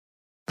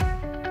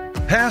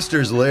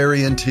Pastors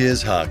Larry and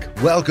Tiz Huch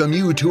welcome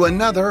you to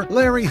another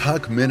Larry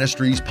Huch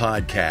Ministries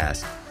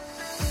podcast.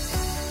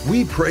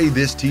 We pray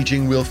this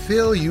teaching will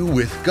fill you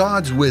with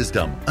God's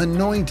wisdom,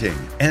 anointing,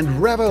 and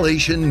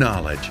revelation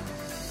knowledge.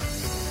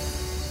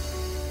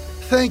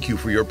 Thank you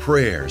for your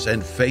prayers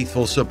and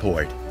faithful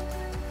support.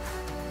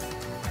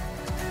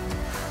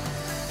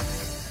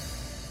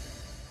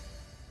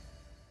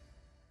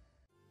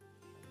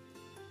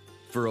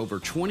 For over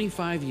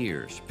 25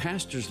 years,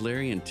 Pastors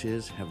Larry and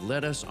Tiz have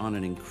led us on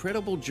an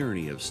incredible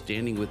journey of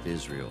standing with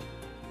Israel.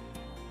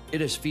 It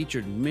has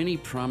featured many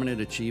prominent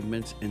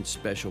achievements and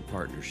special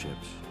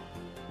partnerships.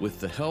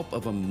 With the help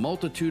of a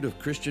multitude of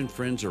Christian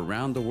friends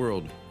around the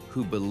world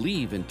who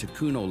believe in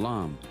Tikkun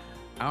Olam,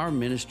 our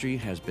ministry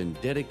has been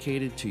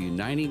dedicated to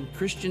uniting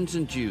Christians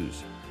and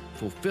Jews,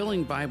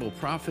 fulfilling Bible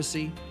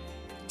prophecy,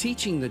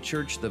 teaching the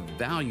church the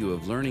value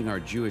of learning our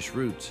Jewish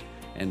roots,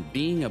 and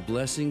being a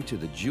blessing to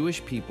the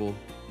Jewish people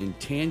in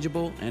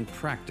tangible and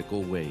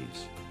practical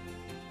ways.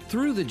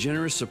 Through the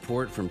generous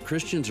support from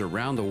Christians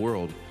around the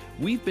world,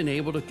 we've been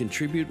able to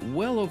contribute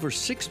well over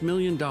 $6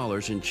 million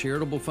in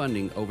charitable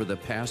funding over the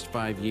past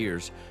 5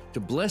 years to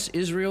bless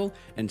Israel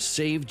and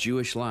save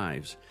Jewish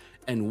lives.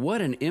 And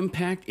what an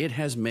impact it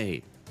has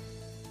made.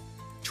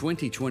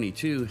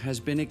 2022 has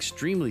been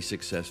extremely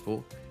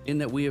successful in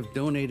that we have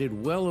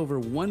donated well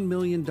over $1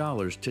 million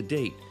to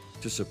date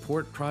to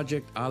support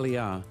Project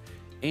Aliyah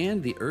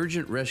and the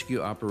urgent rescue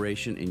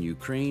operation in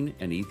Ukraine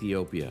and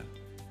Ethiopia.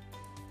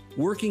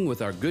 Working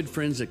with our good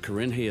friends at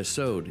Keren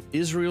HaYesod,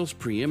 Israel's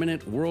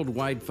preeminent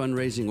worldwide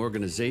fundraising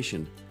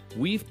organization,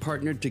 we've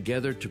partnered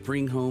together to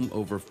bring home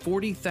over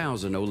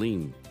 40,000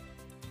 Olim.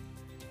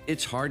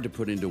 It's hard to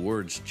put into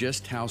words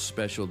just how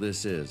special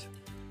this is,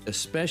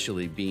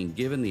 especially being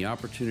given the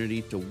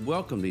opportunity to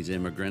welcome these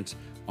immigrants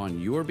on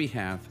your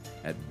behalf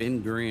at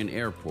Ben Gurion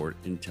Airport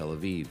in Tel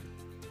Aviv.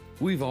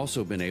 We've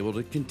also been able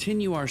to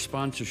continue our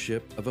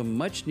sponsorship of a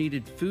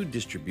much-needed food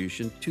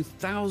distribution to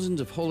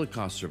thousands of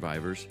Holocaust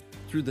survivors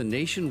through the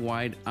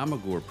nationwide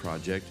Amagur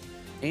Project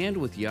and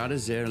with Yad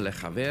Hazer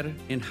Lechaver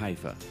in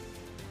Haifa.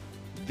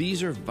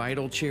 These are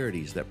vital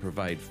charities that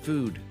provide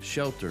food,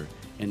 shelter,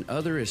 and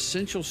other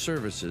essential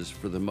services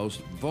for the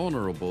most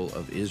vulnerable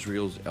of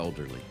Israel's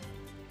elderly.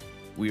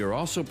 We are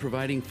also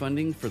providing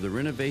funding for the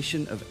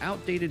renovation of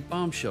outdated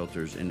bomb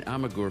shelters in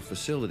Amagur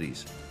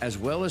facilities, as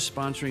well as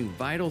sponsoring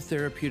vital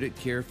therapeutic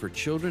care for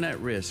children at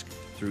risk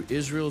through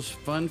Israel's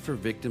Fund for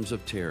Victims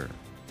of Terror.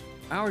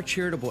 Our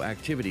charitable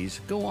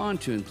activities go on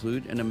to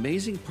include an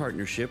amazing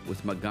partnership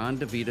with Magan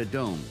David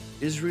Adom,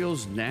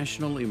 Israel's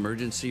national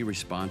emergency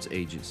response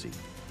agency.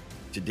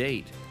 To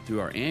date, through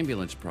our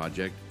ambulance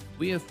project,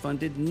 we have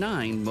funded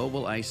 9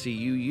 mobile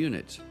ICU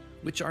units,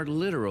 which are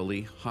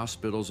literally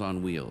hospitals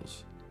on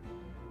wheels.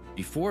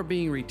 Before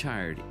being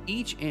retired,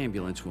 each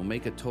ambulance will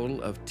make a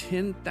total of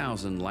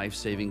 10,000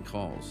 life-saving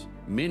calls,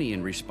 many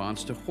in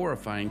response to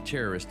horrifying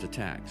terrorist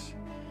attacks.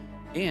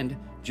 And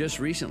just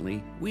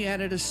recently, we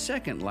added a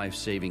second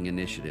life-saving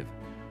initiative,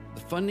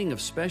 the funding of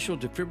special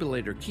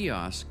defibrillator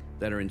kiosks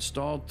that are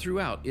installed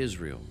throughout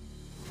Israel.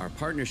 Our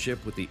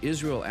partnership with the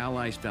Israel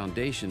Allies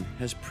Foundation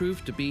has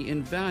proved to be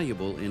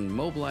invaluable in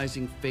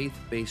mobilizing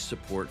faith-based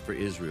support for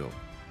Israel.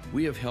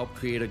 We have helped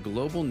create a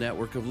global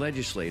network of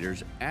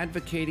legislators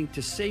advocating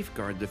to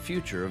safeguard the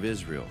future of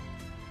Israel.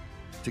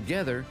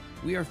 Together,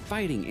 we are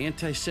fighting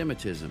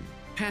anti-Semitism,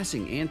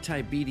 passing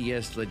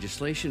anti-BDS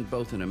legislation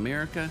both in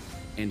America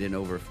and in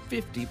over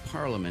 50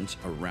 parliaments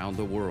around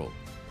the world.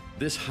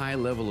 This high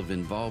level of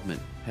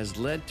involvement has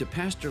led to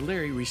Pastor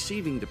Larry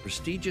receiving the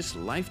prestigious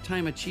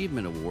Lifetime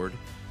Achievement Award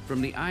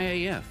from the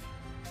IAF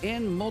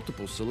and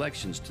multiple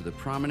selections to the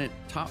prominent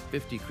Top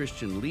 50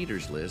 Christian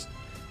Leaders list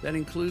that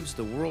includes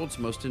the world's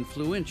most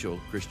influential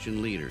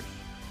Christian leaders.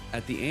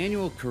 At the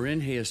annual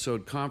Keren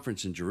HaYesod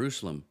conference in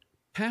Jerusalem,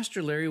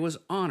 Pastor Larry was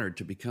honored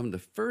to become the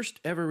first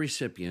ever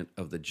recipient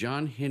of the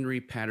John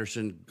Henry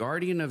Patterson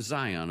Guardian of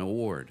Zion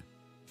Award.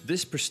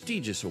 This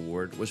prestigious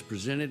award was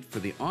presented for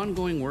the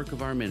ongoing work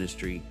of our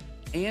ministry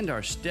and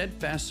our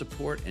steadfast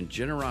support and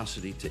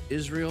generosity to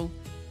Israel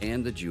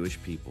and the Jewish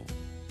people.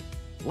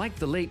 Like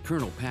the late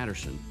Colonel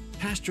Patterson,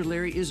 Pastor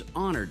Larry is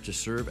honored to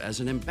serve as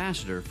an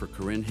ambassador for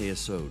Keren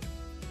HaYesod,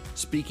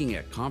 speaking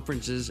at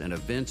conferences and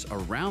events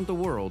around the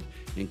world,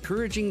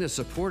 encouraging the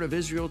support of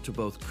Israel to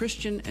both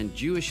Christian and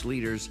Jewish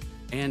leaders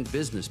and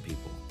business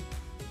people.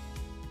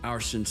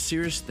 Our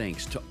sincerest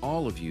thanks to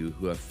all of you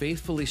who have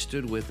faithfully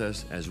stood with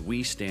us as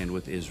we stand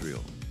with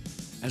Israel,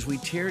 as we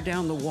tear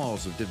down the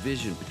walls of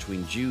division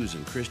between Jews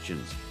and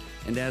Christians,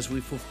 and as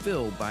we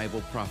fulfill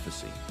Bible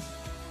prophecy.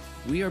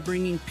 We are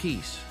bringing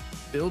peace,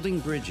 building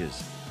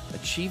bridges,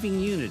 achieving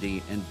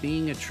unity, and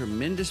being a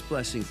tremendous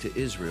blessing to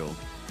Israel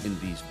in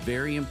these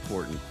very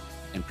important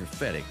and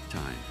prophetic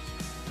times.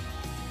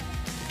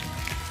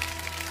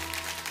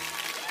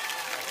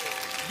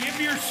 Give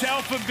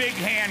yourself a big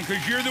hand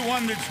because you're the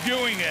one that's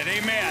doing it.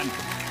 Amen.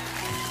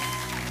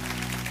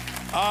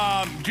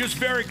 Just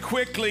very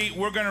quickly,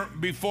 we're going to,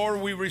 before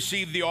we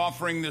receive the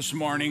offering this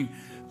morning,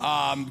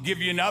 give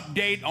you an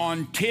update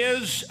on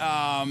Tiz.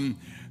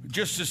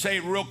 just to say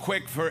real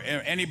quick for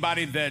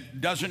anybody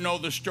that doesn't know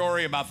the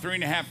story, about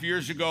 3.5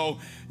 years ago,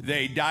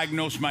 they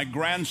diagnosed my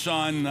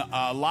grandson,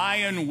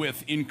 Lion,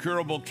 with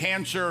incurable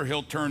cancer.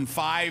 He'll turn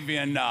 5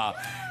 in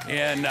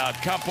a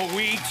couple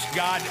weeks.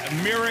 God,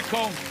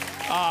 miracle.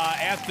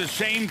 At the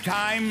same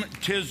time,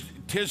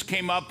 Tiz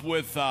came up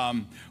with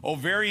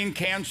ovarian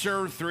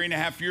cancer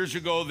 3.5 years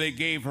ago. They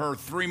gave her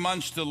 3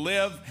 months to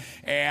live,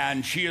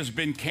 and she has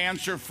been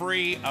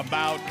cancer-free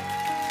about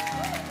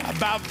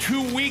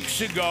 2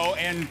 weeks ago,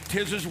 and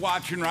Tiz is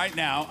watching right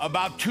now.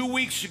 About 2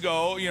 weeks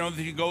ago, you know,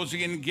 he goes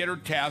in and get her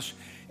test,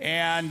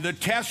 and the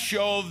test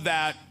showed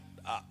that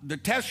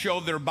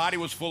her body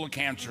was full of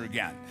cancer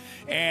again,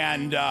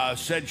 and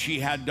said she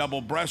had double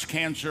breast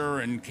cancer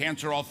and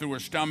cancer all through her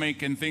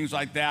stomach and things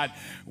like that.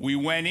 We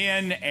went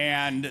in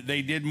and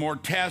they did more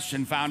tests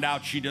and found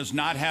out she does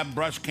not have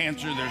breast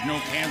cancer. There's no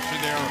cancer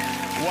there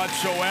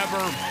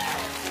whatsoever.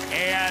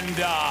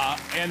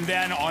 And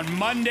then on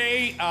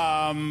Monday,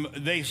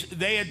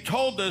 they had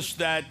told us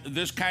that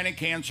this kind of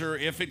cancer,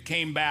 if it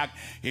came back,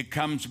 it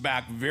comes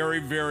back very,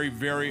 very,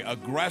 very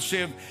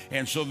aggressive.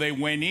 And so they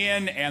went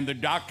in, and the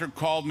doctor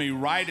called me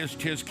right as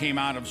Tiz came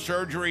out of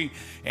surgery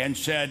and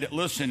said,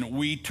 listen,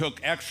 we took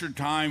extra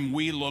time.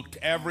 We looked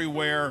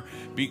everywhere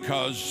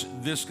because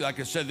this, like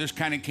I said, this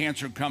kind of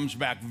cancer comes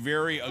back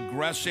very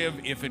aggressive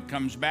if it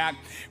comes back.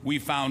 We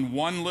found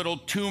one little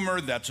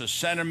tumor that's 1.5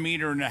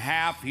 centimeters.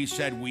 He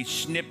said we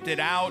snipped it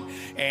out,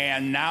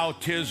 and now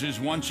Tiz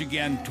is once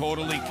again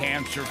totally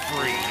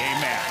cancer-free.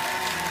 Amen.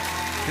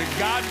 To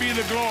God be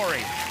the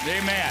glory.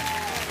 Amen.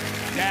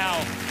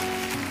 Now,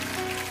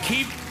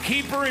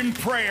 keep her in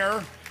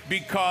prayer,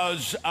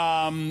 because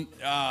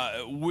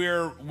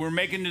we're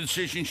making the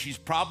decision. She's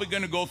probably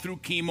going to go through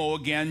chemo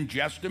again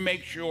just to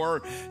make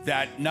sure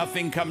that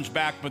nothing comes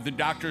back. But the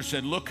doctor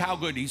said, look how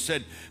good. He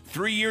said,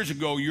 3 years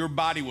ago, your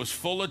body was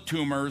full of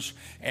tumors,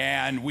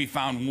 and we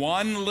found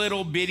one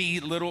little bitty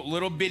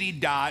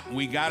dot.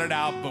 We got it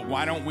out, but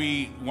why don't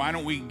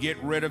we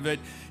get rid of it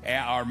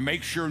or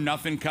make sure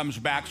nothing comes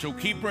back? So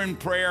keep her in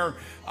prayer.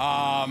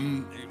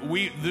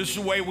 This is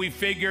the way we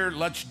figure.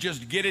 Let's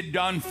just get it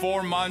done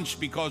 4 months,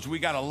 because we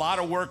got a lot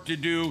of work to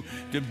do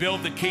to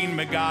build the kingdom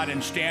of God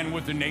and stand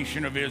with the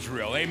nation of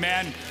Israel.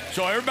 Amen.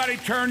 So everybody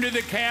turn to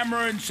the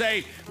camera and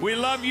say, we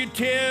love you,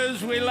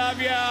 Tiz. We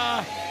love you.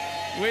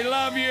 We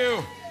love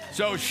you.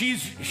 So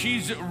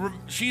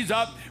she's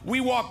up. We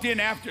walked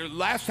in after,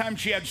 last time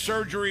she had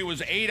surgery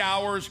was 8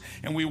 hours,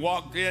 and we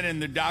walked in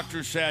and the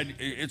doctor said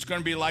it's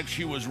going to be like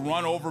she was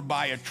run over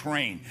by a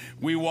train.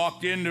 We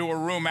walked into her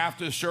room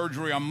after the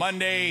surgery on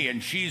Monday,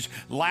 and she's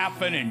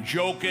laughing and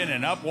joking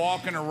and up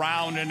walking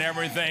around and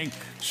everything.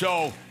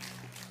 So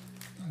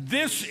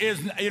this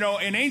is,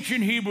 in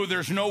ancient Hebrew,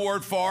 there's no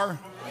word for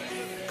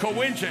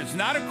coincidence.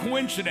 Not a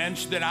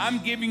coincidence that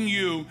I'm giving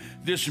you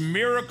this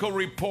miracle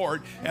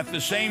report at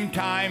the same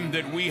time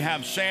that we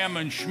have Sam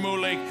and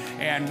Shmulik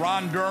and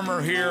Ron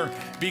Dermer here,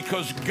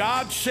 because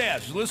God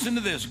says, listen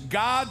to this,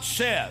 God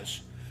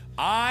says,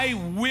 I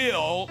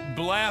will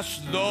bless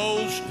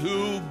those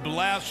who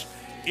bless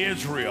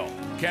Israel.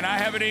 Can I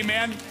have an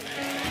amen?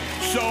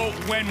 So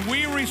when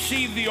we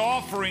receive the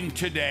offering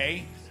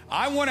today,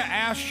 I want to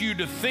ask you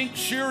to think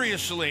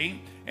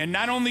seriously. And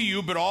not only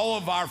you, but all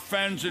of our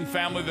friends and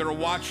family that are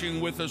watching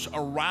with us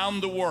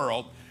around the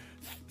world,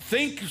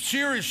 think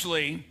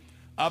seriously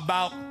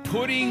about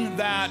putting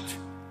that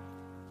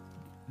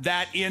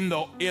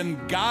in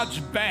God's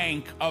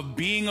bank of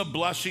being a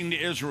blessing to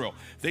Israel.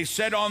 They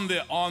said on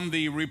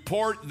the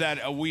report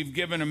that we've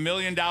given $1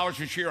 million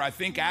this year. I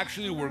think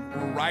actually we're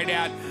right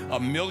at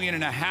 $1.5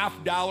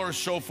 million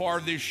so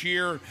far this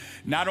year.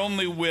 Not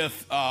only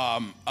with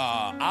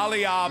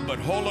Aliyah, but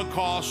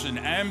Holocaust and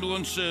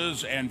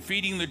ambulances and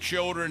feeding the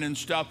children and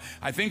stuff.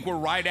 I think we're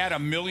right at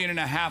 $1.5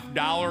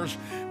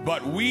 million.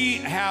 But we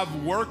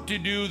have work to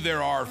do.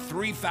 There are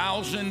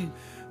 3,000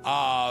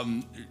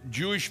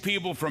 Jewish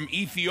people from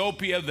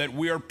Ethiopia that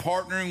we are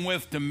partnering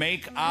with to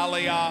make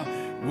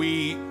Aliyah.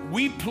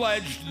 We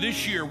pledged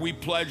this year, we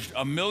pledged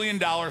 $1 million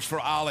for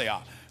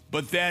Aliyah.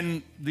 But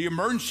then the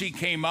emergency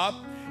came up,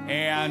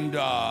 and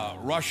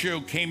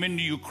Russia came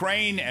into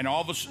Ukraine, and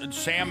all of a sudden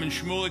Sam and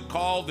Shmulik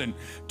called, and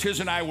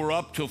Tiz and I were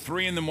up till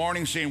 3 in the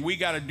morning saying, we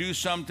got to do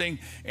something.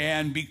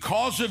 And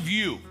because of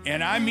you,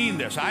 and I mean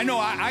this, I know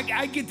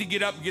I get to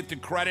get up and get the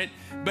credit,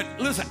 but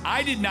listen,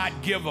 I did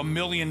not give $1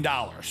 million.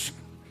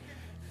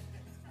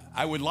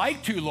 I would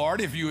like to,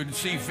 Lord, if you would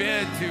see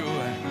fit to.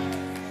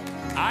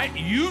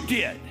 You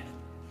did.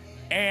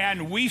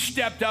 And we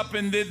stepped up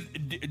and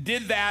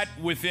did that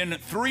within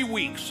 3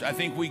 weeks. I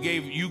think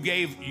you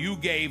gave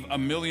 $1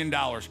 million.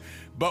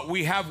 But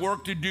we have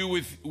work to do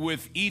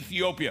with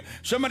Ethiopia.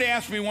 Somebody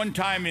asked me one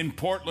time in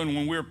Portland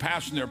when we were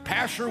passing there,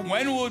 Pastor,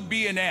 when will it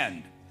be an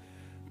end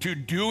to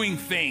doing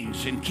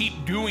things and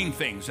keep doing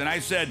things? And I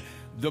said,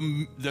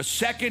 the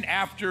second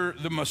after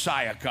the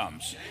Messiah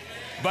comes.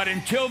 But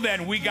until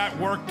then, we got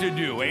work to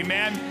do.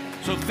 Amen?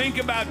 So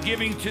think about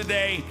giving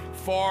today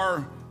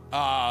for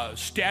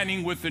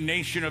standing with the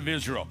nation of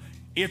Israel.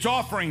 It's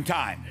offering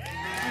time.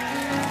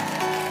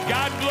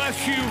 God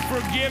bless you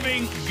for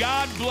giving.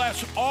 God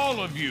bless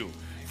all of you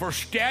for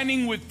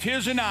standing with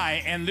Tiz and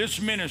I and this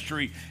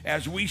ministry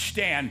as we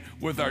stand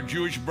with our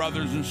Jewish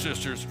brothers and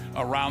sisters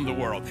around the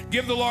world.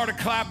 Give the Lord a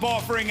clap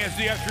offering as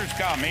the ushers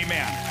come.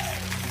 Amen.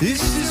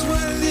 This is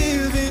what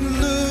living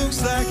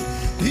looks like.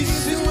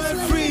 This is what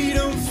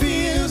freedom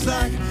feels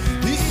like.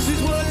 This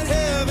is what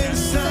heaven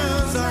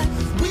sounds like.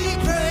 We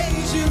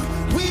praise you,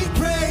 we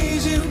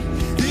praise you.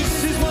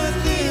 This is what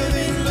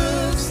living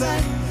looks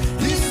like.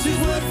 This is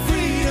what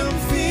freedom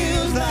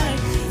feels like.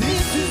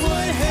 This is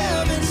what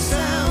heaven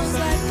sounds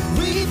like.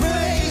 We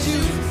praise you,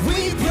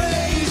 we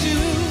praise you.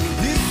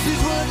 This is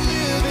what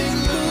living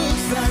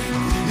looks like.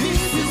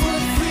 This is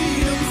what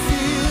freedom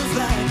feels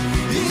like.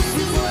 This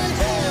is what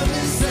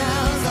heaven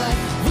sounds like.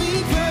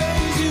 We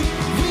praise you,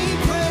 we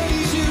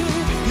praise you.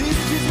 This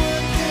is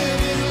what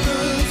living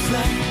looks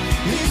like.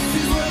 This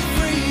is what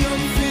freedom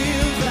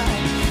feels like.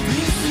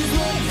 This is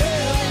what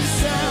heaven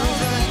sounds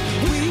like.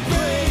 We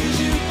praise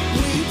you,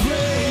 we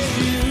praise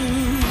you.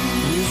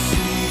 We'll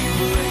see you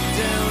break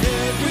down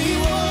every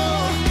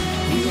wall.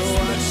 We'll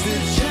watch the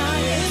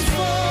giants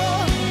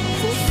fall.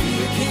 For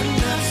fear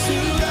cannot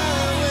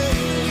survive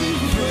when we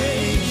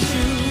praise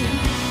you.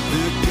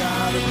 The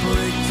God of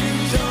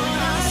breakthroughs on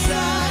our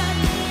side,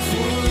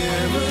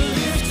 forever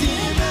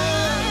lifting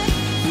high.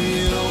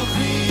 With all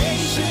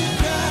creation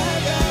cry,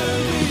 God,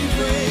 we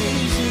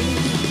praise you.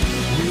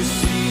 We'll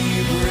see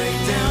you break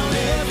down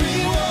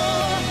every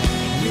wall.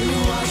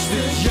 We'll watch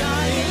the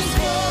giants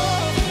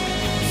fall.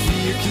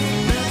 Fear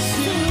cannot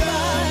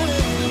survive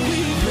when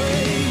we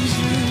praise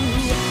you.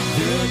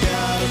 The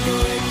God of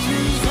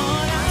breakthroughs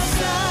on our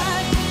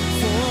side,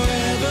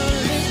 forever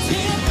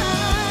lifting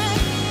high.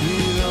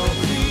 With all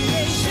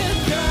creation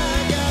cry,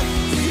 God,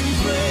 we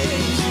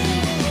praise you.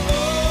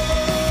 Oh,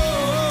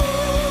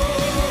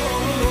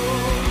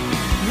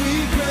 we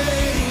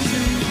praise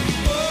you.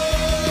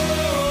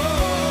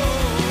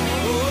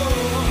 Oh,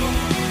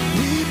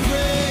 we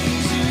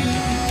praise you.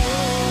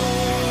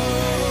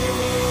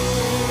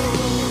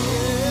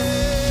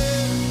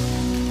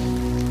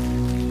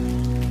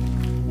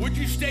 Would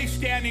you stay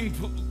standing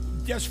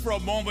just for a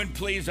moment,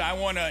 please? I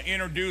want to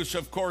introduce,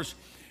 of course,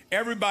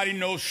 everybody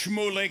knows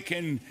Shmulik,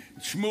 and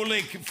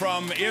Shmulik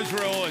from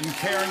Israel and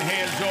Karen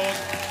Hazot.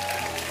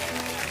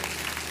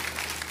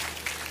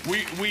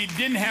 We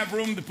didn't have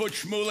room to put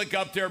Shmulik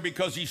up there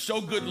because he's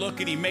so good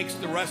looking, he makes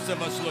the rest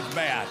of us look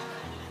bad.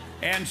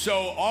 And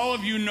so all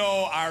of you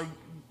know our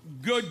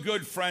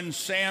good friend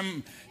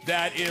Sam,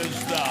 that is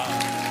the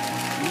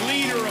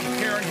leader of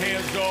Karen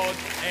Hazot,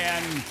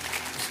 and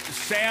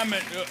Sam,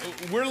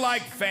 we're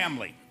like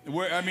family.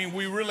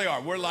 We really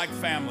are. We're like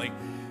family.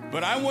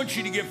 But I want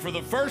you to give, for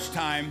the first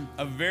time,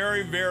 a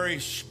very, very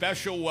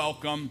special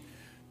welcome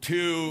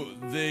to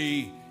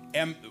the,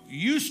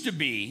 used to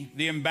be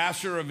the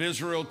ambassador of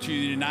Israel to the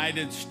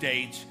United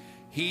States.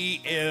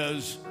 He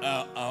is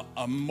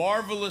a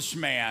marvelous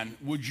man.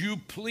 Would you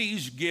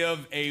please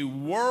give a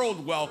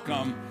world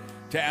welcome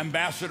to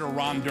Ambassador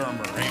Ron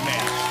Dermer?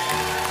 Amen.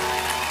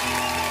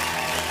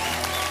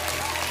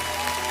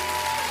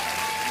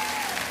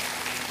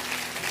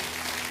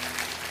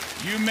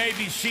 You may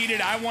be seated.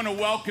 I want to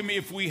welcome,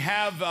 if we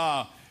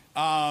have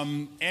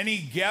any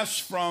guests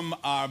from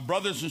our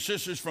brothers and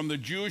sisters from the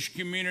Jewish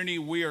community,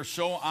 we are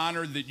so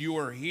honored that you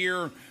are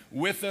here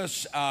with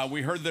us.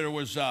 We heard that there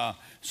was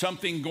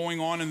something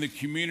going on in the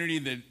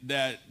community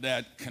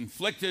that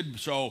conflicted.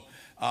 So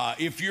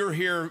if you're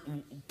here,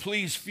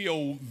 please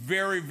feel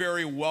very,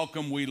 very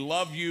welcome. We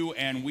love you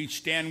and we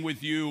stand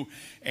with you,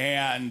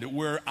 and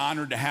we're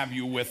honored to have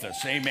you with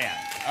us. Amen.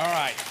 All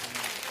right.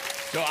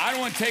 So I don't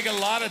want to take a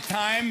lot of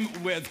time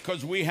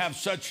because we have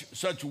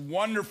such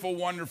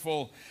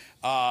wonderful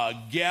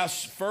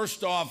guests.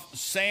 First off,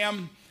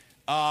 Sam,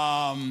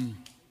 tell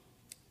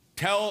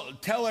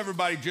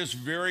everybody just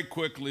very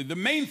quickly, the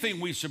main thing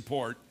we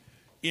support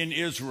in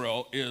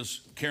Israel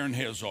is Karen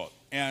Hazot.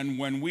 And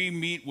when we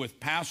meet with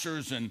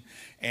pastors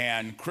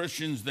and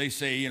Christians, they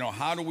say,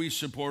 how do we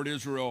support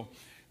Israel?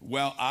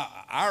 Well,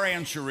 our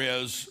answer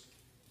is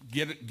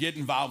get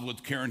involved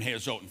with Karen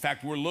Hazot. In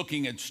fact, we're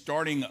looking at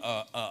starting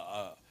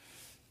a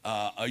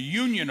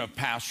union of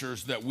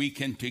pastors that we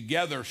can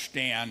together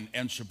stand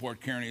and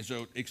support Karen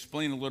Hazot.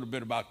 Explain a little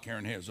bit about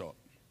Karen Hazot.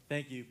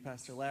 Thank you,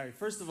 Pastor Larry.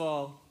 First of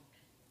all,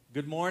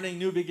 good morning,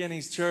 New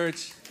Beginnings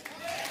Church.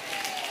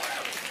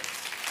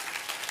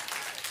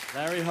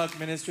 Larry Huck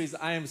Ministries.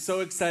 I am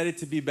so excited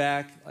to be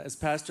back as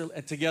pastor,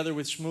 together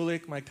with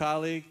Shmulik, my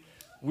colleague.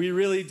 We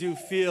really do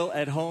feel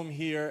at home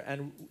here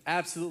and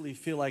absolutely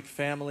feel like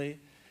family.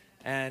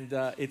 And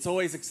it's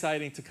always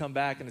exciting to come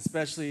back, and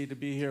especially to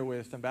be here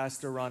with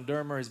Ambassador Ron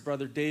Dermer, his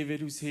brother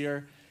David, who's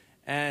here.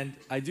 And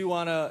I do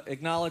want to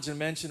acknowledge and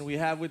mention we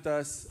have with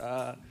us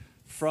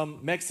from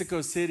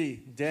Mexico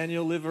City,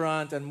 Daniel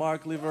Liverant and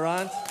Mark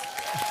Liverant.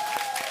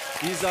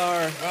 These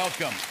are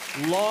welcome.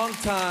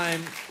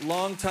 Long-time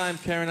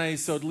Karen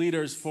Hazot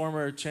leaders,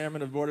 former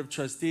chairman of Board of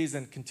Trustees,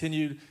 and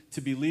continued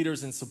to be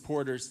leaders and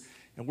supporters.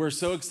 And we're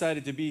so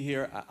excited to be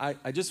here.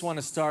 I just want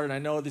to start, and I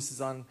know this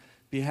is on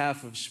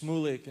behalf of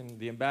Shmulik and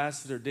the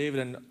ambassador David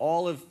and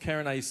all of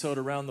Keren HaYesod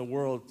around the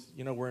world,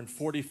 we're in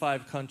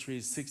 45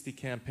 countries, 60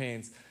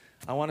 campaigns.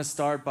 I want to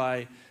start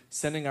by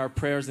sending our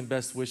prayers and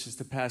best wishes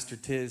to Pastor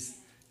Tiz.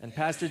 And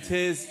Pastor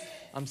Tiz,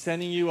 I'm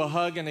sending you a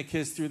hug and a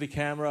kiss through the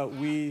camera.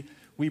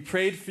 We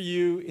prayed for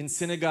you in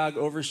synagogue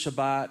over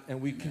Shabbat, and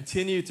we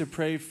continue to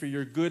pray for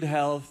your good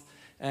health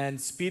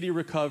and speedy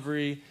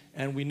recovery,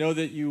 and we know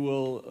that you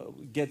will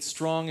get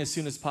strong as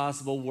soon as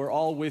possible. We're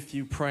all with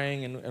you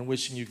praying and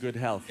wishing you good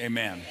health.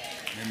 Amen.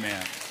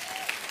 Amen.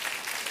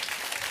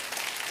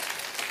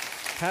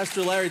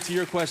 Pastor Larry, to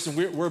your question,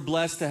 we're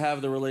blessed to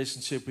have the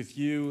relationship with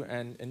you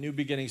and New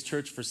Beginnings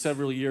Church for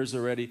several years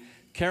already.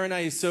 Keren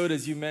HaYesod,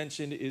 as you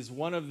mentioned, is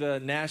one of the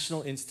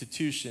national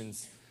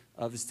institutions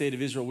of the State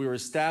of Israel. We were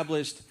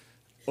established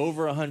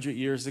over 100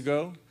 years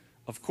ago.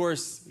 Of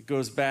course, it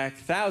goes back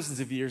thousands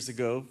of years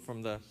ago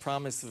from the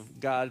promise of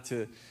God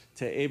to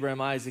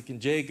Abraham, Isaac,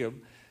 and Jacob.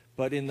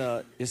 But in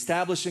the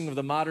establishing of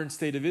the modern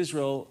State of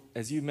Israel,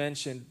 as you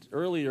mentioned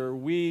earlier,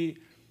 we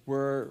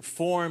were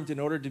formed in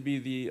order to be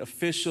the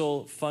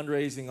official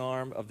fundraising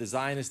arm of the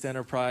Zionist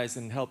enterprise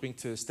and helping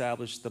to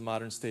establish the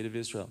modern State of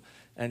Israel.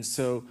 And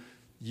so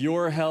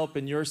your help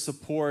and your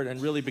support and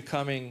really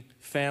becoming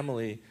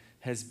family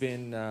has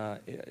been a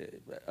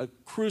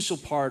crucial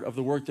part of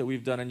the work that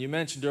we've done. And you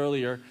mentioned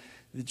earlier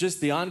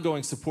just the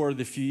ongoing support of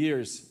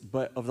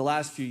the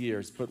last few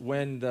years. But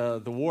when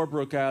the war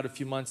broke out a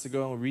few months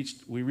ago, and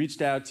we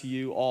reached out to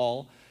you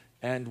all,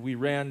 and we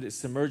ran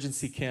this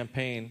emergency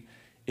campaign.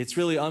 It's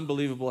really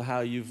unbelievable how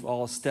you've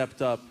all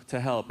stepped up to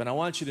help. And I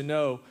want you to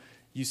know,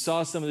 you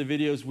saw some of the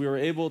videos. We were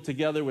able,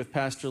 together with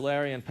Pastor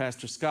Larry and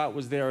Pastor Scott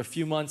was there a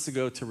few months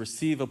ago to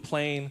receive a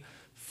plane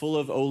full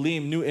of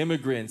Olim, new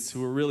immigrants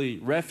who were really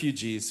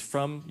refugees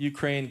from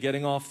Ukraine,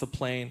 getting off the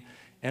plane.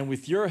 And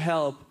with your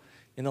help,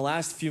 in the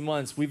last few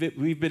months,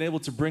 we've been able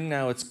to bring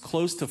now, it's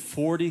close to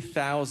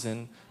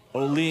 40,000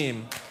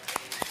 Olim.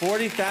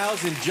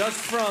 40,000 just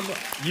from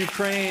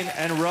Ukraine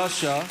and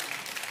Russia.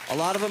 A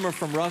lot of them are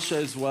from Russia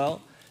as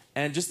well.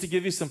 And just to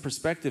give you some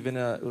perspective,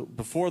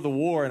 before the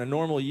war, in a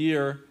normal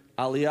year,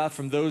 Aliyah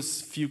from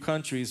those few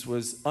countries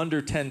was under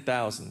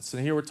 10,000. So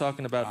here we're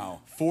talking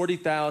about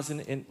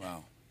 40,000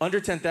 under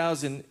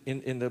 10,000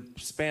 in the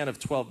span of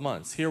 12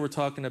 months. Here we're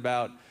talking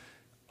about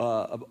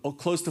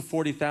close to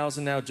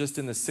 40,000 now just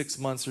in the 6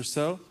 months or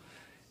so.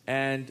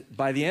 And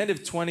by the end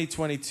of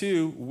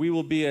 2022, we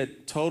will be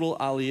at total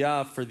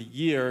Aliyah for the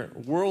year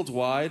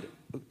worldwide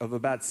of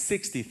about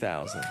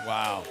 60,000.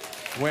 Wow.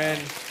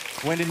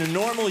 When in a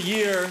normal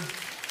year,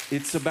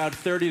 it's about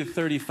 30 to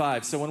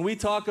 35. So when we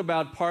talk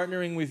about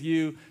partnering with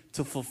you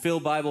to fulfill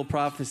Bible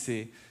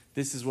prophecy,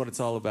 this is what it's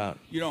all about.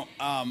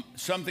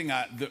 Something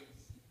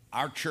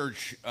our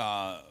church,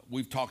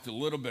 we've talked a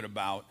little bit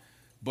about,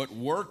 but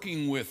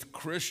working with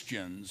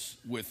Christians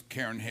with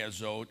Keren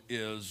HaYesod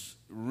is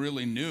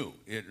really new.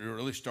 It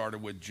really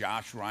started with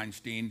Josh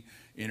Reinstein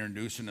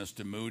introducing us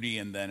to Moody,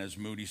 and then as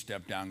Moody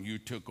stepped down, you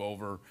took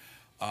over.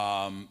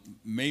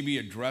 Maybe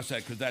address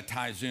that, because that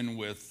ties in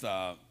with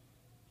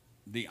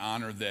the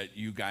honor that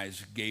you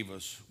guys gave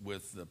us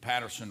with the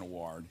Patterson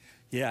Award.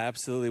 Yeah,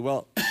 absolutely.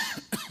 Well,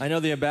 I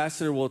know the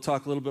ambassador will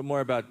talk a little bit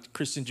more about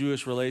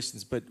Christian-Jewish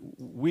relations, but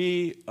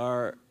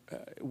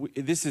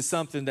this is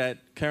something that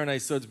Keren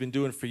HaYesod's been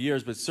doing for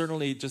years, but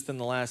certainly just in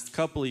the last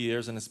couple of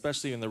years, and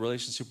especially in the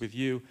relationship with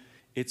you,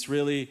 it's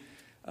really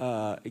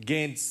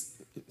gained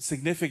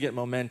significant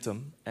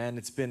momentum, and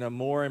it's been a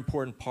more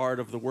important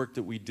part of the work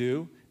that we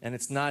do. And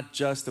it's not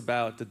just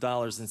about the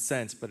dollars and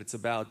cents, but it's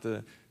about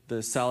the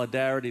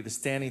solidarity, the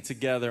standing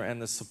together,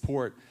 and the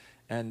support,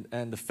 and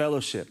the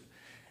fellowship.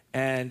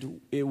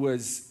 And it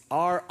was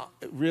our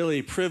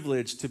really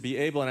privilege to be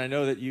able, and I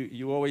know that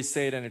you always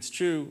say it, and it's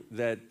true,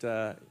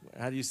 that,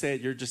 how do you say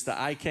it? You're just the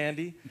eye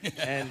candy,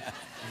 and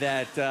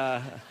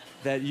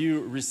that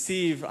you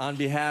receive on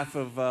behalf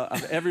of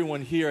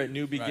everyone here at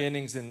New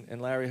Beginnings and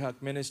Larry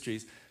Huck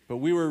Ministries. But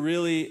we were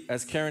really,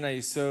 as Keren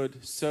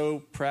HaYesod,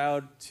 so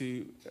proud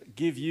to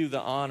give you the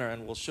honor,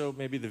 and we'll show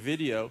maybe the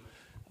video.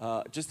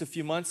 Just a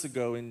few months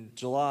ago in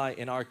July,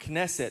 in our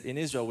Knesset in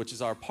Israel, which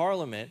is our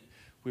parliament,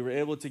 we were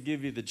able to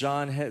give you the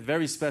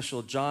very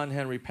special John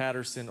Henry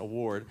Patterson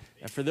Award.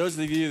 And for those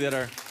of you that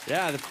are,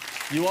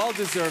 you all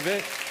deserve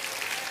it.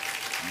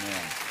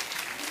 Man.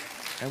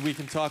 And we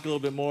can talk a little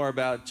bit more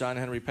about John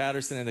Henry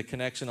Patterson and the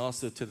connection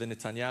also to the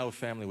Netanyahu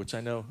family, which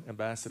I know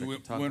Ambassador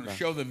can talk about. Want to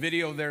show the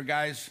video there,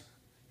 guys?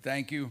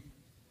 Thank you.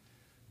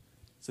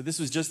 So this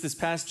was just this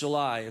past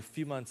July, a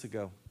few months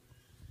ago.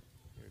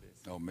 Here it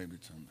is. Oh, maybe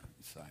it's on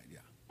the side, yeah.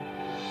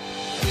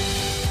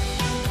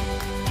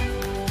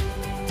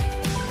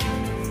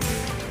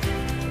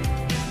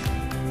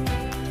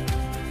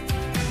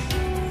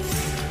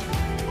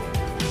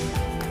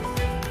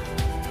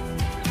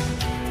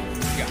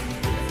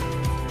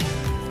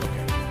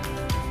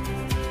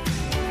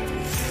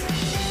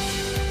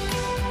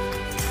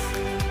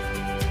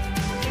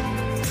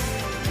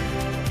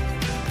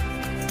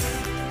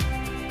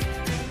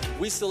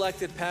 We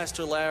selected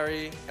Pastor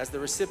Larry as the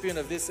recipient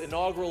of this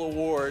inaugural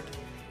award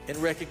in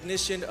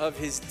recognition of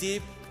his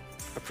deep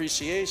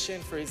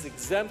appreciation for his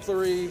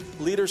exemplary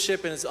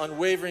leadership and his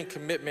unwavering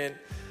commitment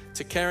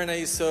to Keren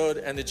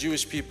HaYesod and the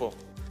Jewish people.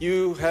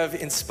 You have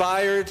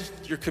inspired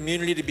your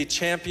community to be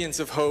champions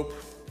of hope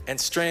and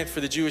strength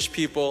for the Jewish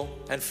people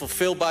and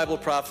fulfill Bible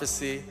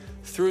prophecy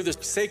through the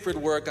sacred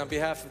work on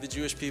behalf of the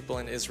Jewish people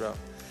in Israel.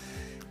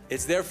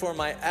 It's therefore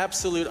my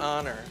absolute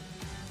honor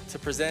to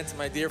present to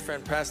my dear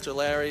friend Pastor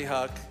Larry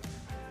Huck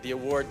the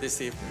award this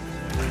evening.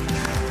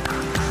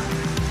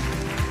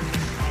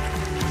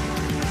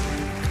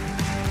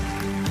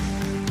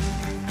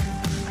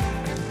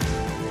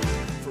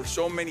 For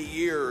so many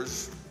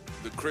years,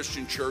 the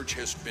Christian church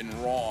has been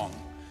wrong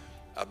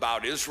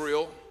about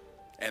Israel,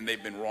 and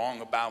they've been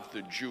wrong about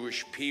the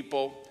Jewish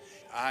people.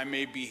 I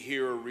may be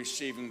here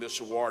receiving this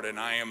award, and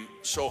I am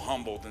so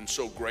humbled and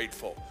so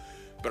grateful.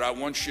 But I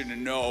want you to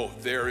know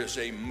there is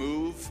a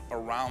move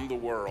around the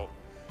world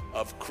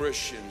of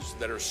Christians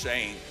that are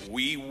saying,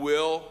 we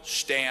will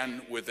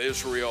stand with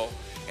Israel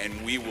and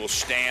we will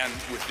stand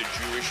with the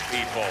Jewish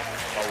people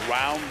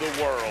around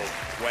the world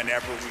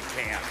whenever we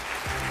can.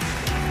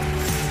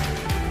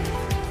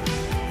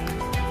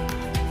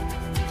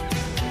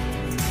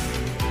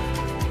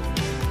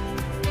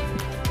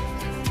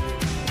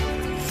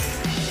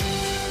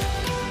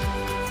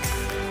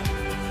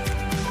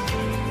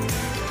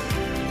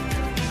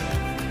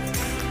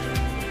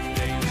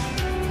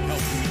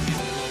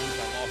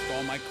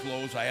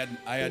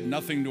 I had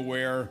nothing to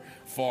wear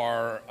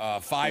for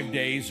 5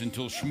 days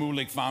until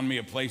Shmulik found me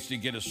a place to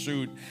get a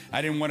suit.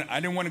 I didn't want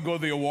to go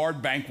to the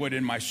award banquet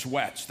in my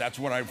sweats. That's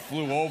what I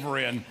flew over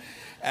in.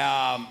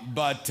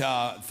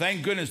 But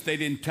thank goodness they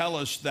didn't tell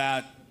us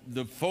that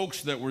the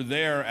folks that were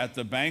there at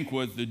the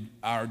banquet,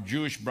 our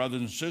Jewish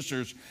brothers and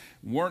sisters,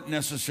 weren't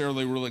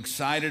necessarily real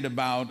excited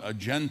about a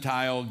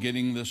Gentile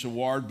getting this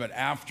award, but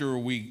after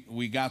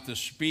we got to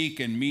speak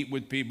and meet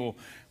with people,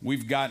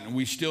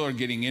 we still are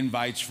getting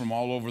invites from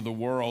all over the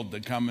world to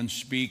come and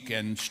speak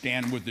and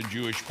stand with the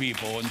Jewish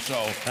people, and so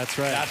that's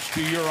right. That's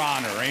to your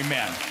honor.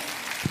 Amen.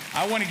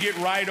 I want to get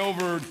right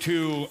over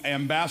to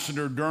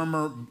Ambassador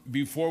Dermer.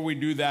 Before we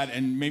do that,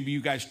 and maybe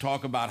you guys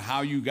talk about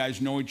how you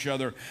guys know each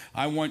other,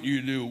 I want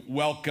you to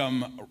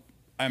welcome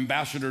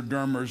Ambassador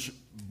Dermer's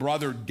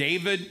brother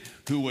David,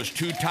 who was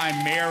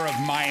two-time mayor of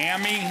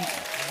Miami.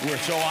 We're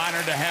so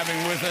honored to have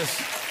him with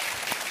us.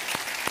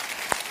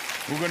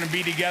 We're going to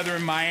be together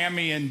in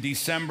Miami in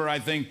December, I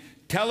think.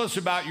 Tell us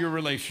about your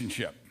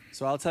relationship.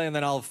 So I'll tell you, and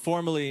then I'll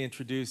formally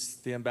introduce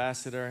the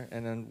ambassador,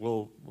 and then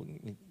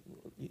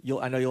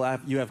I know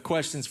you have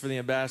questions for the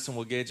ambassador, and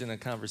we'll engage in a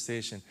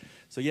conversation.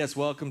 So yes,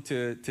 welcome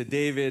to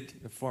David,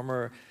 the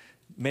former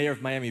mayor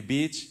of Miami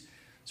Beach.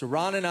 So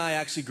Ron and I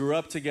actually grew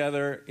up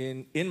together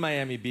in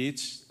Miami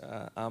Beach.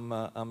 I'm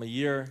a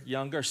year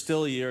younger,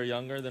 still a year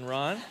younger than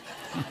Ron.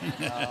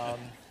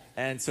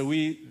 And so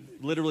we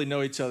literally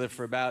know each other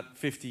for about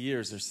 50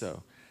 years or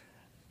so.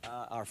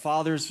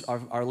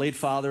 Our late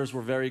fathers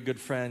were very good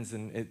friends,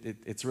 and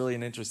it's really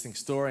an interesting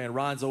story. And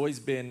Ron's always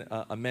been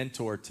a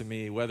mentor to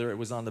me, whether it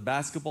was on the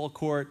basketball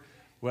court,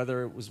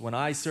 whether it was when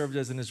I served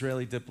as an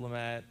Israeli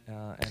diplomat,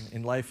 and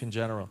in life in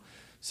general.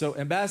 So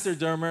Ambassador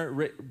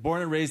Dermer,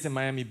 born and raised in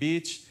Miami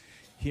Beach,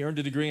 he earned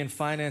a degree in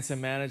finance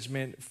and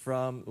management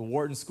from the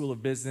Wharton School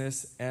of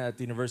Business at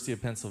the University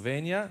of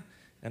Pennsylvania,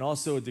 and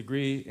also a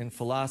degree in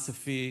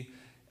philosophy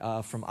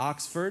from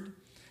Oxford.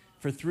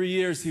 For 3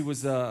 years, he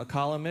was a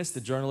columnist,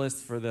 a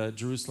journalist for the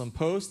Jerusalem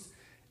Post.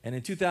 And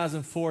in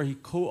 2004, he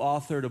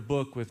co-authored a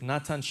book with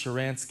Natan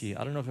Sharansky.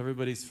 I don't know if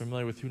everybody's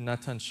familiar with who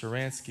Natan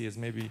Sharansky is.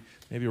 Maybe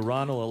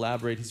Ron will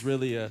elaborate. He's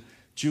really a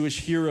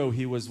Jewish hero.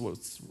 He was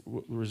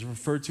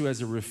referred to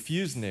as a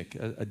refusnik,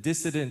 a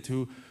dissident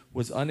who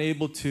was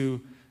unable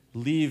to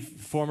leave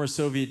former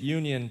Soviet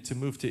Union to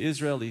move to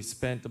Israel. He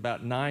spent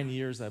about 9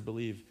 years, I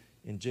believe,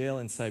 in jail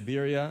in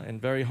Siberia in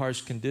very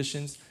harsh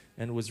conditions,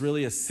 and was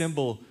really a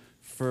symbol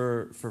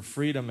for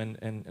freedom.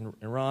 And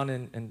Ron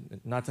and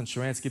Natan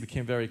Sharansky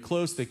became very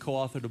close. They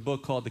co-authored a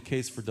book called The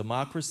Case for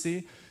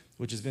Democracy,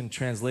 which has been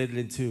translated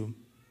into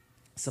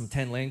some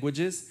 10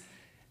 languages.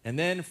 And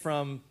then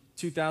from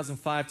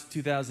 2005 to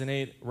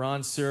 2008,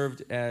 Ron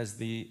served as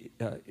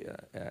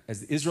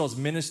Israel's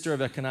Minister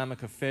of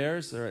Economic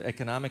Affairs, or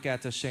Economic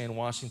Attaché in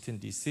Washington,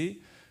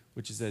 D.C.,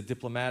 which is a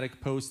diplomatic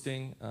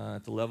posting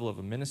at the level of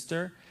a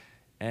minister.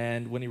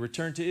 And when he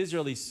returned to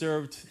Israel, he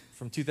served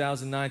from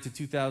 2009 to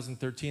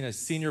 2013 as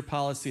senior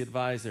policy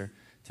advisor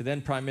to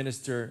then Prime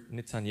Minister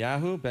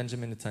Netanyahu,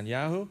 Benjamin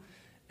Netanyahu.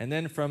 And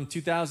then from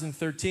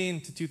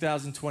 2013 to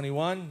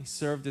 2021, he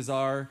served as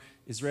our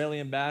Israeli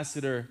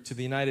ambassador to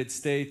the United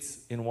States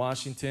in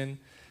Washington,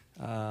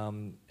 about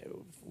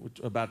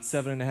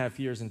 7.5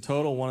 years in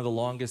total, one of the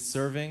longest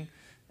serving.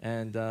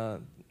 And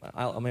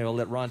I'll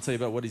let Ron tell you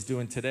about what he's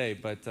doing today.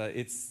 But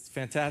it's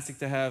fantastic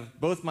to have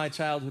both my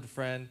childhood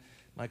friend,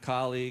 my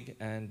colleague,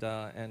 and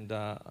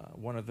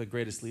one of the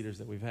greatest leaders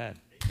that we've had.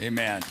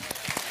 Amen.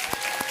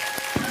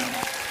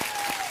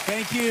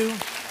 Thank you.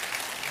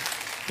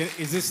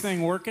 Is this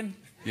thing working?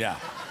 Yeah.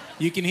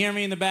 You can hear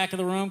me in the back of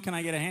the room? Can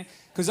I get a hand?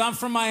 Because I'm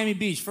from Miami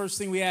Beach. First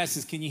thing we ask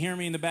is, can you hear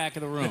me in the back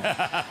of the room?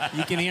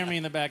 You can hear me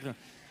in the back of the room.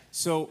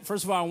 So,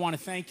 first of all, I want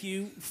to thank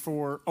you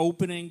for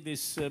opening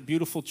this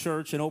beautiful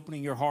church and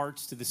opening your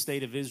hearts to the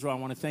state of Israel. I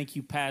want to thank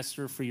you,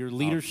 Pastor, for your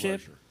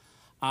leadership.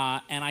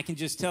 And I can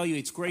just tell you,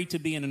 it's great to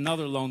be in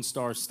another Lone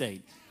Star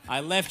state.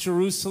 I left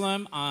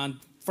Jerusalem on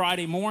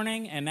Friday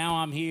morning, and now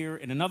I'm here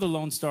in another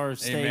Lone Star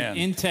state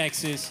in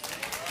Texas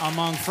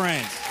among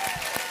friends.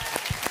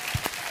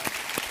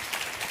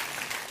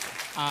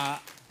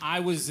 I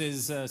was,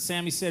 as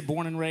Sammy said,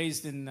 born and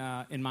raised in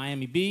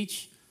Miami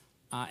Beach.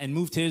 And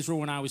moved to Israel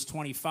when I was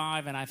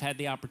 25, and I've had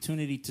the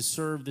opportunity to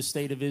serve the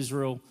state of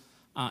Israel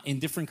in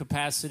different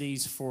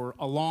capacities for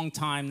a long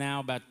time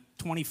now, about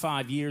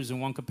 25 years in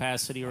one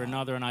capacity or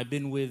another, and I've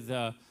been with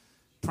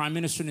Prime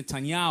Minister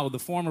Netanyahu, the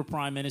former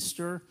Prime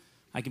Minister.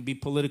 I can be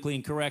politically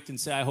incorrect and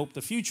say I hope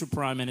the future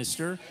Prime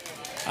Minister.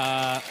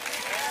 I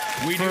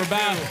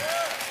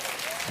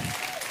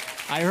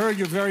heard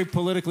you're very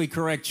politically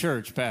correct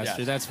church, Pastor.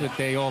 Yes. That's what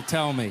they all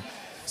tell me.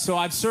 So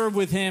I've served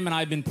with him, and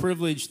I've been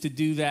privileged to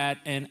do that,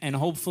 and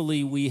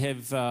hopefully we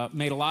have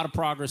made a lot of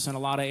progress in a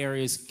lot of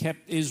areas,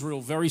 kept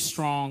Israel very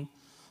strong,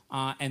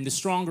 and the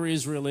stronger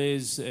Israel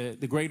is,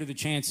 the greater the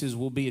chances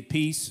we'll be at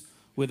peace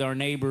with our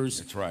neighbors.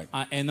 That's right.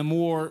 And the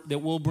more that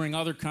we'll bring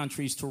other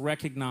countries to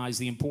recognize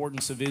the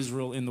importance of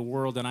Israel in the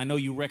world, and I know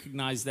you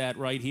recognize that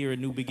right here at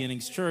New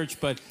Beginnings Church,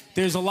 but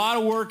there's a lot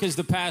of work, as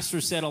the pastor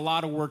said, a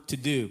lot of work to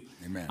do.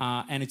 Amen.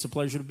 And it's a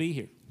pleasure to be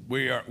here.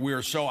 We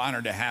are so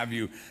honored to have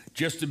you.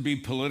 Just to be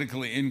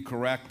politically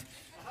incorrect,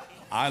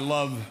 I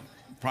love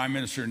Prime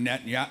Minister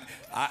Netanyahu.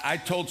 I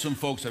told some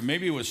folks, that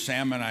maybe it was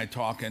Sam and I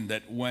talking,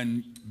 that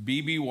when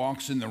Bibi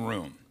walks in the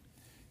room,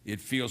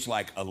 it feels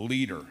like a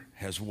leader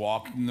has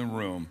walked in the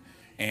room,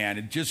 and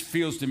it just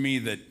feels to me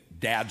that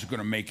Dad's going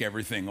to make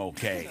everything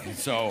okay.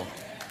 So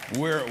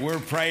we're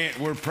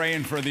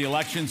praying for the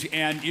elections,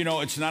 and you know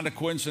it's not a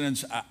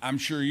coincidence. I'm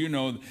sure you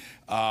know.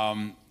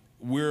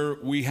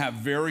 We have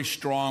very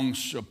strong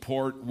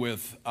support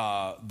with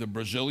the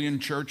Brazilian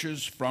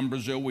churches from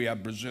Brazil. We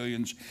have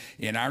Brazilians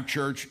in our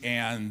church,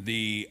 and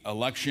the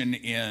election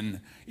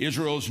in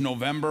Israel is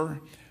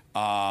November.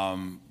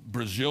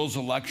 Brazil's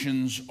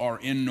elections are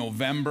in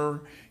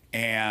November,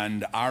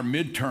 and our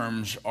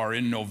midterms are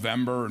in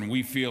November, and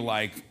we feel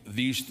like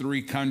these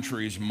three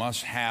countries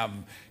must have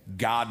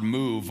God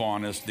move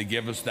on us to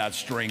give us that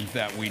strength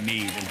that we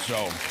need. And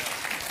so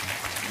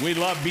we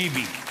love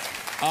Bibi.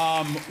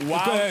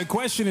 The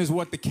question is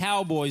what the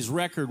Cowboys'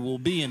 record will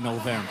be in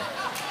November.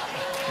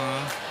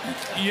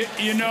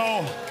 You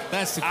know,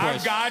 that's the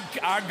question.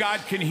 Our God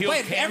can heal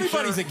cancer.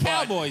 Everybody's a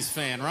Cowboys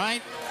fan,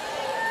 right?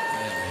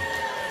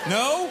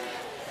 No?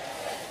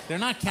 They're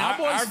not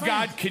Cowboys fans? Our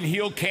God can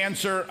heal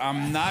cancer.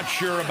 I'm not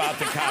sure about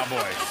the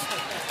Cowboys.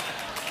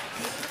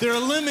 There are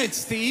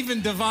limits to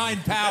even divine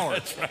power.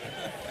 That's right.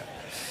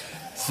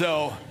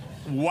 So,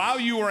 while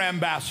you were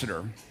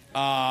ambassador,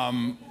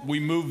 we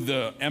moved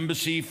the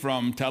embassy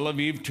from Tel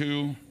Aviv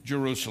to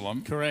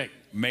Jerusalem. Correct.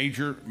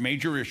 Major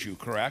issue,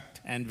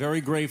 correct? And very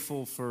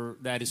grateful for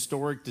that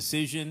historic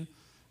decision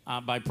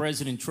by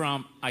President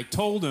Trump. I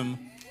told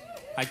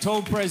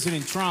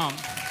President Trump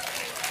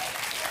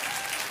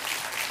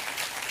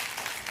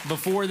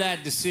before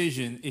that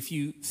decision, if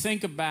you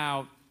think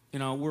about, you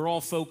know, we're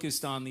all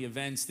focused on the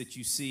events that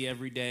you see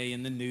every day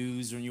in the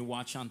news or you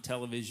watch on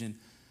television.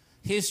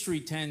 History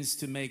tends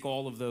to make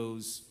all of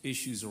those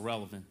issues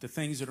irrelevant. The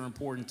things that are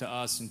important to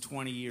us in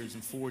 20 years,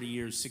 and 40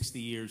 years, 60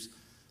 years,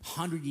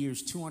 100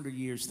 years, 200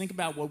 years. Think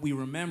about what we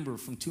remember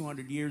from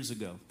 200 years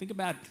ago. Think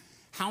about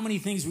how many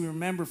things we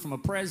remember from a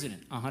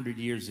president 100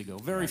 years ago.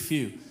 Very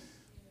few.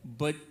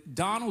 But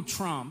Donald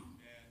Trump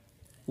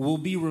will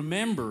be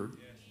remembered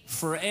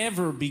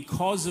forever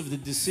because of the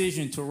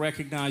decision to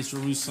recognize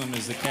Jerusalem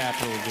as the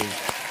capital of Israel.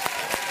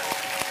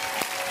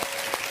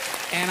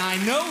 And I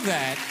know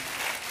that.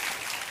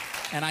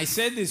 And I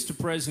said this to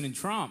President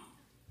Trump.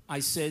 I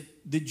said,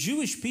 the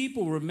Jewish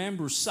people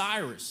remember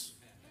Cyrus.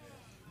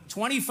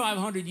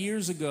 2,500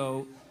 years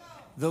ago,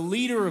 the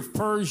leader of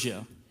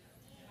Persia,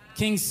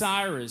 King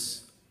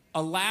Cyrus,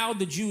 allowed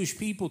the Jewish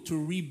people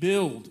to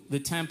rebuild the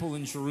temple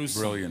in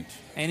Jerusalem. Brilliant.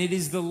 And it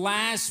is the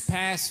last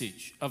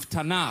passage of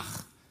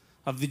Tanakh,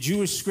 of the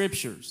Jewish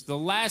scriptures. The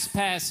last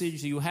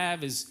passage you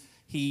have is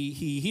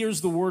he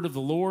hears the word of the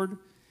Lord,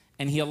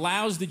 and he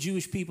allows the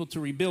Jewish people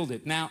to rebuild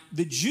it. Now,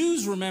 the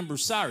Jews remember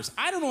Cyrus.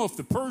 I don't know if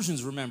the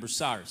Persians remember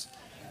Cyrus,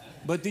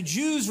 but the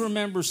Jews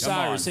remember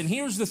Cyrus. And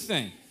here's the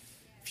thing.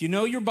 If you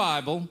know your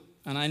Bible,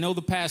 and I know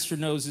the pastor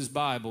knows his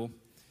Bible,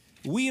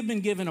 we have been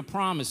given a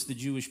promise, the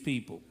Jewish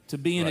people, to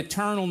be an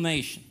eternal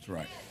nation. That's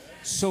right.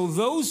 So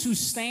those who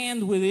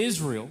stand with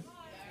Israel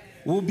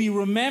will be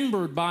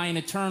remembered by an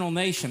eternal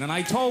nation. And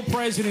I told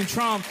President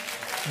Trump,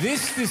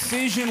 this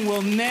decision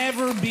will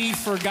never be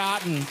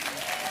forgotten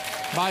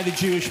by the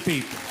Jewish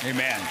people.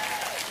 Amen.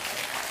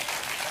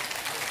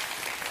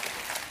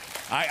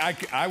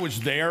 I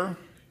was there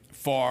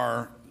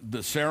for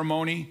the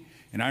ceremony,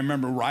 and I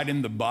remember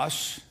riding the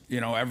bus. You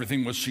know,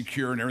 everything was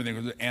secure and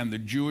everything, and the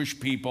Jewish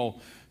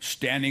people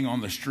standing on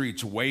the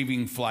streets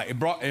waving flag.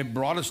 It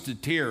brought us to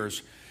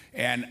tears.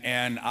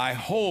 And I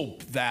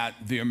hope that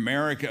the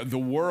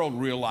world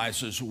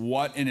realizes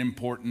what an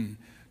important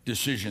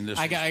decision this is.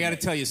 I got to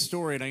tell you a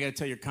story, and I got to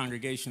tell your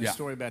congregation a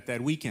story about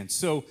that weekend.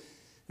 So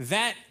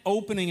that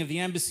opening of the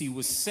embassy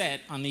was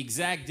set on the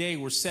exact day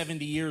where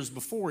 70 years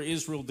before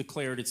Israel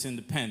declared its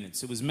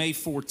independence. It was May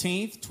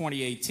 14th,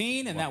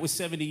 2018, and that was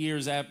 70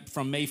 years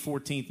from May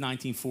 14th,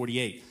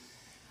 1948.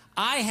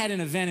 I had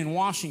an event in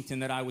Washington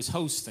that I was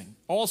hosting,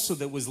 also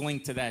that was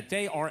linked to that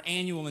day, our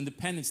annual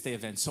Independence Day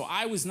event. So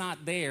I was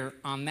not there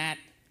on that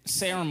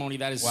ceremony,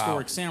 that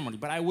historic ceremony,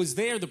 but I was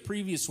there the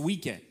previous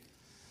weekend.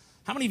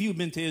 How many of you have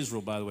been to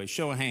Israel, by the way?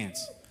 Show of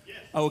hands. Yes.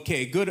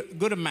 Okay,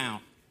 good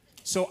amount.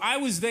 So I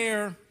was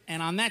there,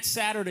 and on that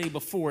Saturday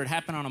before, it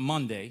happened on a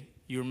Monday.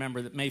 You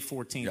remember that May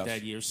 14th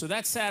that year. So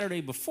that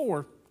Saturday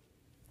before,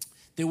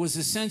 there was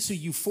a sense of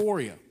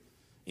euphoria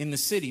in the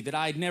city that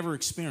I had never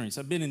experienced.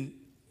 I've been in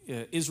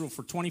Israel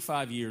for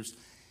 25 years.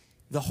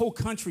 The whole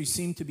country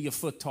seemed to be a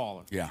foot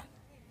taller. Yeah.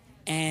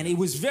 And it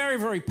was very,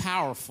 very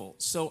powerful.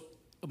 So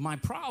my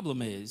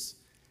problem is,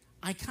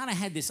 I kind of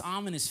had this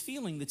ominous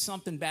feeling that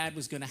something bad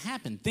was going to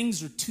happen.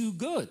 Things are too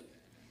good.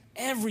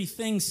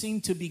 Everything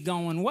seemed to be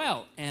going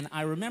well. And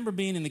I remember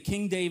being in the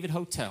King David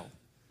Hotel,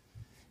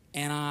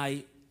 and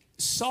I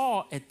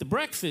saw at the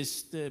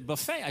breakfast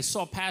buffet, I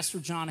saw Pastor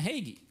John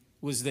Hagee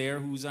was there,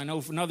 who's, I know,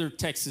 from another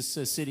Texas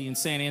city in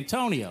San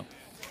Antonio.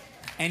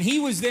 And he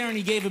was there, and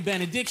he gave a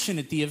benediction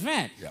at the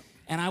event. Yep.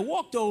 And I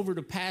walked over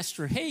to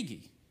Pastor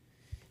Hagee,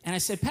 and I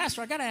said,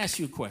 Pastor, I got to ask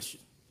you a question.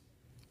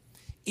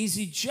 Is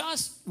it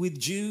just with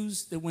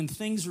Jews that when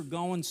things are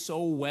going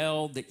so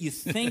well that you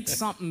think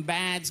something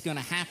bad's going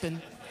to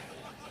happen?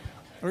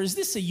 Or is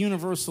this a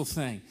universal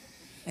thing?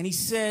 And he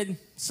said,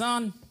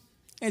 son,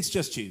 it's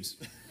just Jews.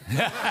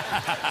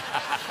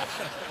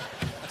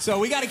 So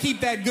we got to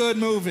keep that good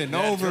moving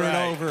over and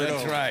over and over.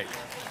 That's right.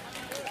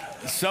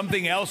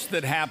 Something else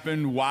that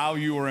happened while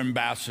you were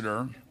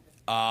ambassador,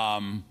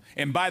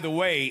 and by the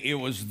way, it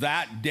was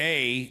that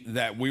day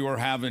that we were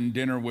having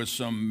dinner with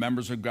some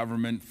members of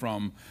government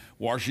from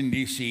Washington,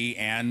 D.C.,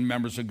 and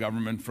members of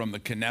government from the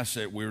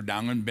Knesset. We were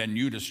down on Ben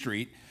Yehuda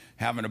Street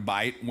having a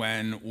bite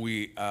when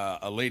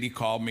a lady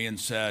called me and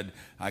said,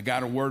 I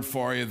got a word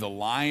for you. The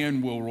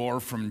lion will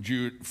roar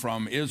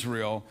from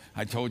Israel.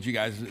 I told you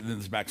guys,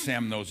 this back,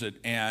 Sam knows it.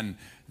 And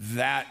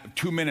that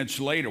 2 minutes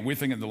later, we're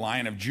thinking the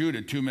Lion of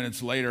Judah. 2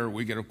 minutes later,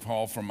 we get a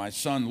call from my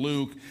son,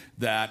 Luke,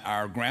 that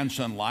our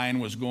grandson, Lion,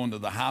 was going to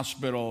the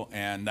hospital.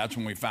 And that's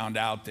when we found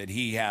out that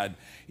he had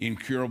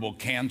incurable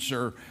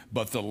cancer.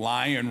 But the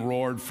lion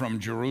roared from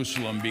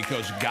Jerusalem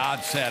because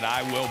God said,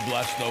 I will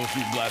bless those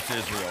who bless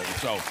Israel.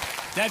 So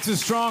that's a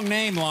strong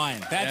name,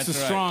 Lion. That's a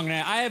strong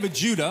name. I have a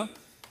Judah,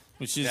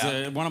 which is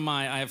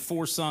I have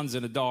 4 sons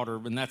and a daughter,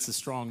 and that's a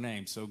strong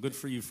name. So good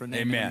for you for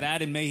naming him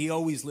that, and may he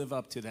always live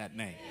up to that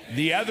name.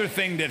 The other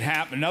thing that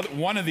happened,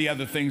 one of the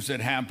other things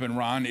that happened,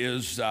 Ron,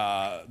 is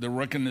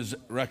the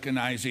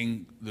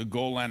recognizing the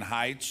Golan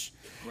Heights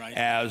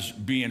as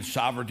being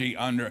sovereignty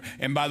under.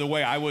 And by the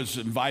way, I was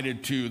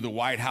invited to the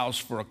White House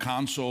for a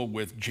consult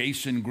with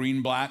Jason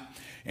Greenblatt.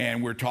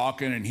 And we're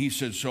talking, and he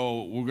said,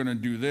 so we're going to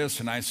do this.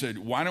 And I said,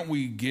 why don't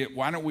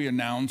we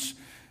announce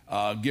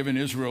giving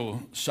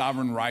Israel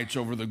sovereign rights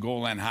over the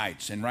Golan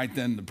Heights? And right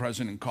then the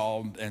president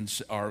called, and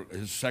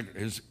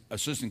his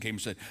assistant came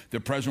and said, the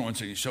president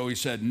wants it. So he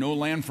said, no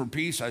land for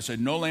peace? I said,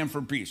 no land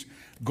for peace.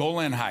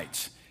 Golan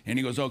Heights. And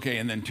he goes, okay.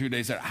 And then 2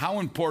 days later, how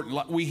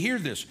important, we hear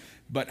this,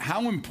 but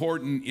how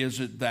important is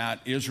it that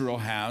Israel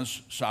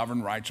has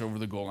sovereign rights over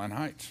the Golan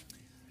Heights?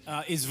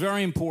 It's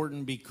very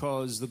important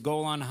because the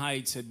Golan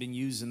Heights had been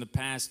used in the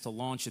past to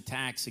launch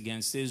attacks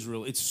against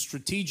Israel. It's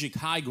strategic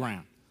high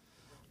ground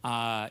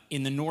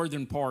in the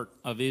northern part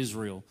of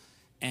Israel.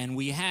 And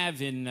we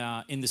have in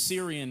the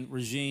Syrian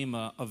regime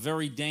a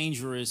very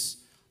dangerous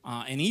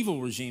and evil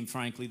regime,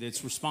 frankly,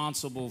 that's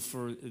responsible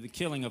for the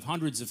killing of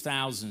hundreds of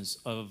thousands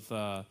of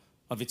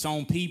its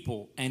own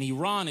people. And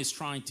Iran is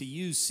trying to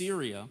use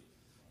Syria,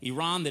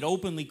 Iran that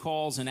openly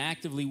calls and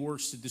actively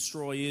works to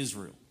destroy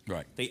Israel.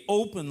 Right. They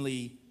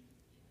openly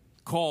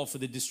call for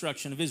the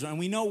destruction of Israel. And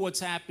we know what's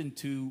happened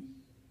to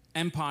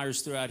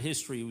empires throughout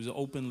history who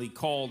openly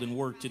called and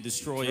worked to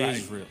destroy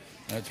Israel.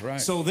 That's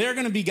right. So they're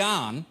going to be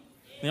gone.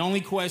 The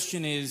only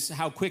question is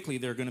how quickly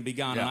they're going to be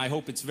gone, Yeah. and I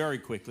hope it's very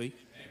quickly.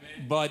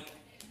 But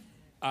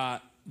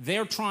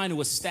they're trying to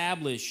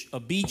establish a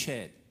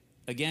beachhead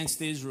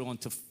against Israel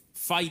and to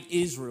fight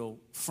Israel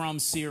from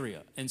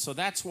Syria. And so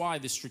that's why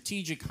the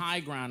strategic high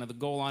ground of the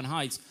Golan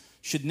Heights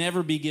should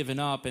never be given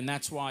up, and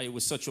that's why it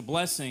was such a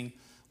blessing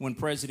when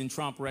President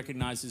Trump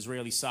recognized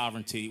Israeli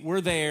sovereignty.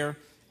 We're there,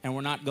 and we're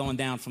not going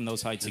down from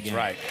those heights again.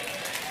 Right.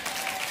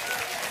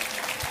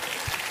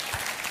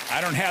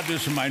 I don't have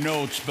this in my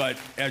notes, but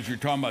as you're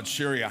talking about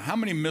Syria, how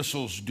many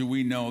missiles do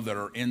we know that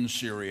are in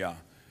Syria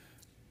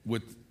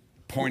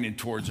pointed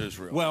towards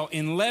Israel? Well,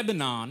 in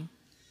Lebanon,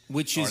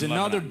 which is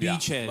another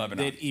beachhead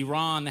that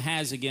Iran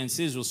has against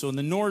Israel. So in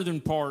the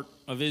northern part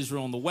of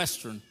Israel, on the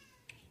western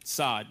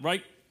side,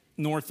 right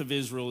north of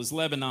Israel is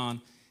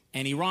Lebanon,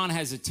 and Iran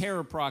has a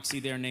terror proxy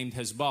there named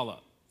Hezbollah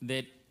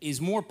that is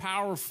more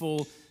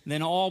powerful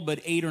than all but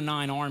 8 or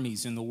 9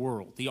 armies in the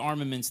world, the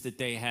armaments that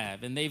they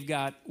have. And they've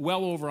got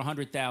well over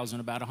 100,000,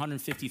 about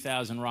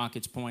 150,000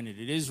 rockets pointed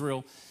at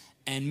Israel.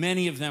 And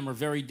many of them are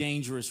very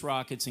dangerous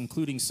rockets,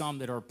 including some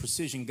that are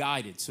precision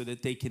guided so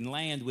that they can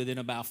land within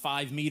about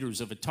 5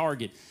 meters of a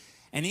target.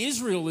 And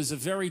Israel is a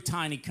very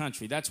tiny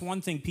country. That's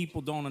one thing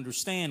people don't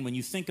understand. When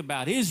you think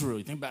about Israel,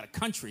 you think about a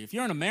country. If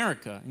you're in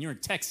America and you're in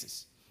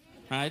Texas,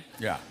 right?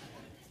 Yeah.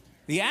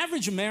 The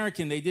average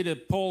American, they did a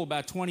poll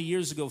about 20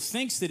 years ago,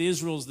 thinks that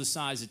Israel is the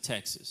size of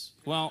Texas.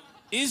 Well,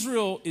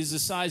 Israel is the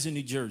size of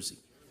New Jersey.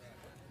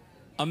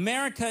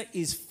 America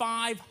is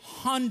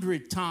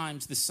 500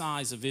 times the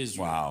size of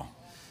Israel. Wow.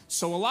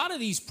 So a lot of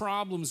these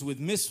problems with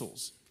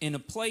missiles in a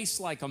place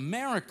like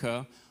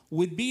America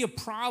would be a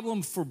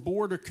problem for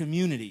border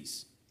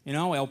communities. You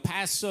know, El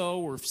Paso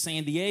or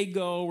San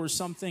Diego or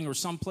something, or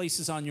some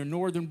places on your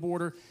northern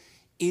border.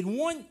 It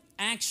wouldn't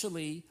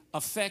actually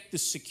affect the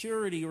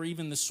security or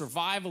even the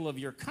survival of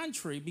your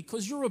country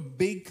because you're a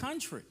big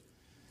country.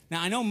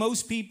 Now, I know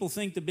most people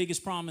think the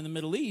biggest problem in the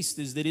Middle East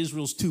is that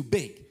Israel's too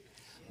big.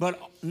 But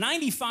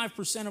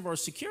 95% of our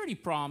security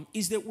problem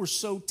is that we're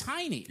so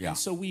tiny. Yeah. And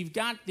so we've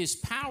got this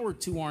power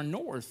to our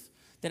north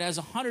that has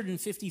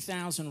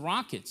 150,000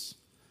 rockets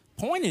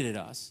pointed at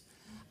us.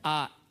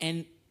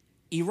 And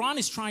Iran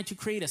is trying to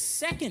create a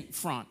second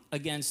front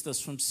against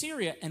us from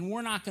Syria, and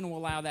we're not going to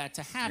allow that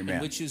to happen,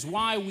 Amen. which is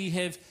why we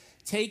have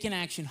taken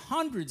action,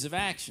 hundreds of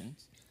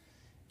actions,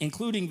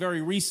 including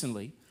very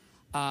recently,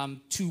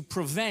 to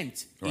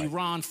prevent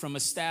Iran from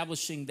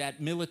establishing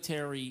that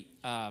military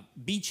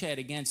beachhead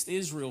against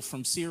Israel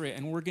from Syria.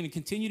 And we're going to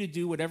continue to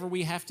do whatever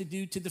we have to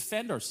do to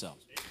defend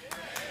ourselves.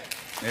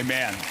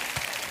 Amen.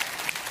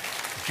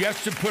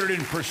 Just to put it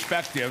in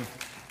perspective,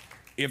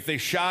 if they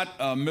shot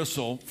a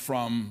missile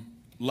from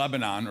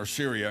Lebanon or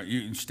Syria,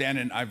 you can stand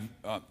in,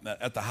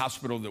 at the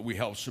hospital that we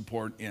help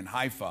support in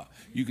Haifa,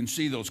 you can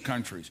see those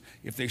countries.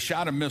 If they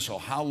shot a missile,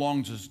 how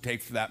long does it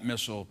take for that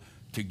missile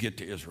to get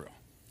to Israel?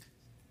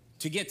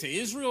 To get to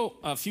Israel,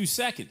 a few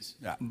seconds.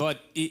 Yeah. But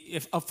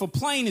if a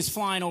plane is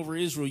flying over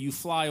Israel, you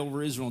fly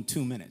over Israel in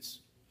 2 minutes.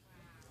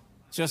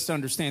 Just to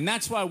understand.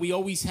 That's why we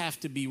always have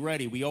to be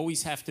ready. We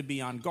always have to be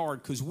on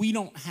guard because we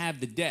don't have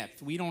the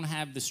depth. We don't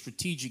have the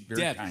strategic Very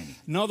depth. tiny.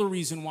 Another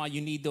reason why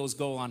you need those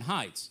Golan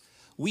Heights.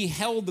 We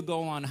held the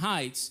Golan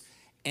Heights,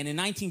 and in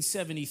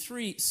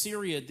 1973,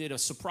 Syria did a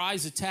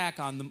surprise attack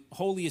on the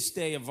holiest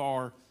day of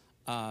our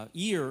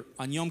year,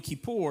 on Yom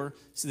Kippur.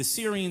 So the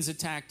Syrians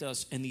attacked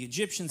us, and the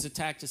Egyptians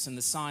attacked us in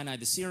the Sinai.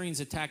 The Syrians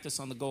attacked us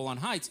on the Golan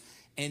Heights,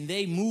 and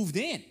they moved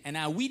in. And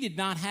now we did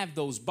not have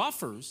those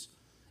buffers.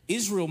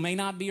 Israel may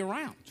not be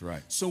around. That's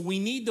right. So we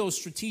need those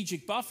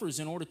strategic buffers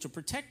in order to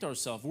protect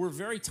ourselves. We're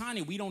very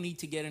tiny. We don't need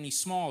to get any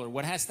smaller.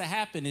 What has to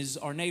happen is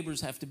our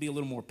neighbors have to be a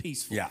little more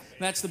peaceful. Yeah.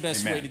 That's the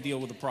best Amen. way to deal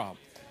with the problem.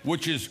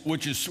 Which is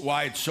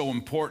why it's so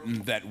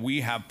important that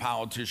we have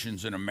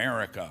politicians in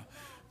America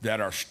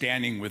that are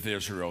standing with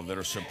Israel, that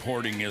are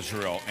supporting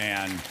Israel.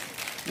 And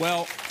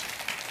well,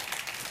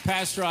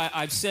 Pastor,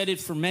 I've said it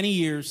for many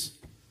years.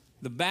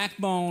 The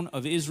backbone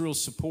of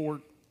Israel's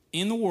support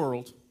in the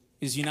world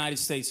is the United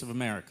States of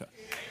America.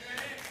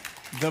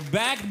 The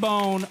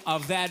backbone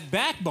of that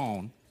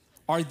backbone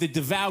are the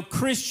devout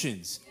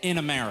Christians in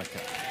America.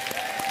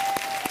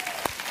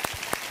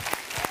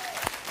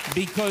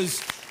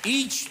 Because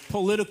each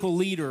political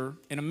leader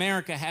in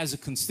America has a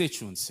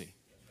constituency.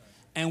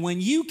 And when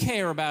you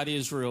care about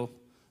Israel,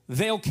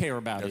 they'll care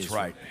about that's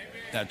Israel. right.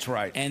 That's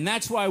right. And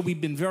that's why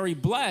we've been very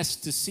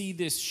blessed to see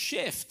this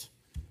shift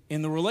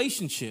in the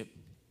relationship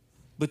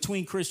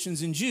between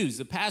Christians and Jews.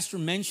 The pastor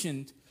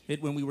mentioned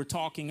it when we were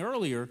talking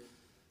earlier.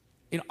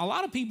 You know, a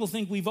lot of people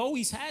think we've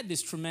always had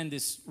this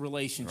tremendous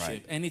relationship,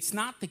 Right. and it's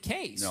not the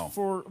case. No.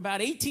 For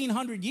about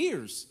 1,800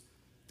 years,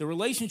 the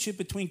relationship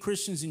between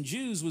Christians and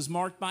Jews was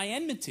marked by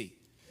enmity.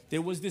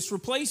 There was this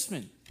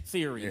replacement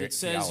theory that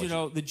says, theology. you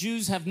know, the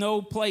Jews have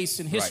no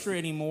place in history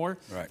anymore.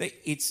 Right.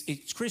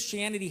 It's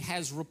Christianity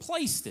has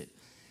replaced it.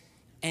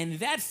 And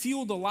that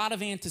fueled a lot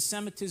of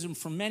anti-Semitism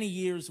for many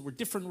years. There were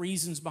different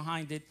reasons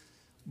behind it.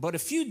 But a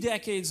few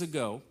decades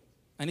ago,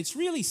 and it's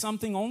really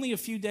something only a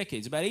few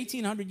decades, about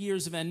 1,800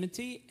 years of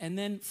enmity, and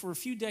then for a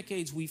few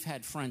decades we've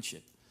had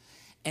friendship.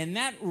 And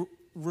that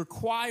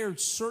required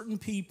certain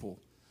people,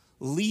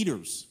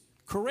 leaders,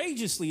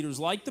 courageous leaders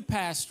like the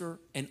pastor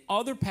and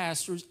other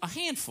pastors, a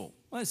handful.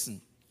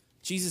 Listen,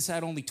 Jesus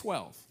had only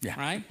 12, Yeah,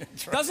 right?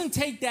 that's right. Doesn't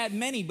take that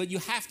many, but you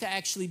have to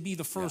actually be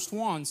the first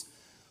ones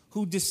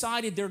who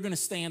decided they're going to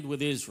stand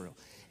with Israel.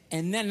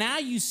 And then now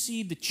you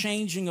see the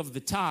changing of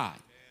the tide.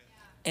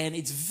 And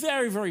it's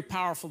very, very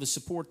powerful to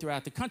support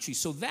throughout the country.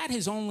 So that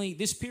has only,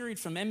 this period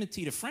from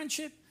enmity to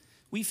friendship,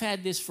 we've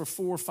had this for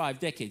 4 or 5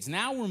 decades.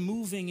 Now we're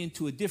moving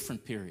into a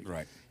different period.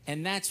 Right.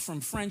 And that's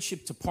from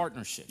friendship to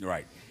partnership.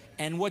 Right.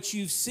 And what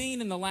you've seen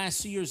in the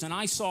last few years, and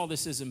I saw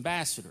this as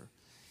ambassador,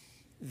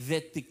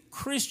 that the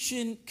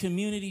Christian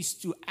communities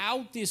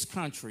throughout this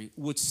country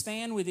would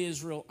stand with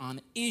Israel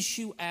on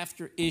issue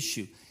after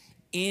issue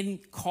in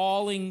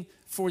calling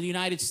for the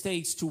United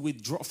States to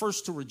withdraw,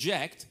 first to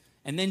reject,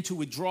 and then to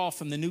withdraw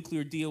from the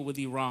nuclear deal with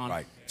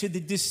Iran, to the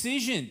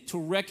decision to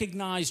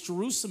recognize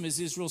Jerusalem as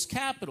Israel's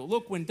capital.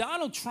 Look, when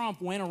Donald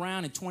Trump went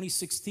around in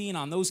 2016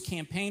 on those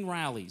campaign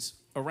rallies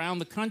around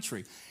the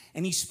country,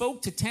 and he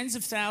spoke to tens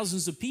of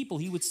thousands of people,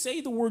 he would say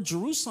the word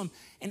Jerusalem,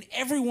 and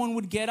everyone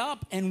would get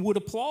up and would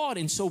applaud.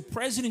 And so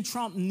President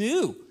Trump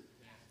knew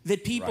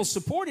that people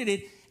supported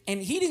it,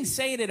 and he didn't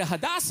say it at a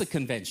Hadassah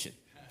convention.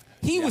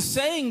 He was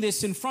saying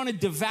this in front of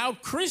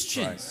devout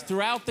Christians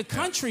throughout the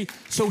country,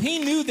 so he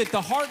knew that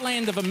the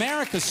heartland of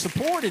America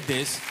supported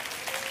this.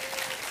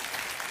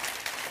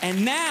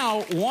 And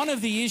now, one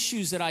of the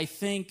issues that I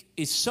think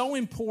is so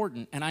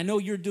important, and I know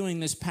you're doing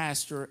this,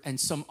 Pastor, and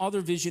some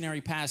other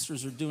visionary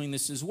pastors are doing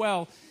this as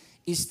well,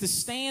 is to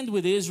stand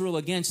with Israel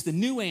against the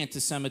new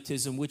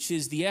anti-Semitism, which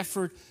is the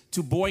effort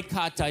to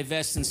boycott,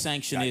 divest, and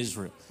sanction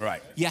Israel.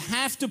 You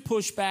have to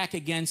push back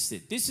against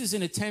it. This is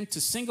an attempt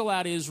to single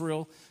out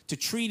Israel, to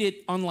treat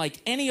it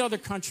unlike any other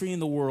country in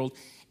the world,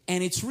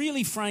 and it's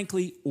really,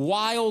 frankly,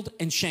 wild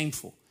and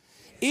shameful.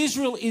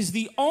 Israel is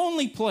the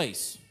only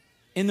place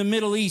in the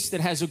Middle East that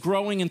has a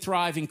growing and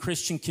thriving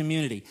Christian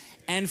community.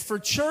 And for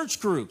church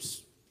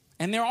groups,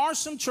 and there are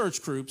some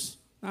church groups,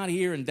 not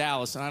here in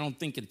Dallas, and I don't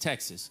think in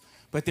Texas,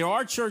 but there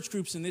are church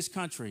groups in this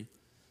country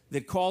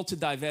that call to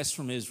divest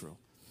from Israel.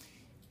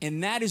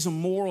 And that is a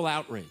moral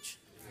outrage.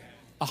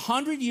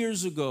 100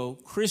 years ago,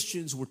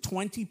 Christians were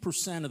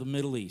 20% of the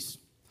Middle East.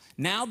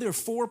 Now they're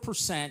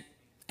 4%,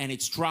 and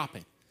it's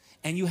dropping.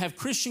 And you have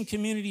Christian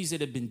communities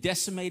that have been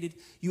decimated.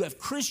 You have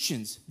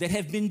Christians that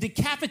have been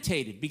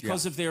decapitated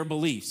because of their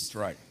beliefs. That's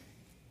right.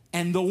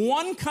 And the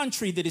one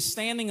country that is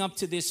standing up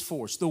to this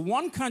force, the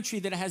one country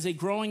that has a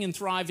growing and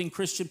thriving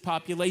Christian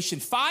population,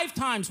 5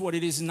 times what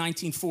it is in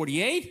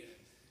 1948,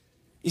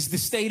 is the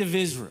state of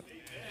Israel.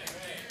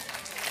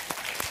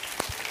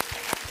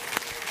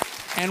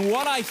 And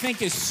what I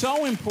think is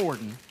so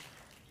important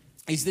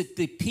is that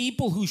the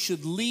people who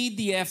should lead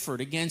the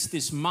effort against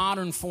this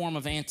modern form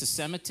of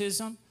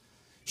anti-Semitism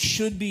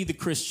should be the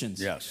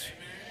Christians. Yes.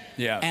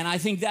 Yeah. And I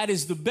think that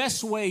is the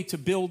best way to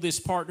build this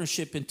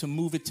partnership and to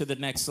move it to the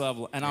next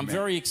level. And I'm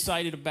very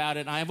excited about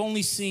it. I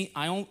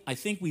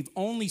think we've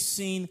only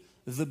seen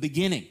the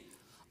beginning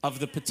of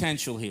the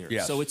potential here.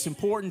 Yes. So it's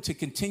important to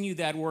continue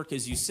that work,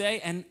 as you say.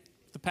 And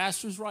the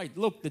pastor's right.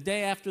 Look, the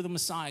day after the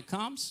Messiah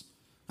comes,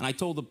 and I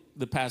told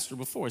the pastor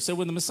before, I said,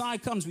 when the Messiah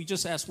comes, we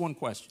just ask one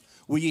question.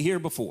 Were you here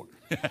before?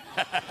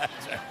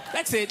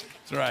 That's it.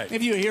 That's right.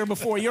 If you were here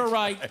before, you're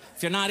right.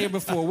 If you're not here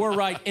before, we're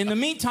right. In the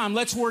meantime,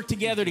 let's work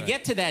together to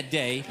get to that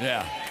day.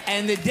 Yeah.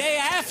 And the day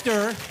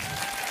after,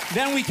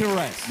 then we can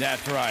rest.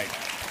 That's right.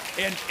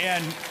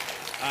 And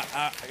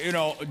you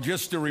know,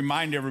 just to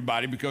remind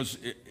everybody, because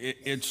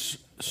it's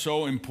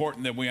so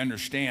important that we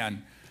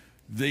understand,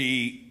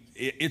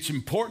 it's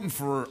important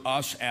for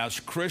us as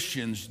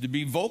Christians to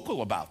be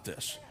vocal about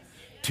this,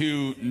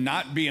 to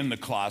not be in the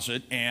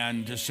closet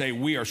and to say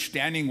we are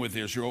standing with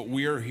Israel.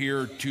 We are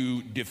here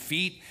to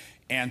defeat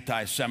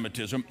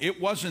anti-Semitism. It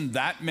wasn't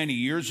that many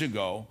years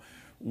ago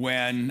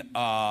when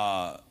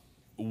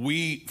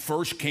we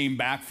first came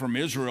back from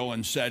Israel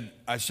and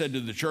I said to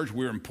the church,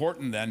 we're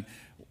important then,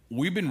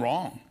 we've been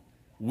wrong.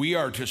 We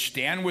are to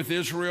stand with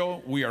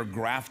Israel. We are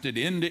grafted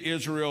into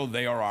Israel.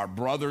 They are our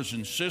brothers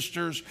and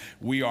sisters.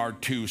 We are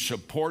to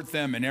support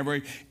them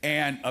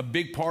and a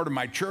big part of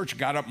my church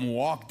got up and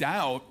walked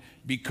out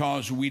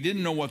because we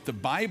didn't know what the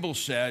Bible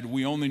said.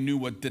 We only knew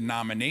what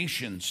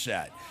denominations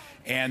said.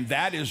 And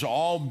that is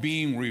all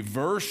being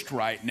reversed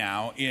right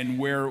now in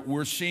where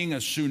we're seeing a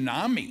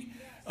tsunami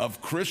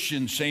of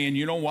Christians saying,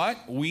 you know what,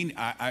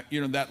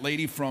 you know, that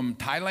lady from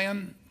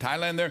Thailand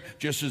there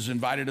just has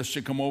invited us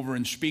to come over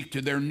and speak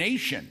to their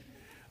nation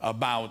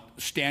about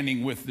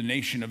standing with the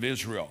nation of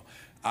Israel.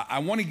 I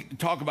want to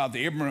talk about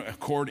the Abraham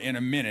Accord in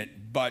a minute,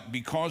 but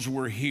because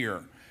we're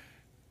here,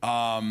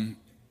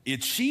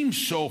 it seems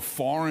so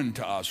foreign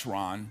to us,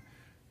 Ron,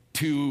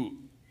 to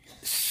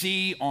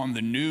see on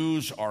the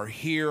news or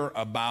hear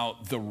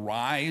about the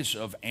rise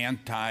of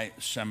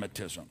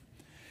anti-Semitism.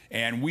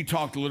 And we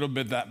talked a little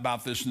bit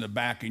about this in the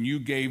back, and you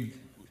gave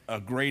a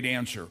great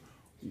answer.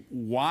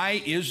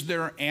 Why is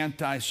there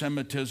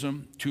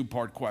anti-Semitism?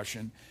 Two-part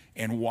question.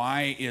 And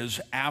why is,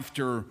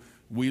 after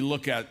we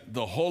look at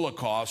the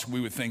Holocaust,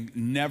 we would think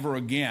never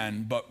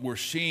again, but we're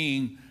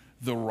seeing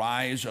the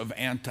rise of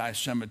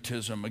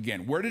anti-Semitism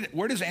again. Where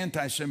does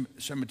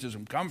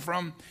anti-Semitism come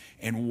from,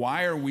 and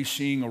why are we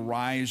seeing a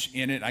rise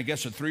in it? I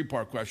guess a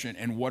 3-part question,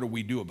 and what do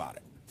we do about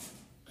it?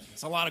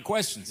 It's a lot of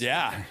questions.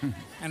 Yeah.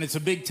 And it's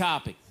a big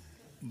topic.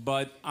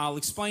 But I'll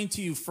explain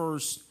to you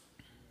first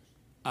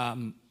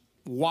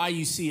why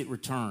you see it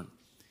return.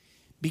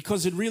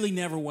 Because it really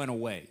never went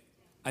away.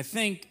 I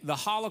think the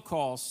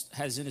Holocaust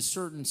has, in a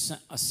certain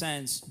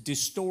sense,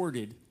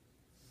 distorted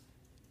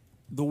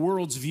the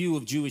world's view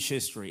of Jewish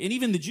history, and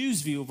even the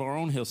Jews' view of our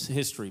own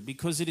history,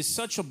 because it is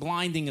such a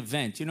blinding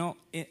event. You know,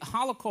 in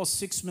Holocaust,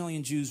 6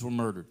 million Jews were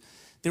murdered.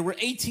 There were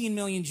 18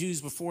 million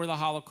Jews before the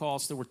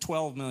Holocaust. There were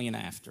 12 million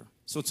after.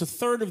 So it's a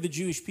third of the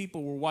Jewish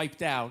people were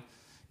wiped out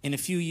in a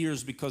few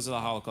years because of the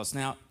Holocaust.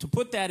 Now, to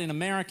put that in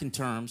American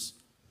terms,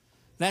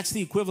 That's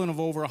the equivalent of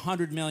over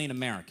 100 million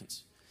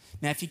Americans.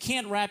 Now, if you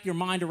can't wrap your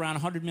mind around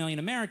 100 million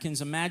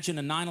Americans, imagine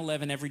a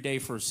 9/11 every day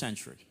for a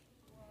century.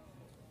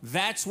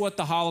 That's what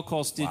the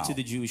Holocaust did to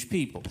the Jewish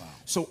people.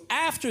 So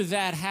after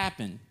that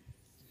happened,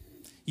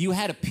 you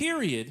had a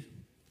period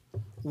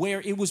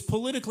where it was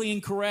politically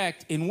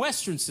incorrect in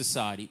Western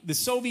society. The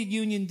Soviet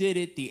Union did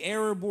it, the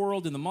Arab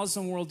world and the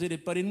Muslim world did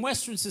it, but in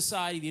Western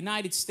society, the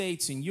United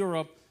States and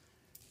Europe,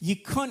 you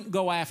couldn't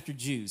go after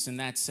Jews in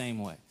that same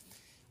way.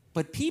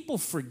 But people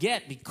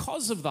forget,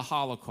 because of the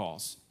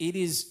Holocaust, it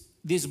is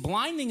this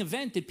blinding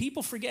event that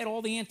people forget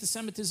all the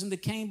anti-Semitism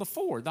that came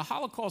before. The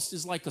Holocaust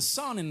is like a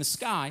sun in the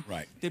sky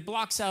that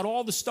blocks out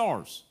all the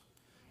stars.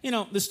 You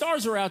know, the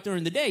stars are out there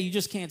in the day, you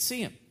just can't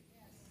see them.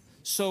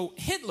 So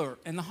Hitler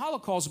and the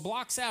Holocaust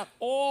blocks out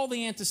all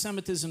the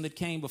anti-Semitism that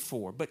came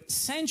before. But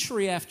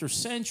century after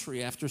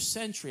century after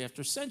century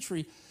after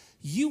century,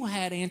 you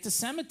had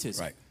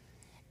anti-Semitism. Right.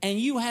 And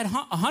you had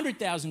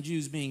 100,000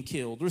 Jews being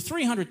killed, or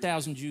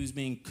 300,000 Jews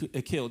being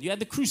killed. You had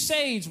the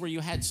Crusades, where you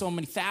had so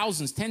many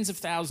thousands, tens of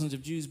thousands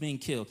of Jews being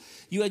killed.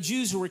 You had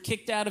Jews who were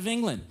kicked out of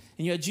England,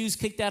 and you had Jews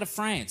kicked out of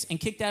France, and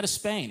kicked out of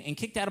Spain, and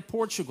kicked out of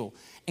Portugal,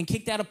 and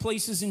kicked out of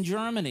places in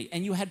Germany.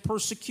 And you had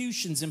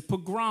persecutions and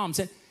pogroms.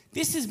 And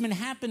this has been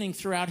happening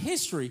throughout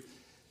history.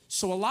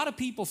 So a lot of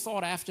people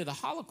thought after the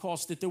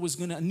Holocaust that there was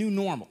a new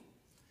normal.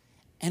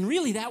 And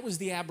really, that was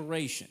the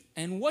aberration.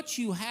 And what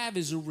you have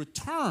is a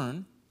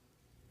return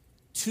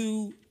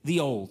to the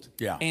old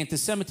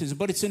anti-Semitism,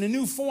 but it's in a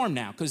new form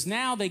now, because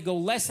now they go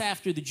less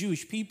after the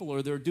Jewish people,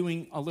 or they're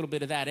doing a little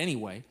bit of that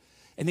anyway,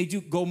 and they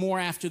do go more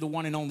after the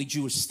one and only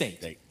Jewish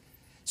state.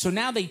 So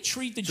now they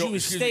treat the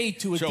Jewish state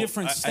to a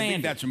different standard. I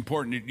think that's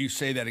important that you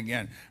say that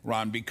again,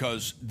 Ron,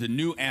 because the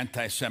new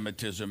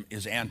anti-Semitism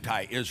is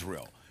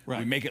anti-Israel. Right.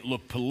 We make it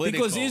look political.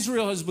 Because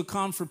Israel has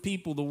become, for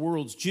people, the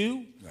world's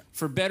Jew,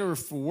 for better or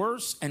for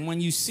worse. And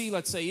when you see,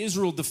 let's say,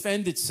 Israel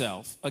defend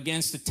itself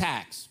against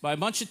attacks by a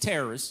bunch of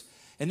terrorists,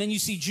 and then you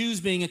see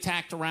Jews being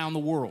attacked around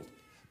the world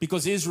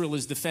because Israel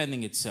is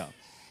defending itself.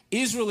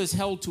 Israel is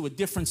held to a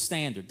different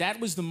standard. That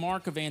was the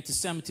mark of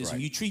anti-Semitism.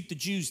 You treat the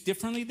Jews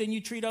differently than you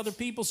treat other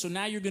people, so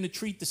now you're going to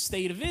treat the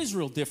state of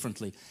Israel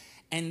differently.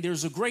 And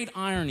there's a great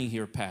irony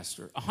here,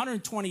 Pastor.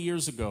 120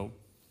 years ago,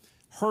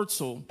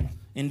 Herzl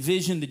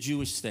envisioned the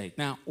Jewish state.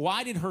 Now,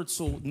 why did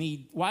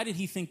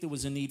he think there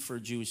was a need for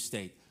a Jewish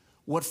state?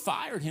 What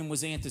fired him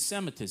was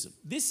anti-Semitism.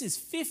 This is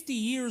 50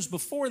 years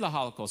before the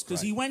Holocaust,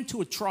 because he went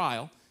to a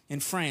trial in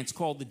France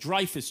called the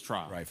Dreyfus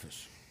trial.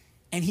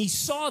 And he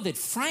saw that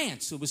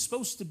France, who was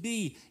supposed to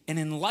be an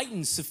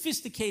enlightened,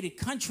 sophisticated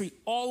country,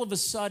 all of a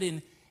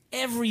sudden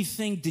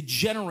everything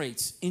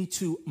degenerates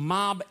into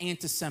mob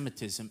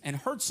anti-Semitism. And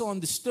Herzl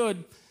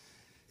understood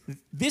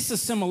this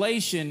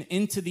assimilation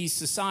into these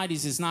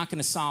societies is not going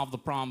to solve the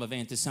problem of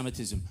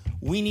anti-Semitism.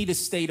 We need a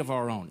state of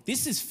our own.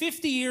 This is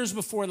 50 years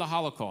before the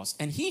Holocaust.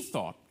 And he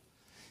thought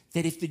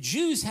that if the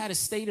Jews had a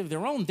state of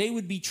their own, they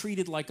would be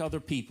treated like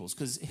other peoples,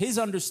 because his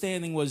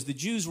understanding was the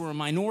Jews were a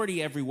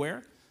minority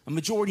everywhere, a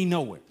majority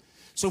nowhere.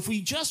 So if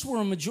we just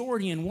were a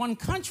majority in one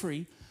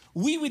country,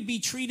 we would be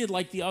treated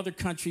like the other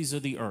countries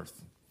of the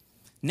earth.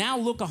 Now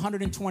look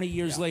 120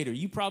 years later.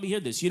 You probably hear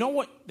this. You know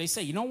what they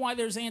say? You know why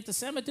there's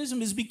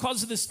anti-Semitism? Is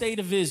because of the state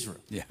of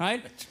Israel,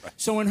 right?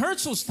 So in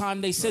Herzl's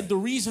time, they said the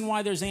reason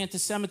why there's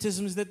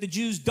anti-Semitism is that the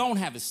Jews don't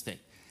have a state.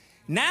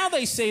 Now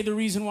they say the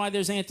reason why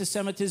there's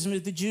anti-Semitism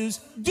is the Jews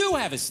do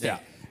have a state.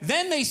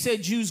 Then they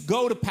said Jews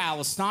go to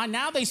Palestine.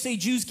 Now they say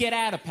Jews get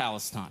out of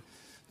Palestine.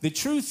 The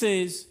truth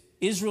is,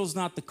 Israel's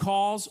not the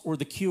cause or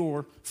the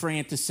cure for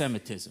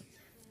anti-Semitism.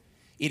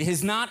 It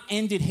has not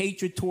ended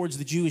hatred towards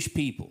the Jewish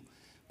people.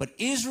 But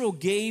Israel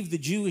gave the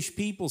Jewish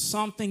people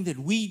something that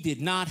we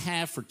did not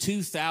have for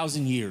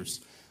 2,000 years: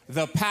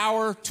 the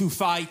power to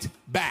fight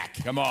back.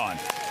 Come on.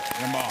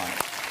 Come on.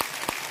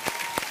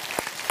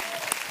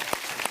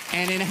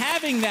 And in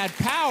having that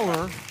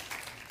power,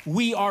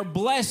 we are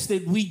blessed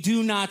that we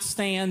do not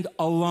stand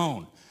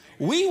alone.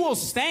 We will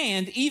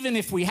stand even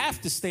if we have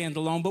to stand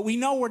alone, but we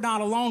know we're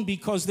not alone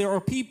because there are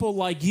people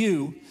like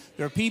you.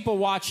 There are people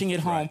watching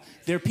at home.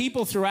 There are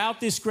people throughout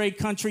this great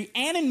country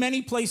and in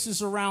many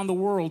places around the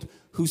world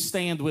who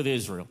stand with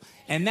Israel.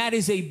 And that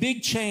is a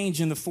big change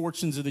in the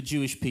fortunes of the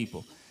Jewish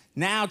people.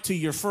 Now to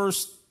your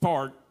first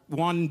part,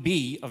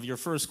 1B of your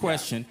first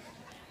question.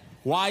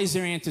 Why is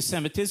there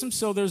anti-Semitism?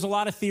 So there's a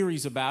lot of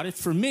theories about it.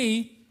 For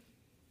me,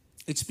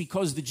 it's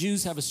because the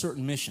Jews have a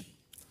certain mission.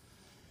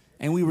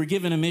 And we were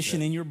given a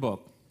mission in your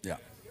book.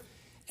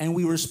 And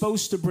we were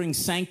supposed to bring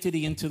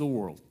sanctity into the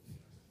world.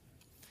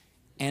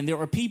 And there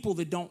are people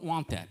that don't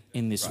want that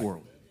in this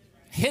world.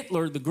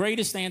 Hitler, the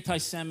greatest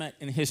anti-Semite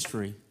in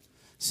history,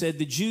 said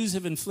the Jews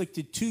have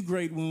inflicted two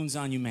great wounds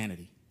on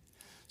humanity: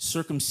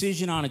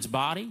 circumcision on its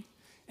body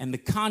and the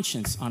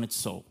conscience on its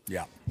soul.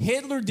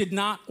 Hitler did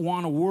not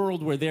want a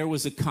world where there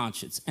was a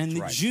conscience. And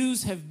the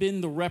Jews have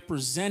been the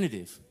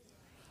representative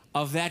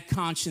of that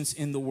conscience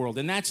in the world.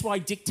 And that's why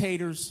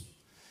dictators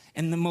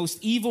and the most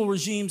evil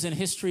regimes in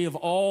history have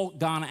all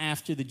gone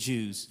after the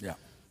Jews.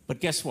 But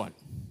guess what?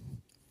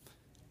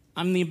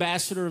 I'm the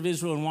ambassador of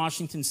Israel in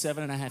Washington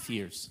 7.5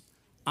 years.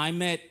 I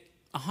met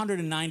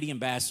 190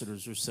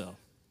 ambassadors or so.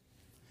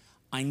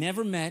 I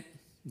never met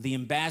the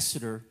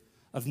ambassador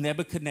of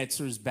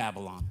Nebuchadnezzar's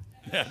Babylon.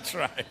 That's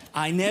right.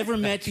 I never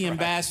met the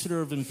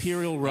ambassador of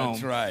Imperial Rome.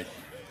 That's right.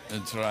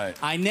 That's right.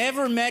 I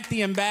never met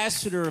the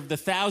ambassador of the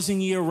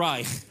 1,000-year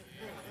Reich,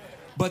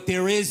 but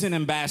there is an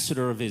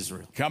ambassador of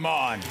Israel. Come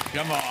on.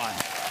 Come on.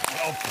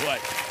 Well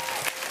put.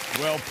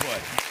 Well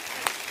put.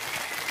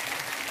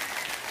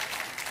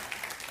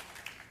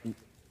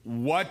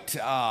 What,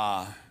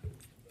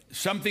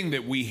 something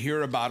that we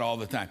hear about all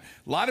the time.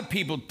 A lot of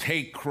people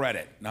take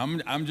credit. Now,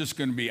 I'm just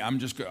going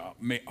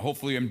to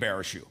hopefully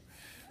embarrass you.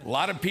 A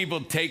lot of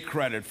people take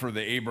credit for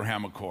the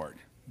Abraham Accord,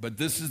 but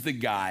this is the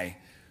guy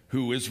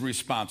who is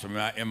responsible.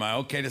 Am I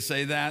okay to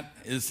say that?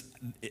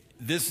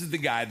 This is the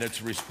guy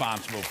that's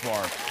responsible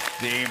for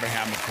the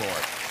Abraham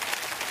Accord.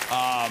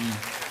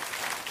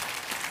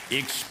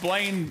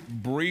 Explain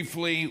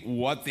briefly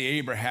what the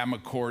Abraham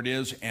Accord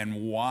is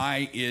and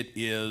why it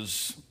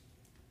is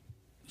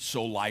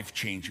so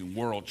life-changing,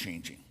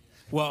 world-changing.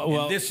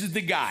 Well, this is the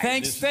guy.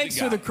 Thanks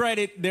for the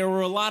credit. There were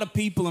a lot of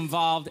people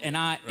involved, and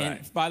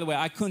by the way,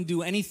 I couldn't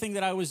do anything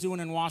that I was doing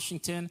in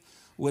Washington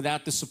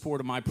without the support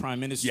of my Prime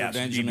Minister,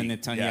 Benjamin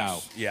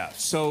Netanyahu.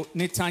 Yes. So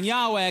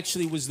Netanyahu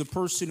actually was the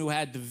person who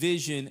had the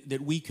vision that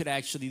we could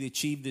actually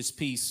achieve this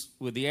peace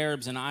with the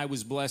Arabs, and I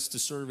was blessed to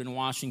serve in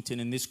Washington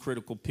in this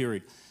critical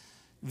period.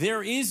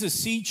 There is a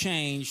sea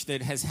change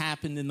that has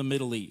happened in the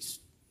Middle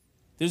East.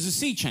 There's a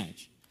sea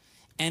change.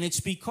 And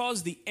it's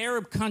because the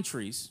Arab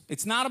countries,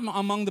 it's not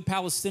among the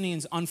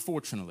Palestinians,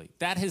 unfortunately.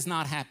 That has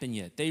not happened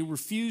yet. They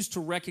refuse to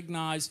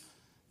recognize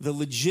the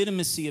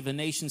legitimacy of a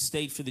nation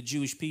state for the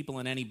Jewish people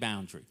in any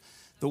boundary.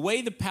 The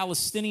way the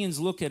Palestinians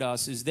look at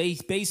us is they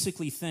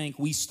basically think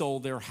we stole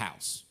their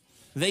house.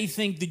 They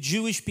think the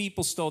Jewish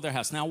people stole their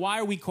house. Now, why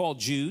are we called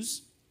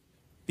Jews?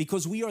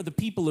 Because we are the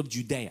people of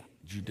Judea.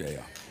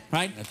 Judea.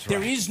 Right? That's right.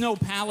 There is no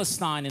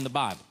Palestine in the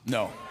Bible.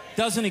 No.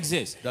 Doesn't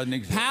exist. Doesn't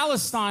exist.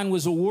 Palestine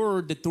was a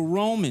word that the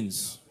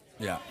Romans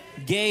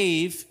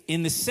gave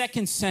in the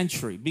 2nd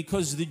century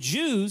because the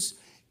Jews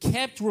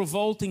kept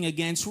revolting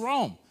against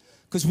Rome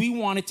because we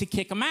wanted to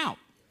kick them out.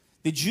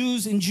 The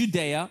Jews in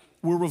Judea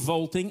were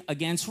revolting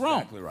against Rome.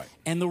 Exactly right.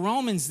 And the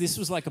Romans, this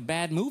was like a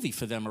bad movie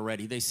for them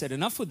already. They said,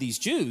 enough with these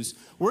Jews.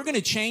 We're going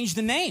to change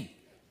the name.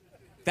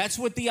 That's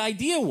what the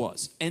idea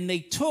was. And they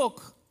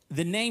took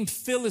the name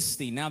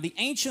Philistine. Now, the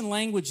ancient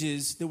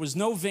languages, there was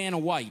no Vanna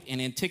White in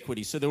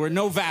antiquity, so there were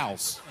no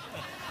vowels.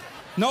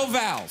 No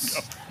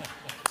vowels.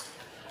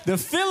 The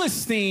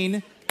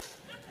Philistine,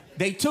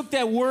 they took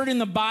that word in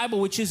the Bible,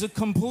 which is a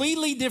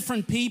completely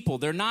different people.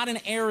 They're not an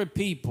Arab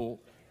people.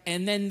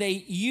 And then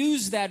they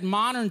used that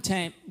modern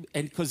time,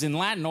 and because in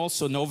Latin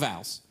also no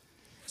vowels.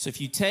 So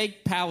if you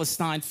take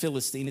Palestine,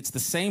 Philistine, it's the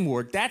same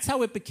word. That's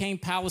how it became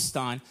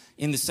Palestine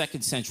in the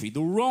 2nd century.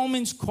 The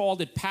Romans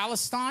called it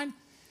Palestine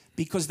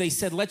because they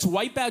said, let's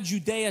wipe out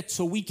Judea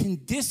so we can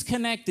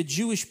disconnect the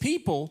Jewish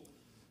people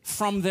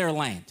from their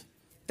land.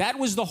 That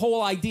was the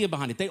whole idea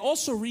behind it. They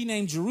also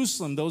renamed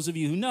Jerusalem, those of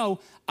you who know,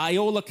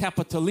 Iola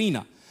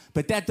Capitolina.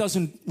 But that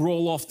doesn't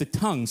roll off the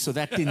tongue, so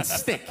that didn't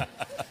stick.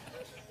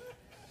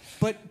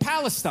 But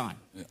Palestine.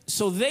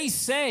 So they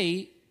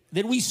say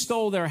that we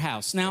stole their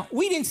house. Now,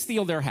 we didn't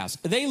steal their house.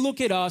 They look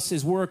at us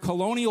as we're a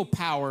colonial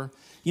power.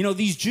 You know,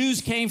 these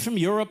Jews came from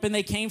Europe, and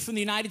they came from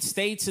the United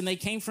States, and they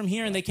came from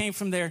here, and they came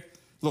from there.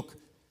 Look,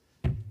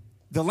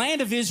 the land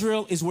of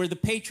Israel is where the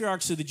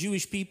patriarchs of the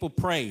Jewish people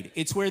prayed.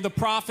 It's where the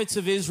prophets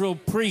of Israel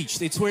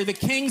preached. It's where the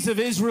kings of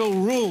Israel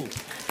ruled.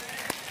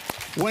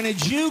 When a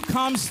Jew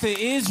comes to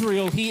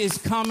Israel, he is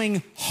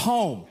coming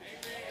home.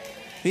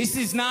 This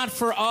is not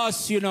for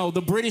us, you know,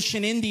 the British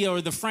in India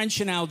or the French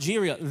in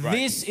Algeria. Right.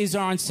 This is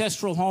our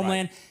ancestral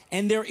homeland. Right.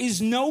 And there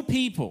is no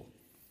people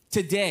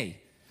today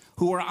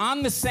who are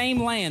on the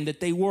same land that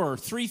they were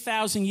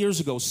 3,000 years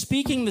ago,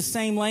 speaking the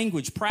same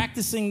language,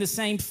 practicing the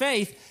same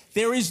faith.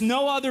 There is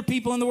no other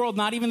people in the world,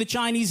 not even the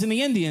Chinese and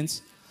the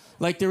Indians,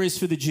 like there is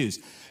for the Jews.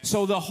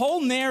 So the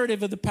whole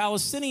narrative of the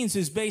Palestinians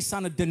is based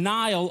on a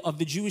denial of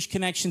the Jewish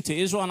connection to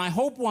Israel, and I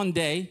hope one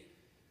day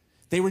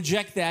they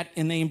reject that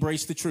and they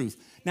embrace the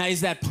truth. Now, is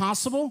that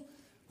possible?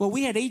 Well,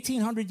 we had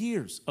 1,800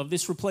 years of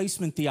this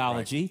replacement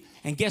theology, right.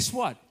 And guess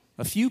what?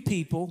 A few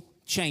people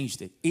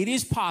changed it. It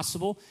is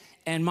possible,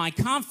 and my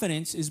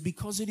confidence is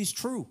because it is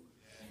true.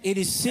 It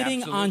is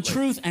sitting on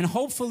truth, and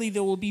hopefully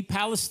there will be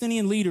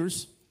Palestinian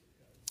leaders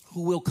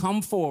who will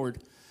come forward,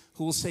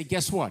 who will say,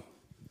 guess what?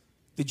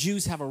 The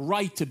Jews have a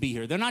right to be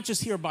here. They're not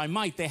just here by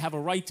might, they have a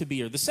right to be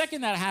here. The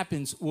second that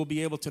happens, we'll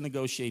be able to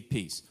negotiate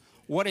peace.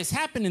 What has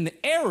happened in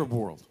the Arab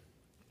world,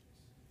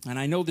 and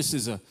I know this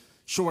is a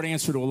short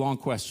answer to a long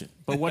question,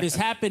 but what has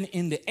happened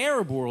in the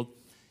Arab world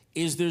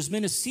is there's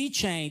been a sea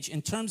change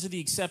in terms of the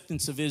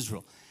acceptance of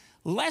Israel.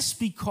 Less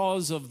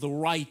because of the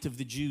right of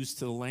the Jews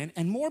to the land,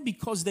 and more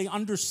because they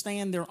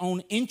understand their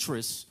own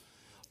interests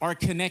are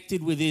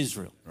connected with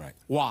Israel. Right.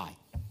 Why?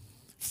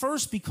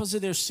 First, because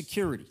of their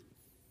security.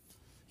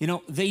 You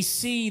know, they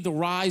see the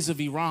rise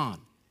of Iran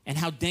and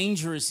how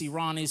dangerous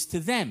Iran is to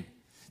them.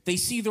 They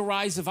see the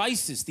rise of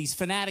ISIS, these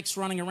fanatics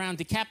running around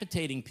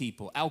decapitating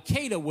people.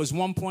 Al-Qaeda was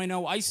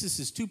 1.0, ISIS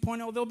is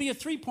 2.0, there'll be a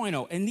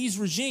 3.0. And these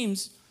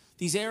regimes,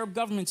 these Arab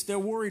governments, they're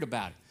worried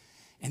about it.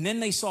 And then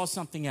they saw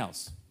something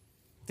else.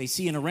 They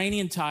see an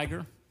Iranian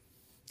tiger,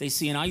 they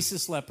see an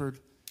ISIS leopard,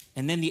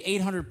 and then the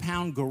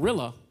 800-pound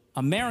gorilla,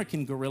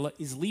 American gorilla,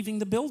 is leaving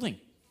the building.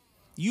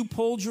 You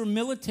pulled your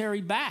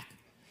military back.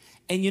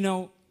 And you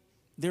know,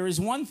 there is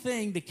one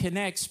thing that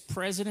connects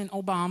President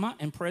Obama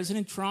and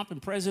President Trump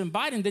and President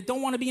Biden that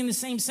don't want to be in the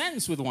same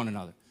sentence with one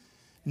another.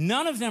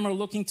 None of them are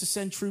looking to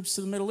send troops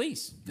to the Middle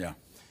East. Yeah.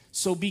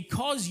 So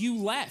because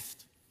you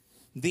left,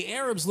 the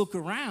Arabs look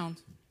around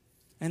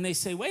and they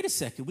say, wait a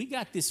second, we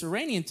got this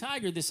Iranian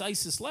tiger, this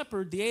ISIS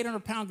leopard, the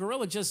 800-pound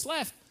gorilla just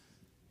left.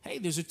 Hey,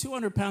 there's a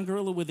 200-pound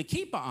gorilla with a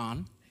kippah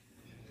on.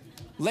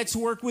 Let's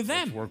work with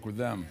them. Let's work with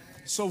them.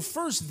 So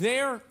first,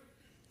 their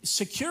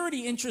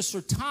security interests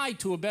are tied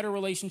to a better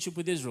relationship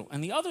with Israel.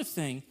 And the other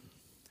thing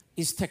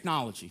is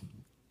technology.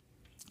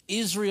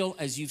 Israel,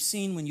 as you've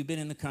seen when you've been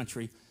in the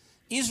country,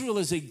 Israel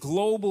is a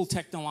global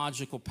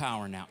technological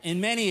power now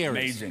in many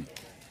areas. Amazing.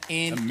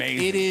 And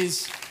Amazing. it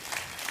is,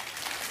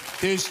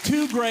 there's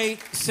two great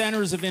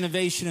centers of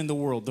innovation in the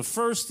world. The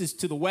first is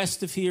to the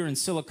west of here in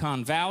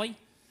Silicon Valley.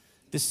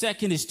 The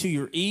second is to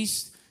your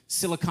east,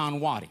 Silicon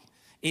Wadi.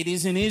 It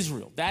is in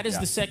Israel. That is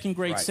the second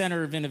great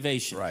center of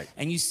innovation. Right.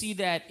 And you see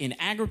that in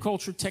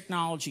agriculture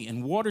technology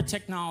and water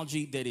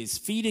technology that is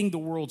feeding the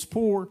world's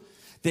poor,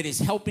 that is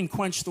helping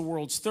quench the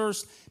world's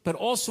thirst, but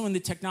also in the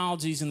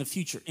technologies in the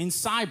future. In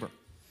cyber,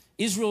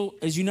 Israel,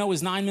 as you know,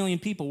 is 9 million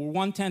people. We're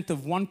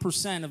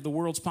 0.1% of the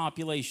world's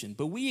population.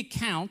 But we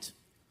account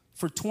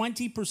for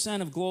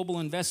 20% of global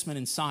investment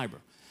in cyber.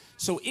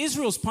 So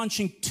Israel's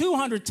punching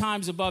 200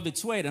 times above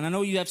its weight. And I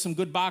know you have some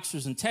good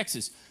boxers in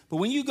Texas, but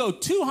when you go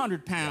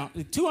 200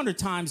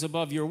 times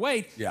above your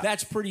weight,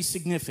 that's pretty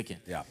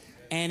significant. Yeah.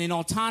 And in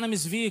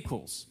autonomous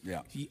vehicles,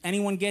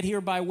 anyone get here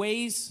by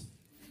Waze?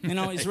 You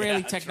know,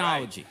 Israeli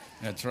technology.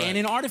 Right. That's right. And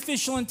in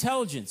artificial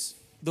intelligence,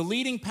 the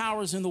leading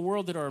powers in the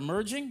world that are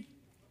emerging,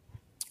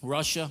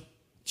 Russia,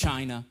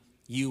 China,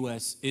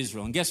 U.S.,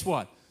 Israel. And guess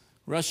what?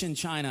 Russia and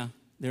China,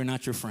 they're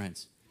not your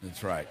friends.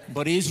 That's right.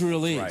 But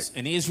Israel is, right.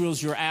 and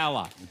Israel's your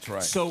ally. That's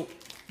right. So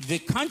the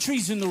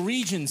countries in the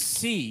region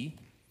see,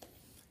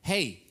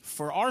 hey,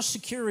 for our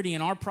security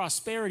and our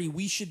prosperity,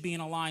 we should be in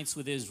alliance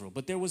with Israel.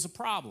 But there was a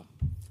problem.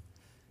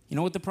 You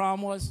know what the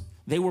problem was?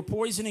 They were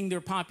poisoning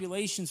their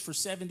populations for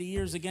 70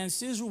 years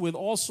against Israel with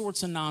all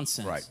sorts of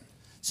nonsense. Right.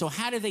 So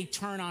how do they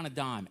turn on a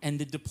dime? And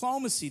the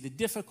diplomacy, the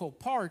difficult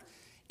part,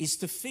 is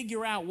to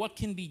figure out what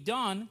can be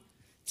done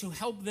to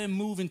help them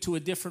move into a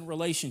different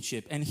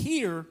relationship. And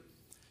here,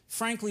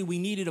 frankly, we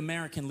needed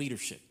American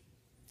leadership.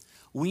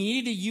 We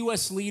needed a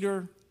U.S.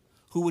 leader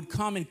who would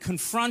come and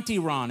confront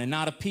Iran and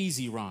not appease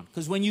Iran.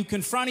 Because when you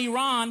confront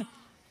Iran,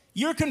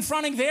 you're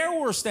confronting their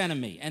worst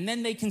enemy. And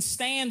then they can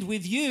stand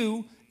with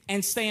you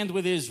and stand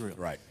with Israel.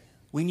 Right.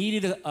 We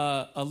needed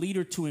a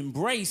leader to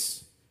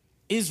embrace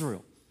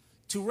Israel,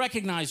 to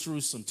recognize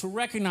Jerusalem, to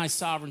recognize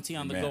sovereignty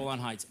on the Golan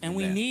Heights. And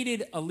we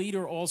needed a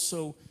leader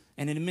also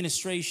and an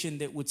administration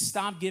that would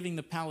stop giving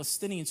the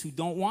Palestinians who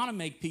don't want to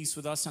make peace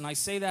with us, and I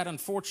say that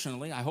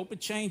unfortunately, I hope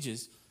it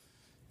changes,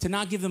 to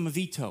not give them a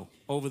veto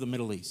over the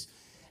Middle East.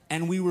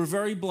 And we were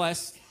very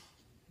blessed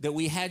that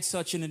we had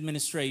such an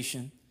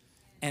administration,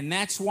 and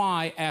that's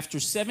why after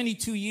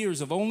 72 years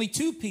of only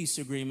 2 peace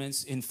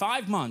agreements, in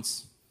 5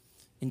 months,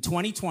 in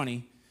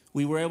 2020,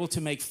 we were able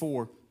to make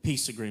 4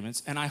 peace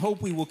agreements, and I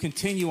hope we will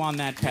continue on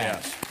that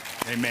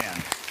path. Yes.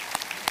 Amen.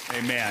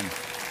 Amen.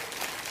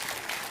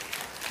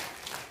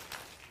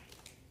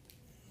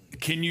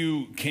 Can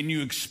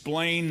you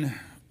explain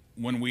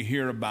when we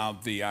hear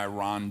about the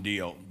Iran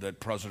deal that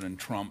President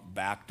Trump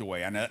backed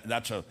away? And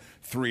that's a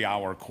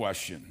 3-hour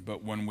question.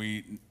 But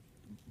when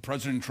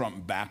President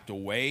Trump backed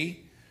away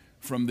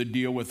from the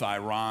deal with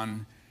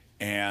Iran,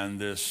 and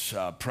this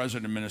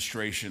present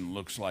administration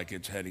looks like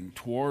it's heading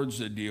towards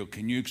the deal,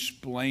 can you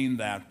explain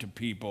that to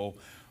people,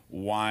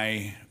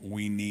 why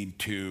we need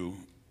to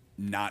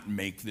not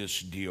make this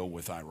deal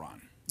with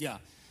Iran? Yeah.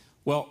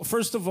 Well,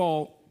 first of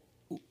all,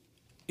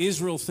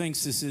 Israel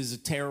thinks this is a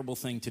terrible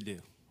thing to do.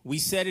 We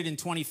said it in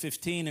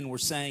 2015, and we're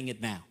saying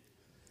it now.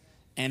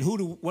 And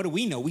what do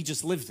we know? We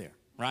just live there,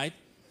 right?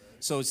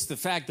 So it's the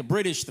fact the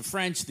British, the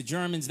French, the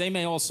Germans, they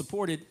may all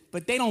support it,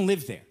 but they don't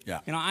live there. Yeah.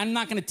 You know, I'm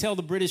not going to tell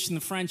the British and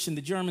the French and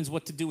the Germans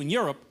what to do in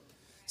Europe.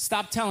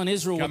 Stop telling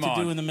Israel what to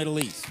do in the Middle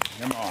East.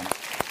 Come on.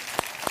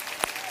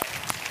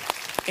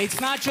 It's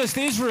not just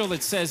Israel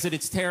that says that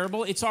it's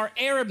terrible. It's our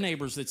Arab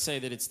neighbors that say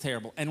that it's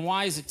terrible. And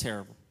why is it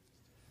terrible?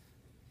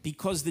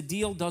 Because the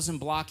deal doesn't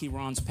block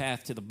Iran's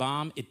path to the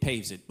bomb, it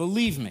paves it.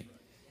 Believe me,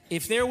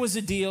 if there was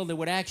a deal that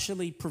would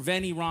actually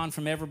prevent Iran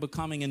from ever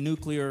becoming a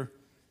nuclear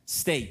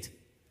state,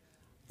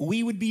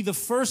 we would be the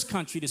first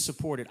country to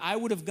support it. I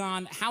would have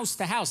gone house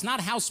to house,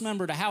 not house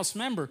member to house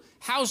member,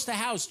 house to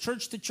house,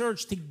 church to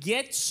church, to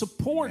get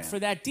support for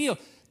that deal.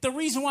 The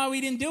reason why we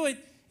didn't do it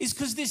is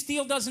because this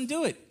deal doesn't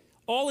do it.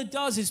 All it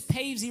does is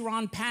paves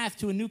Iran path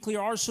to a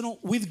nuclear arsenal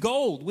with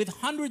gold, with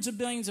hundreds of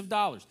billions of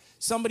dollars.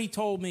 Somebody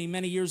told me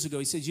many years ago,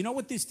 he says, you know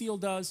what this deal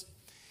does?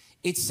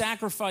 It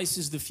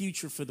sacrifices the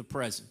future for the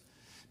present,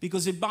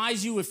 because it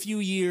buys you a few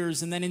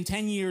years, and then in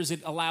 10 years,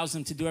 it allows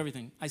them to do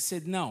everything. I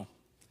said, no,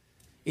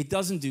 it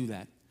doesn't do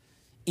that.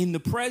 In the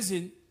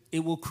present,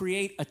 it will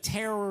create a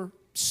terror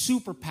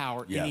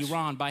superpower in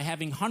Iran by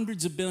having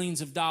hundreds of billions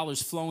of dollars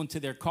flow into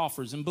their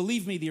coffers. And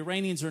believe me, the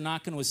Iranians are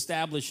not going to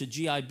establish a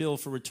GI Bill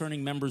for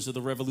returning members of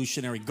the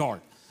Revolutionary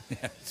Guard.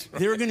 Right.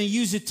 They're going to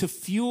use it to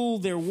fuel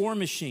their war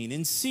machine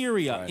in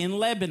Syria, in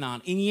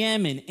Lebanon, in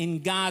Yemen,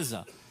 in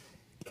Gaza.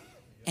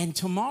 And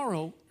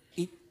tomorrow,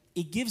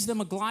 it gives them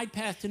a glide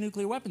path to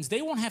nuclear weapons.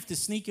 They won't have to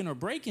sneak in or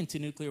break into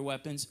nuclear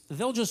weapons.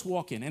 They'll just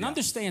walk in. And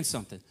understand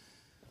something.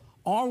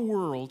 Our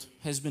world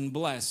has been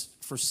blessed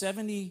for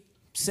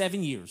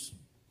 77 years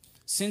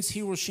since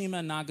Hiroshima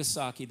and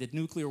Nagasaki that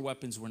nuclear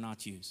weapons were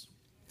not used.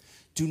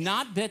 Do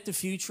not bet the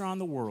future on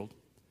the world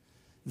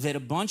that a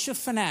bunch of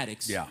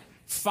fanatics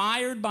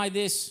fired by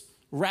this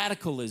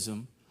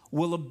radicalism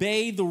will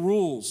obey the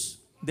rules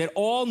that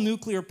all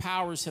nuclear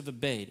powers have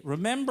obeyed.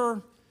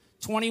 Remember,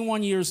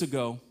 21 years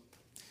ago,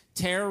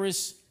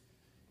 terrorists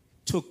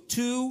took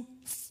 2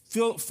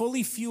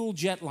 fully fueled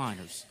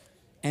jetliners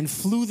and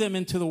flew them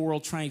into the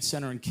World Trade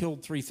Center and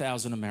killed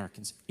 3,000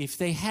 Americans. If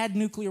they had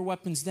nuclear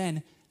weapons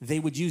then, they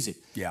would use it.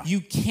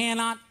 You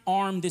cannot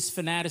arm this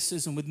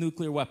fanaticism with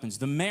nuclear weapons.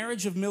 The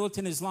marriage of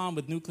militant Islam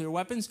with nuclear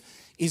weapons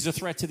is a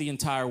threat to the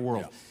entire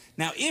world.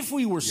 Now, if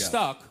we were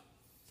stuck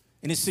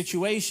in a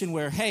situation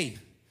where, hey,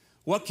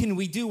 what can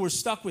we do? We're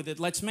stuck with it.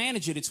 Let's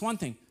manage it. It's one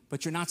thing,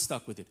 but you're not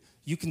stuck with it.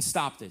 You can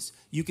stop this.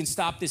 You can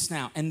stop this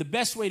now. And the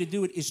best way to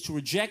do it is to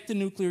reject the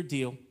nuclear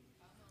deal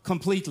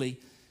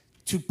completely,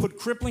 to put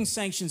crippling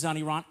sanctions on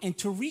Iran, and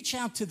to reach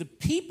out to the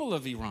people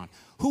of Iran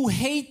who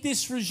hate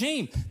this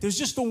regime. There's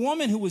just a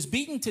woman who was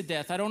beaten to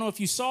death. I don't know if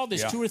you saw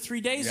this 2 or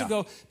 3 days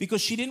ago,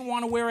 because she didn't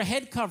want to wear a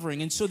head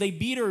covering. And so they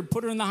beat her and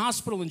put her in the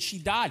hospital, and she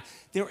died.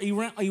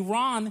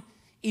 Iran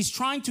is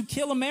trying to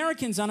kill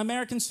Americans on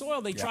American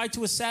soil. They tried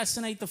to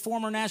assassinate the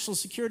former National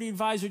Security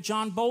Advisor,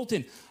 John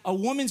Bolton. A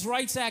women's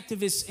rights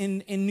activist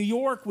in New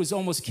York was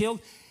almost killed.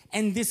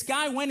 And this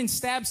guy went and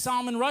stabbed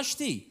Salman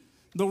Rushdie,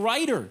 the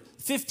writer,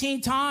 15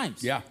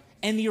 times.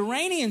 And the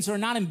Iranians are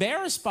not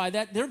embarrassed by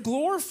that. They're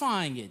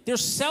glorifying it. They're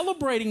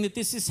celebrating that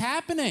this is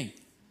happening.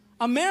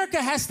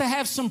 America has to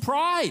have some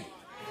pride.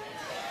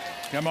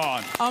 Come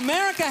on.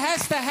 America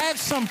has to have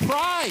some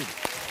pride.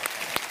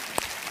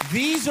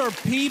 These are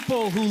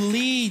people who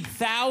lead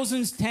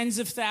thousands, tens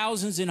of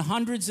thousands, and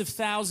hundreds of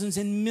thousands,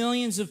 and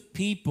millions of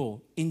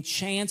people in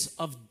chants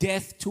of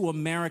death to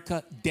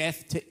America,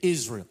 death to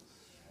Israel.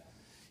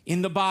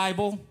 In the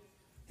Bible,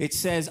 it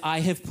says,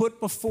 I have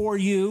put before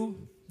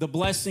you the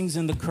blessings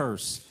and the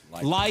curse,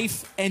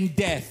 life and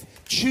death.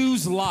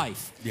 Choose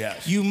life.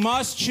 You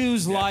must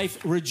choose life.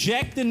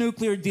 Reject the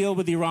nuclear deal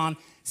with Iran.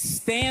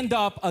 Stand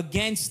up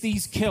against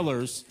these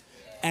killers,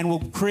 and we'll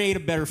create a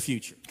better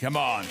future. Come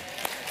on.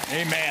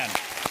 Amen.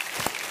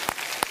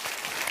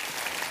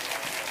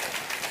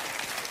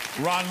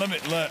 Ron,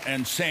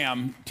 and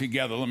Sam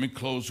together, let me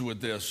close with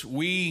this.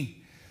 We're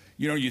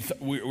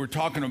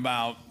talking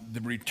about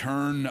the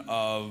return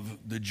of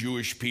the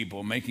Jewish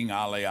people making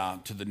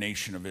Aliyah to the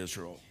nation of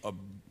Israel,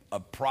 a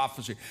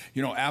prophecy.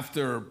 You know,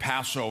 after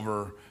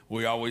Passover,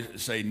 we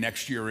always say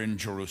next year in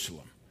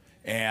Jerusalem.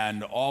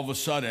 And all of a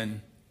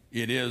sudden,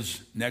 it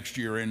is next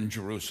year in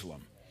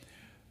Jerusalem.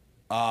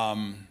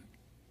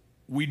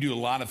 We do a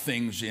lot of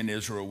things in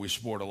Israel. We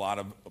support a lot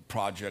of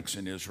projects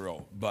in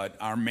Israel. But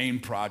our main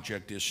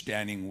project is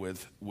standing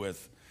with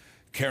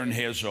Keren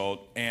Hazot,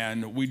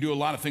 and we do a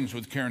lot of things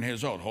with Keren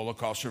Hazot,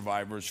 Holocaust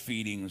survivors,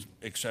 feedings,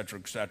 et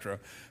cetera,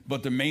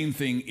 but the main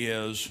thing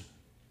is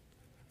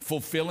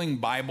fulfilling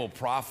Bible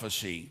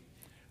prophecy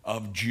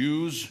of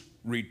Jews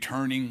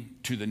returning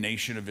to the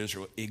nation of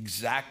Israel,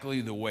 exactly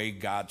the way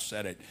God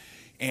said it.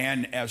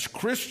 And as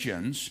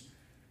Christians,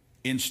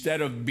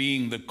 instead of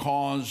being the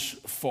cause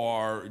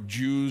for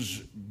Jews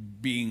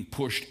being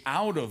pushed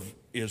out of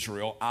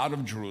Israel, out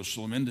of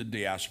Jerusalem, into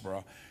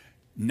diaspora,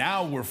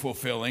 now we're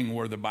fulfilling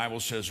where the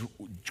Bible says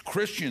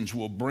Christians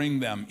will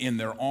bring them in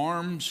their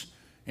arms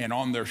and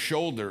on their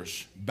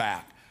shoulders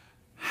back.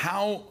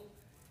 How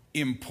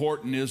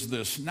important is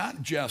this?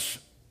 Not just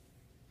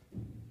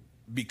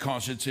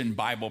because it's in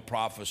Bible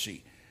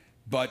prophecy,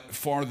 but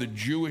for the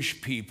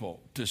Jewish people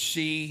to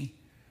stand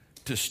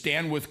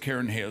with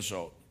Keren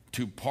Hazot,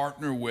 to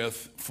partner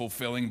with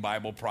fulfilling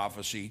Bible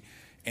prophecy,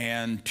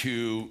 and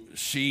to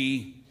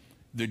see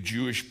the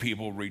Jewish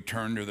people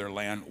return to their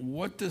land.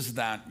 What does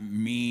that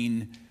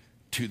mean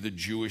to the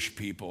Jewish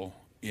people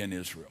in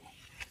Israel?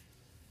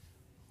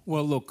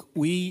 Well, look,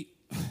 we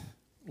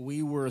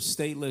were a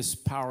stateless,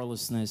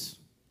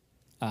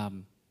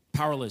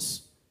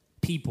 powerless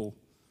people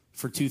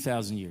for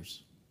 2,000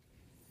 years.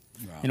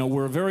 Wow. You know,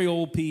 we're a very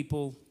old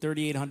people,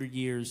 3,800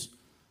 years.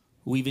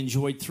 We've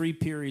enjoyed 3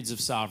 periods of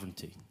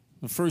sovereignty.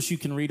 The first you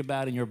can read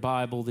about in your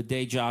Bible, the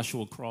day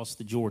Joshua crossed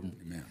the Jordan.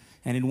 Amen.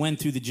 And it went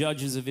through the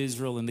judges of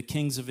Israel and the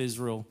kings of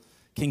Israel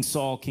King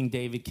Saul, King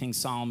David, King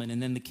Solomon,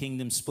 and then the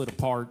kingdom split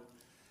apart,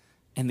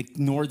 and the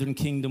northern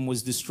kingdom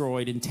was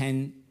destroyed, and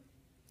 10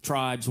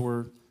 tribes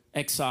were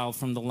exiled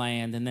from the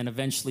land, and then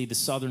eventually the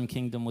southern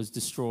kingdom was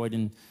destroyed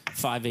in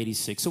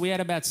 586. So we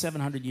had about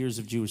 700 years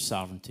of Jewish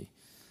sovereignty.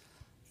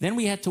 Then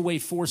we had to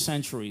wait 4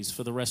 centuries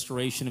for the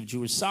restoration of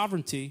Jewish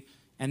sovereignty,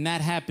 and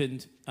that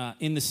happened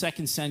in the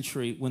 2nd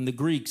century when the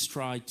Greeks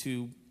tried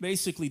to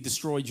basically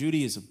destroy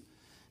Judaism.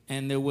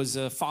 And there was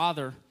a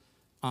father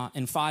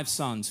and 5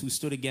 sons who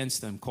stood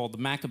against them called the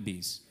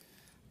Maccabees.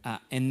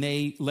 And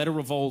they led a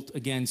revolt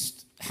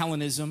against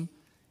Hellenism.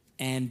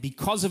 And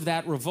because of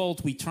that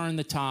revolt, we turned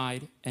the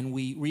tide and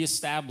we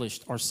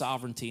reestablished our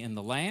sovereignty in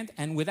the land.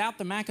 And without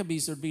the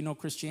Maccabees, there'd be no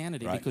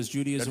Christianity because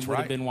Judaism would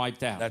have been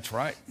wiped out. That's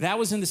right. That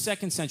was in the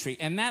 2nd century.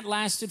 And that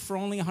lasted for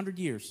only 100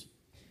 years.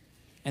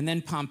 And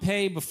then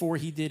Pompey, before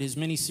he did his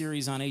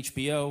miniseries on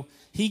HBO,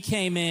 he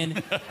came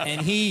in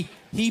and he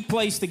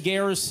placed the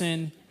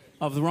garrison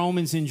of the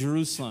Romans in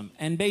Jerusalem.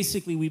 And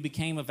basically, we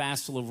became a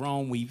vassal of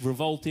Rome. We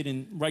revolted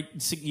in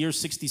year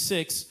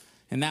 66,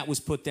 and that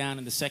was put down,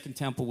 and the Second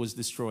Temple was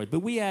destroyed.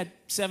 But we had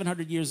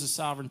 700 years of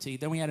sovereignty.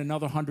 Then we had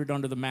another 100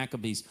 under the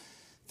Maccabees.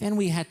 Then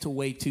we had to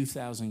wait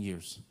 2,000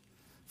 years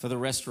for the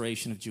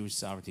restoration of Jewish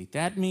sovereignty.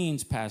 That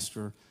means,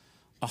 Pastor,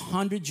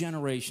 100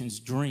 generations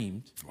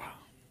dreamed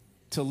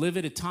to live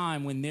at a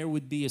time when there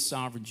would be a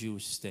sovereign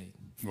Jewish state.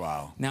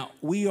 Wow. Now,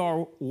 we are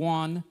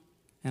one,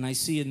 and I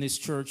see in this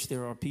church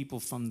there are people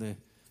from the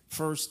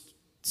 1st,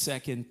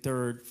 2nd,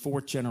 3rd,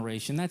 4th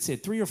generation. That's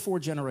it, 3 or 4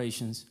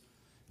 generations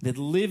that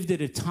lived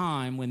at a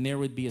time when there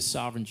would be a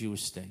sovereign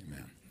Jewish state.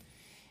 Amen.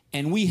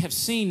 And we have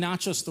seen not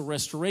just the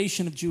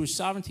restoration of Jewish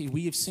sovereignty,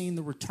 we have seen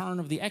the return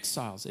of the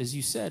exiles, as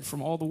you said,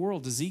 from all the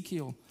world.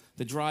 Ezekiel,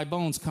 the dry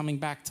bones coming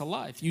back to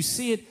life. You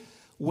see it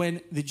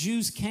when the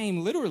Jews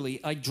came literally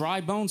like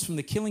dry bones from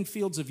the killing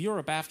fields of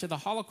Europe after the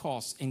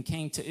Holocaust and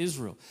came to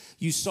Israel.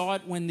 You saw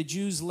it when the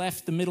Jews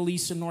left the Middle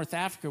East and North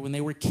Africa, when they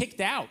were kicked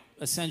out,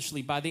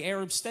 essentially, by the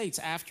Arab states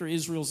after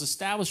Israel's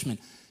establishment.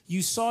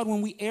 You saw it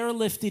when we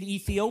airlifted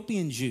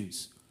Ethiopian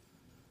Jews.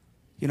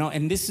 You know,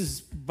 and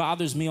this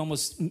bothers me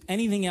almost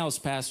anything else,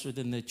 Pastor,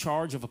 than the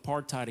charge of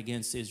apartheid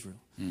against Israel.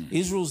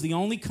 Israel is the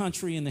only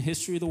country in the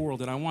history of the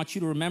world, and I want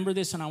you to remember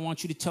this, and I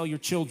want you to tell your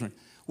children.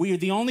 We are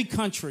the only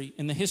country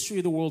in the history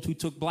of the world who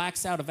took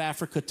blacks out of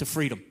Africa to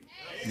freedom.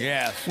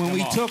 Yes. When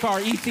we took our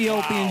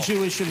Ethiopian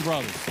Jewish and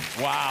brothers.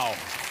 Wow.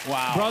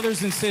 Wow.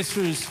 Brothers and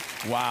sisters.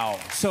 Wow.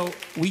 So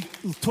we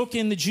took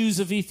in the Jews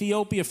of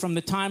Ethiopia from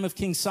the time of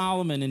King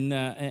Solomon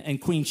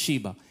and Queen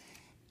Sheba.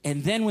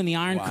 And then when the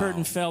Iron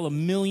Curtain fell,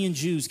 1 million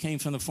Jews came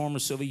from the former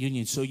Soviet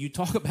Union. So you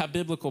talk about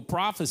biblical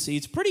prophecy.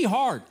 It's pretty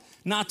hard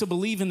not to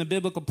believe in the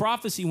biblical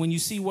prophecy when you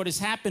see what has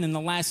happened in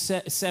the last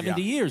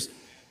 70 years.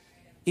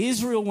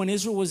 Israel, when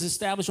Israel was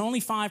established, only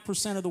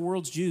 5% of the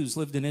world's Jews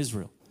lived in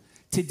Israel.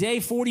 Today,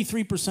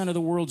 43% of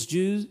the world's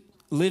Jews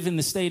live in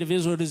the state of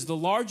Israel. It is the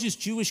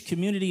largest Jewish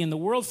community in the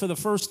world for the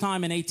first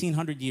time in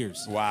 1,800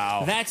 years.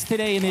 Wow. That's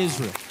today in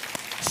Israel.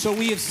 So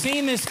we have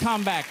seen this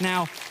come back.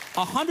 Now,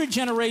 100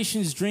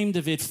 generations dreamed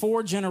of it.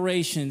 4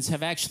 generations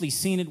have actually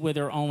seen it with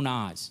their own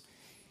eyes.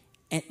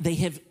 And they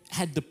have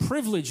had the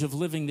privilege of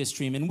living this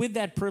dream. And with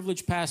that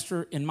privilege,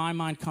 Pastor, in my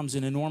mind comes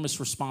an enormous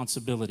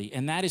responsibility.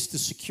 And that is to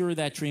secure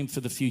that dream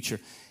for the future.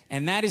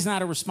 And that is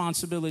not a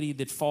responsibility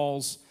that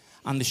falls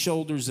on the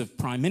shoulders of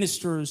prime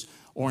ministers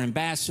or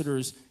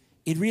ambassadors.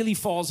 It really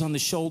falls on the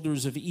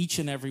shoulders of each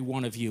and every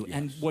one of you. Yes.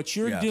 And what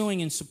you're doing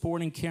in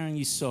supporting Keren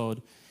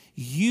Yesod,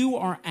 you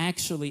are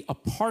actually a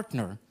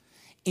partner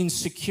in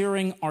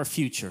securing our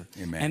future.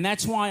 Amen. And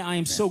that's why I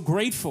am so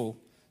grateful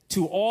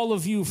to all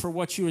of you for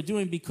what you are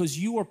doing, because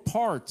you are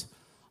part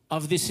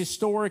of this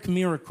historic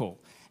miracle.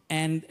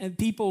 And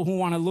people who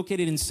want to look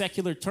at it in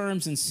secular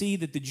terms and see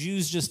that the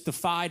Jews just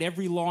defied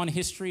every law in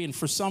history and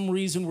for some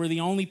reason were the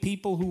only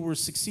people who were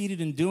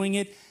succeeded in doing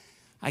it,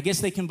 I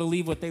guess they can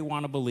believe what they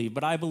want to believe.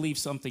 But I believe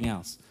something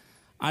else.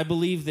 I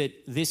believe that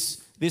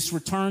this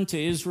return to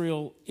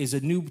Israel is a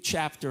new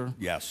chapter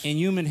in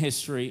human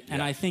history, and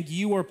I think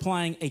you are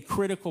playing a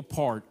critical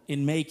part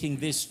in making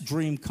this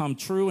dream come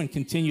true and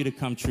continue to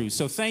come true.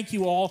 So thank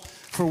you all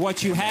for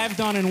what you have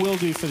done and will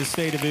do for the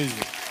state of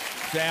Israel.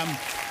 Sam,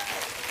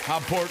 how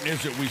important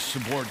is it we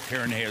support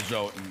Keren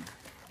Yesod?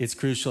 It's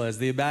crucial, as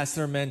the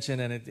ambassador mentioned,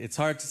 and it's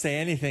hard to say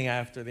anything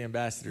after the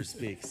ambassador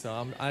speaks.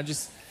 So I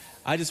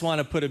just want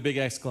to put a big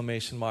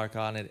exclamation mark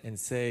on it and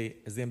say,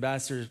 as the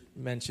ambassador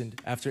mentioned,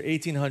 after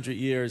 1,800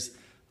 years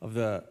of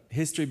the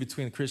history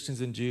between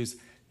Christians and Jews,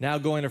 now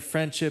going to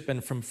friendship,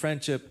 and from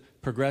friendship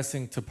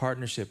progressing to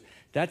partnership.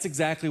 That's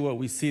exactly what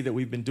we see that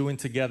we've been doing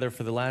together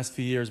for the last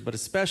few years, but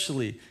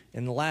especially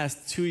in the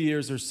last 2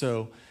 years or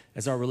so,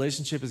 as our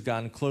relationship has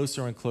gotten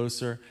closer and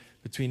closer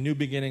between New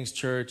Beginnings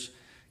Church,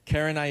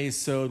 Keren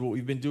Yesod, what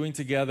we've been doing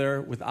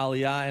together with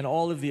Aliyah and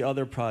all of the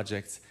other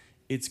projects.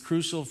 It's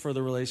crucial for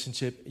the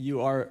relationship.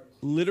 You are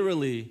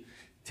literally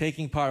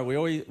taking part. We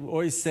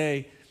always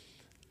say,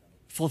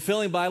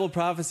 fulfilling Bible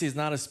prophecy is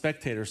not a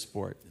spectator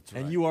sport. That's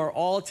right. And you are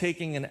all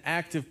taking an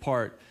active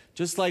part,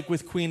 just like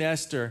with Queen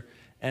Esther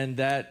and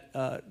that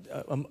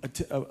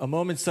a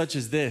moment such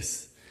as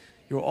this,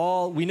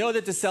 we know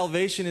that the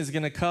salvation is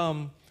going to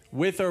come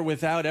with or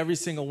without every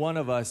single one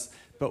of us,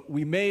 but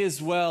we may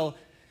as well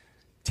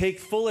take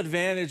full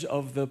advantage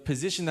of the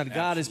position that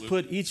God has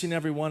put each and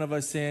every one of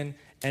us in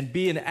and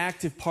be an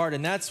active part,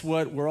 and that's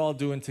what we're all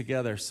doing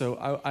together.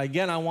 So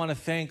again, I want to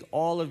thank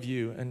all of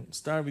you, and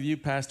start with you,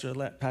 Pastor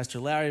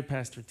Larry,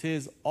 Pastor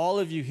Tiz, all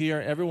of you here,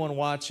 everyone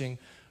watching,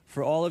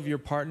 for all of your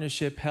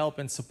partnership, help,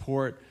 and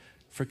support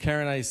for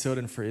Karen Yesod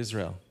and for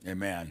Israel.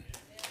 Amen.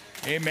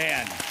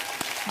 Amen.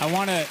 I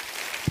want to...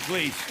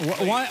 Please.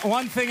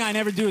 One thing I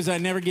never do is I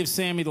never give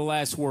Sammy the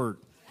last word.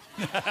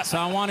 So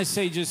I want to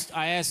say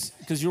I ask,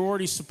 because you're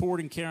already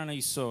supporting Karen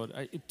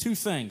Yesod, two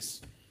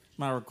things,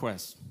 my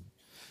request.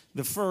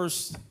 The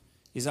first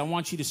is I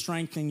want you to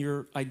strengthen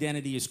your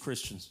identity as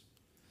Christians.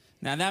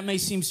 Now, that may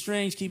seem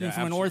strange, keeping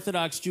from an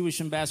Orthodox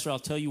Jewish ambassador. I'll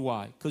tell you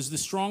why. Because the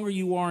stronger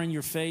you are in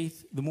your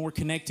faith, the more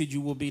connected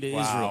you will be to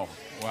Israel.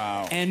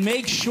 Wow. And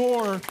make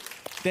sure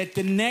that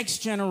the next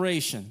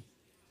generation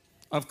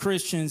of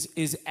Christians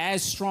is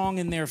as strong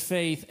in their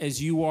faith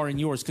as you are in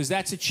yours, because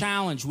that's a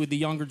challenge with the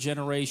younger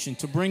generation,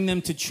 to bring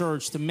them to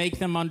church, to make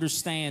them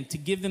understand, to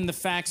give them the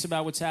facts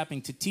about what's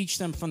happening, to teach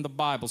them from the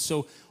Bible.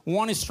 So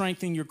one is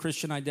strengthening your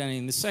Christian identity.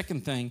 And the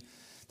second thing,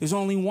 there's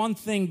only one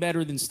thing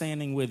better than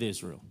standing with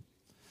Israel: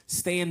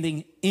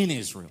 standing in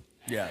Israel.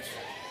 Yes.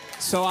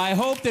 So I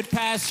hope that,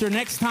 Pastor,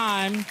 next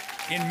time...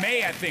 In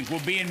May, I think. We'll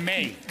be in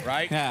May,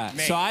 right? Yeah.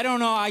 May. So I don't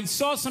know. I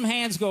saw some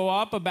hands go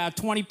up. About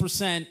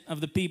 20%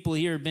 of the people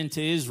here have been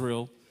to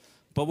Israel.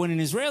 But when an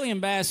Israeli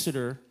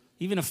ambassador,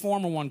 even a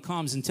former one,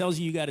 comes and tells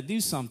you got to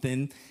do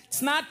something,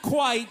 it's not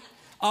quite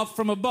up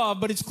from above,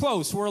 but it's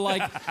close. We're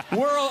like,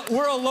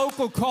 we're a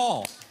local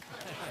call.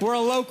 We're a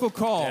local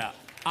call. Yeah.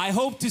 I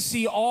hope to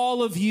see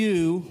all of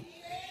you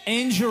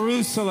in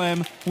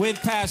Jerusalem with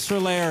Pastor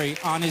Larry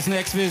on his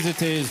next visit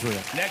to Israel.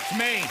 Next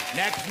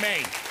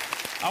May.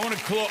 I want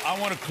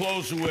to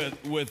close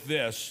with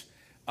this.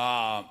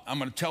 I'm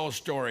going to tell a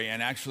story,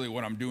 and actually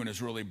what I'm doing is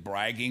really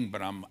bragging,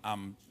 but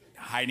I'm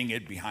hiding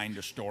it behind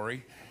a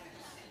story.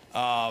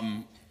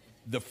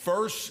 The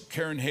first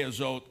Karen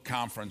Yesod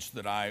conference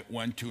that I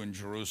went to in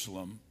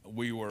Jerusalem,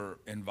 we were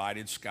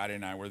invited. Scotty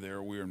and I were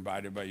there. We were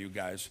invited by you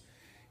guys.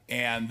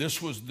 And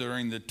this was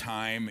during the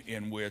time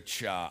in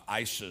which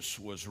ISIS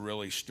was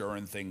really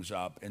stirring things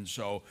up. And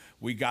so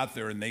we got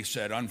there, and they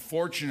said,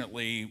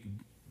 unfortunately,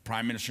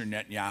 Prime Minister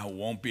Netanyahu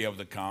won't be able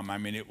to come. I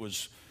mean, it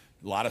was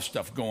a lot of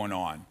stuff going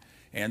on.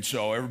 And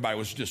so everybody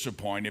was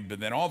disappointed.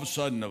 But then all of a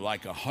sudden,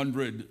 like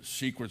 100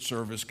 Secret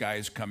Service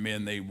guys come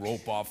in. They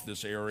rope off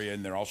this area,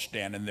 and they're all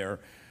standing there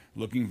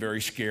looking very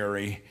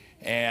scary.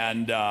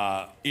 And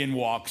in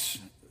walks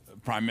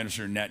Prime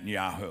Minister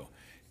Netanyahu.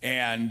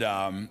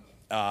 And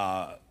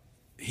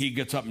he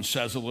gets up and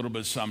says a little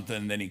bit of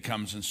something. Then he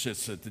comes and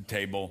sits at the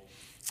table.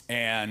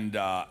 And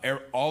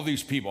all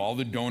these people, all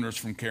the donors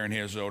from Karen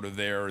Yesod are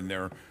there, and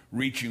they're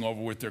reaching over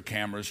with their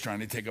cameras, trying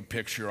to take a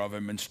picture of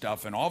him and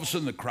stuff. And all of a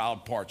sudden, the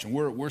crowd parts, and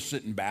we're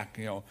sitting back,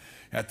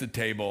 at the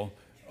table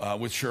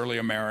with Shirley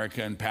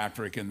America and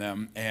Patrick and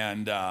them.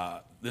 And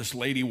this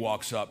lady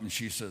walks up, and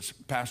she says,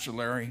 "Pastor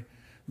Larry,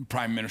 the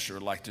Prime Minister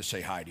would like to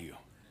say hi to you."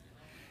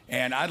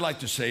 And I'd like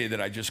to say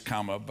that I just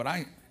come up, but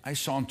I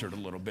sauntered a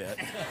little bit.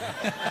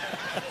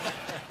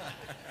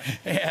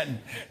 And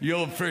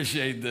you'll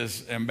appreciate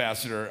this,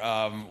 Ambassador.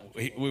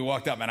 We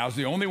walked up, and I was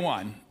the only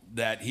one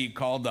that he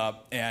called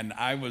up, and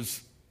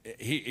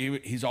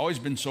he's always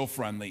been so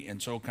friendly and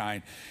so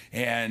kind.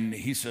 And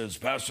he says,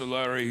 "Pastor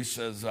Larry," he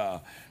says,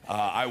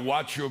 "I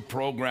watch your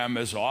program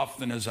as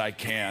often as I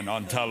can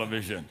on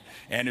television."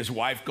 And his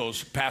wife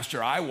goes,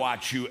 "Pastor, I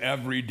watch you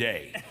every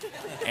day."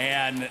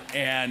 And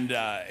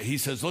he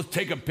says, "Let's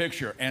take a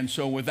picture." And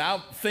so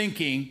without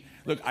thinking,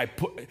 look,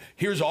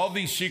 here's all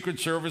these Secret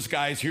Service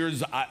guys.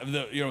 Here's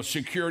the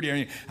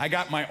security. I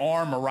got my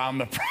arm around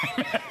the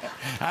prime.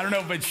 I don't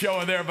know if it's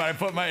showing there, but I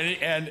put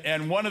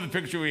and one of the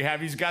pictures we have,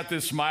 he's got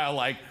this smile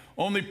like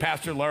only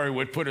Pastor Larry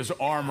would put his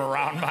arm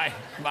around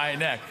my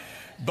neck.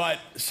 But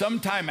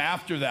sometime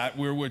after that,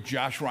 we were with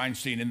Josh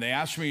Reinstein, and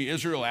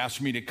Israel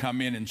asked me to come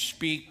in and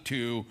speak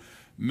to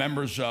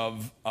members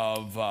of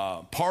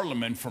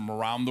parliament from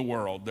around the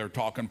world. They're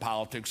talking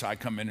politics. I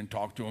come in and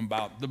talk to them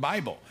about the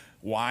Bible.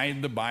 Why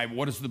the Bible?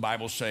 What does the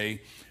Bible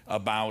say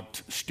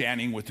about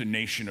standing with the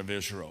nation of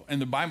Israel? And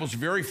the Bible's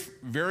very,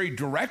 very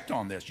direct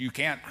on this. You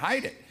can't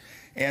hide it.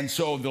 And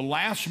so the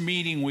last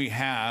meeting we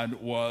had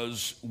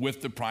was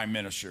with the Prime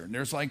Minister. And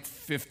there's like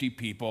 50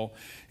 people,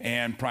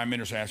 and Prime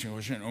Minister asking a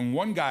question. And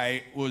one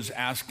guy was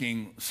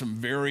asking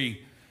some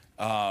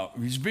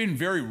he's been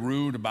very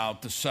rude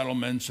about the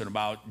settlements and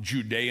about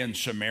Judea and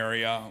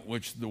Samaria,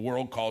 which the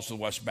world calls the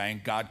West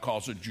Bank. God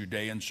calls it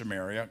Judea and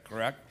Samaria,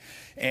 correct?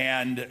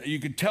 And you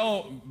could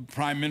tell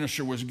Prime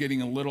Minister was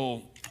getting a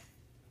little,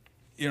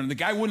 the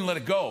guy wouldn't let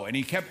it go. And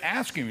he kept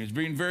asking him. He was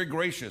being very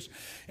gracious.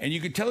 And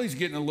you could tell he's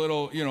getting a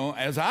little,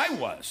 as I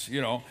was,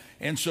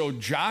 And so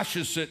Josh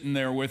is sitting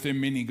there with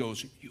him, and he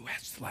goes, "You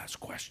asked the last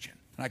question."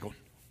 And I go,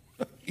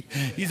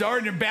 He's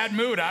already in a bad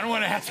mood. I don't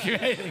want to ask him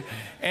anything.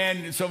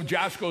 And so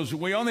Josh goes,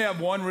 we only have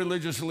one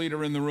religious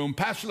leader in the room.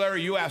 Pastor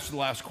Larry, you asked the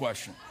last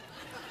question.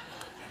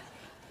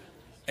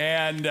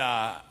 And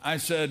I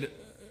said,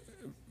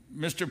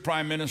 Mr.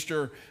 Prime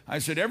Minister, I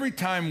said, every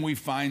time we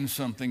find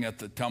something at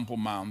the Temple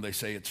Mount, they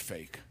say it's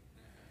fake.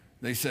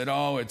 They said,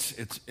 oh,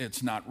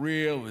 it's not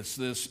real, it's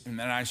this. And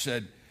then I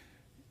said,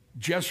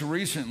 just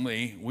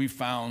recently, we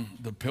found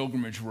the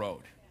Pilgrimage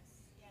Road.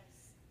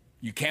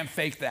 You can't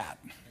fake that.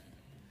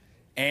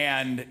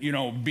 And, you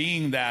know,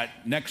 being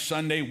that next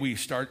Sunday we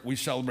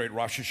celebrate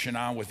Rosh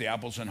Hashanah with the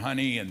apples and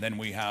honey, and then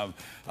we have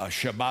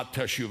Shabbat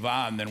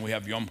Teshuvah, and then we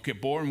have Yom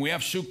Kippur, and we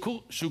have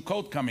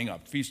Sukkot coming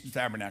up, Feast of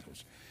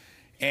Tabernacles.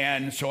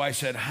 And so I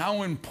said,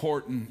 how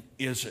important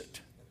is it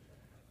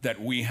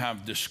that we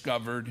have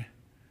discovered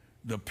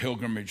the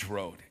Pilgrimage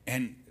Road?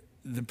 And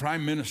the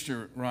Prime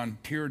Minister, Ron,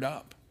 teared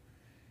up.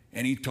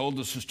 And he told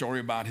us a story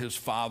about his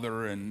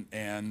father and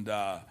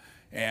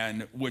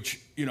which,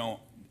 you know,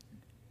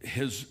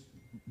 his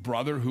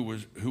brother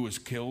who was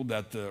killed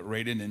at the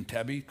raid in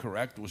Entebbe,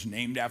 correct, was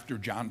named after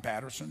John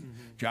Patterson.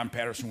 Mm-hmm. John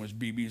Patterson was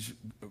Bibi's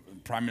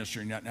prime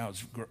minister, now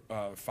his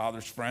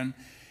father's friend.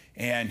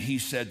 And he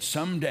said,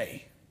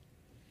 someday,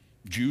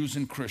 Jews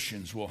and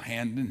Christians will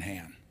hand in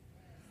hand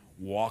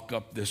walk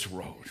up this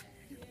road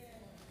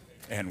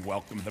and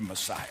welcome the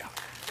Messiah.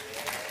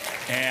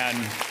 And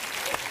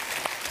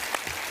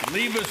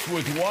leave us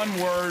with one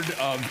word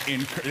of,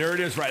 there it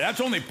is, right?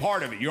 That's only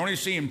part of it. You're only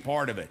seeing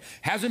part of it.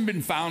 Hasn't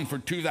been found for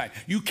 2,000.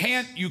 You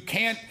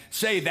can't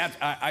say that.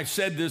 I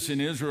said this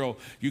in Israel.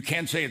 You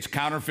can't say it's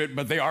counterfeit,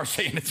 but they are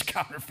saying it's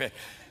counterfeit.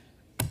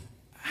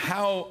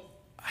 How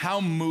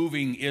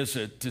moving is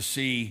it to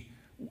see,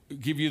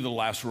 give you the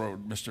last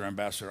word, Mr.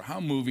 Ambassador, how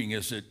moving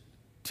is it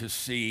to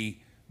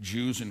see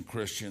Jews and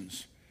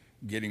Christians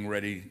getting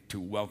ready to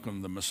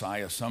welcome the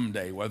Messiah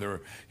someday?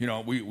 Whether, you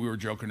know, we were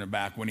joking in the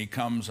back, when he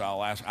comes,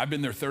 I'll ask, I've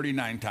been there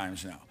 39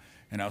 times now,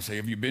 and I'll say,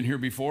 have you been here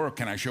before, or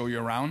can I show you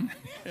around?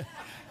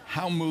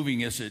 How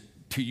moving is it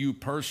to you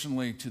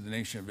personally, to the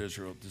nation of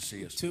Israel, to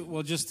see us?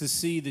 Well, just to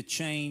see the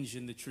change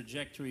in the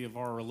trajectory of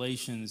our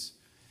relations,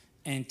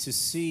 and to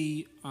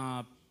see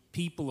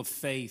people of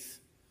faith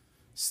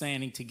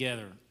standing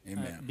together.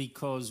 Amen.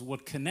 Because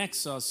what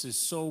connects us is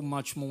so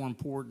much more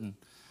important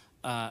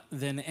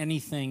than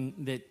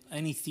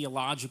any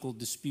theological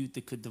dispute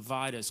that could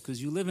divide us.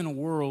 Because you live in a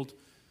world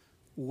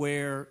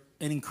where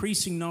an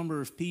increasing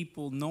number of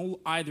people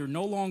either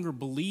no longer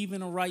believe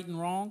in a right and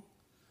wrong,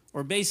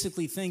 or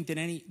basically think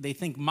that they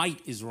think might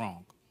is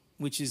wrong,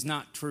 which is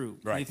not true.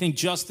 Right. They think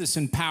justice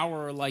and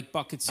power are like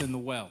buckets in the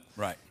well.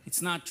 Right.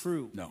 It's not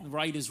true. No.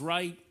 Right is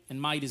right,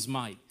 and might is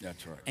might.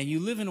 That's right. And you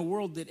live in a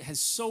world that has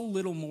so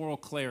little moral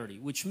clarity,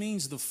 which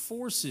means the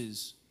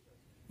forces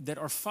that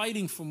are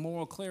fighting for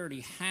moral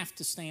clarity have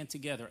to stand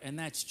together. And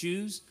that's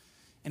Jews,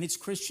 and it's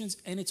Christians,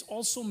 and it's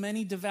also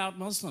many devout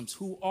Muslims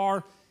who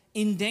are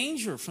in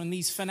danger from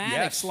these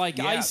fanatics like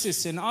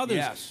ISIS and others.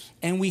 Yes.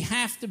 And we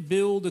have to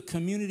build a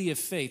community of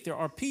faith. There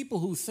are people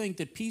who think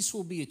that peace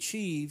will be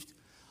achieved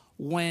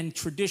when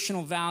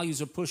traditional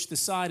values are pushed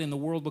aside and the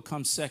world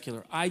becomes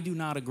secular. I do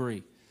not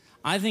agree.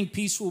 I think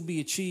peace will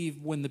be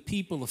achieved when the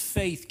people of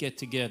faith get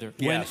together.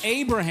 Yes. When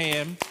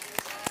Abraham,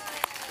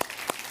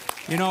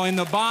 you know, in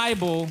the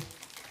Bible,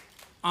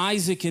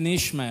 Isaac and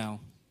Ishmael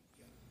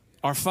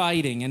are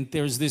fighting, and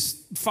there's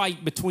this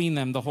fight between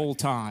them the whole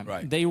time.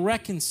 Right. They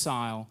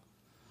reconcile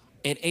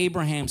at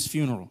Abraham's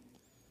funeral.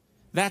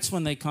 That's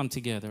when they come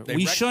together.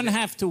 We shouldn't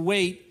have to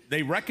wait.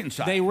 They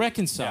reconcile. They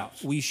reconcile.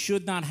 Yes. We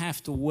should not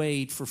have to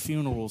wait for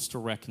funerals to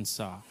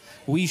reconcile.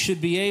 We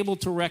should be able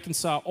to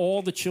reconcile.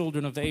 All the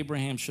children of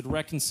Abraham should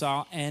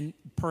reconcile, and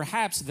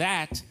perhaps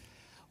that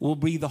will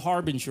be the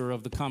harbinger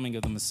of the coming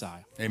of the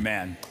Messiah.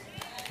 Amen.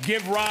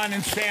 Give Ron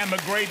and Sam a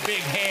great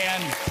big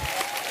hand.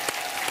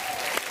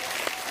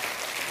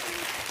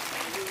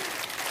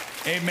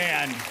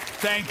 Amen.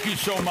 Thank you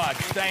so much.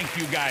 Thank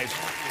you, guys.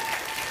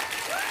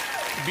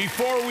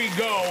 Before we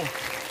go,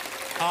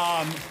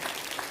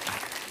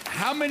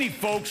 how many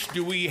folks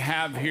do we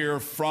have here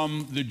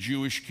from the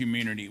Jewish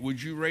community?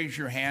 Would you raise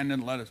your hand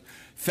and let us?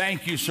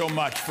 Thank you so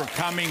much for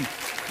coming.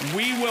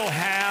 We will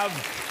have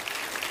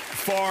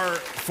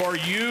for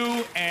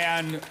you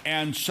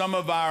and some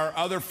of our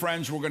other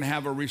friends, we're going to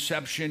have a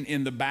reception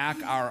in the back.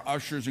 Our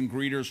ushers and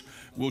greeters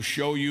will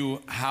show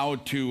you how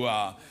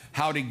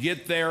to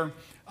get there.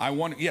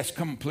 Yes,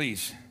 come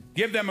please.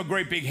 Give them a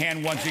great big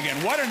hand once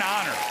again. What an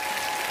honor.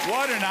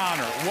 What an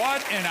honor.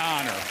 What an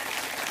honor.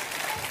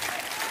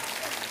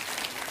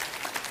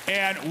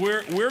 And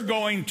we're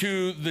going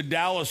to the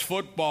Dallas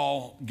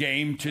football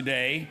game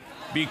today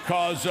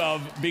because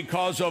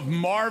of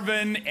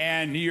Marvin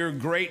and your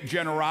great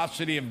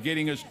generosity of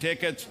getting us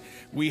tickets.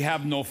 We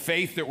have no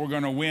faith that we're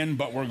going to win,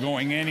 but we're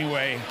going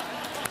anyway.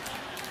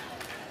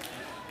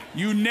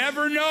 You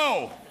never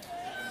know.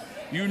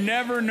 You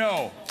never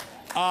know.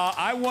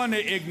 I want to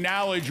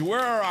acknowledge, where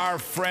are our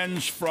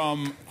friends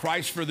from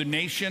Christ for the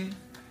Nation?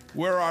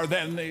 Where are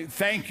they?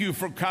 Thank you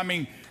for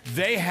coming.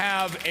 They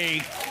have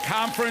a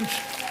conference.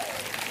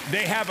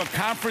 They have a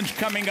conference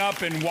coming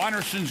up, and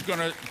Wanderson's going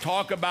to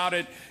talk about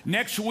it.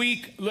 Next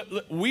week,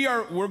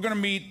 we're going to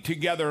meet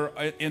together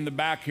in the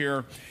back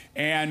here,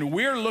 and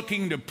we're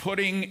looking to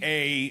putting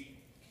a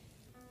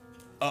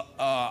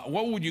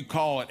what would you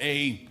call it?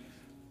 A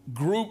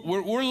group.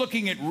 We're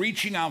looking at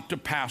reaching out to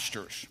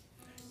pastors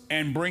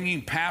and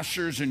bringing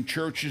pastors and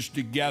churches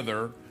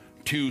together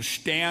to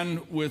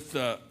stand with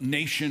the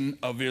nation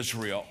of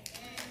Israel.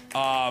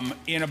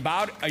 In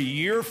about a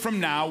year from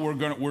now,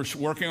 we're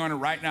working on it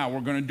right now. We're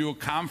going to do a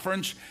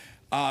conference.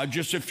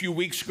 Just a few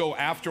weeks ago,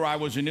 after I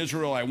was in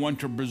Israel, I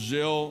went to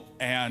Brazil,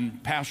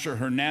 and Pastor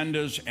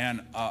Hernandez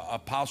and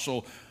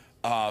Apostle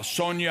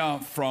Sonia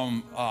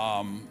from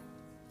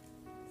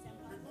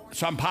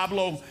San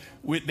Pablo,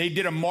 they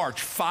did a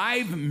march.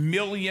 5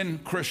 million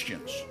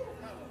Christians.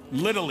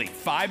 Literally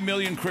 5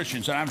 million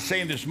Christians, and I'm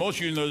saying this, most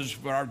of you know this,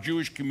 for our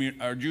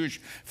Jewish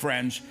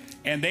friends,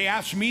 and they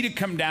asked me to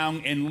come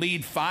down and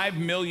lead 5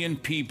 million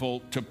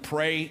people to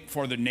pray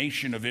for the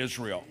nation of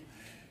Israel.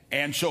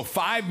 And so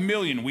 5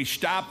 million, we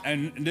stopped,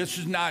 and this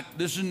is not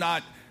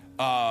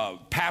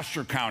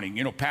pastor counting.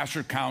 You know,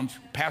 pastors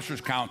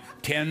count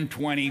 10,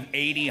 20,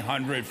 80,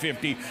 100,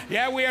 50.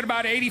 Yeah, we had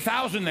about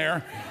 80,000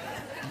 there.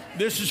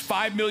 This is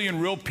 5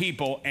 million real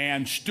people,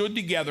 and stood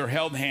together,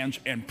 held hands,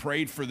 and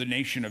prayed for the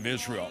nation of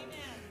Israel.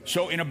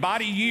 So in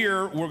about a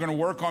year, we're going to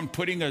work on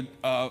putting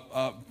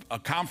a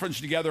conference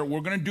together.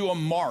 We're going to do a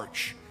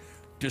march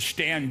to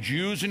stand,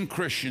 Jews and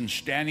Christians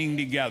standing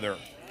together,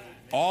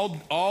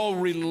 all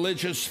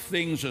religious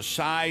things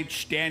aside,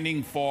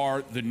 standing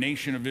for the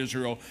nation of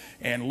Israel,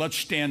 and let's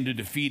stand to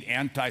defeat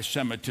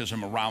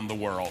anti-Semitism around the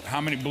world.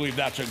 How many believe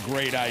that's a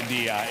great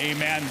idea?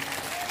 Amen.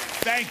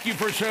 Thank you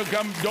for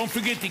coming. Don't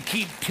forget to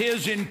keep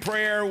Tiz in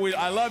prayer.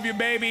 I love you,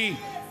 baby.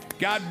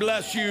 God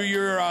bless you.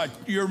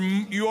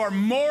 You are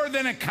more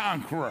than a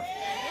conqueror.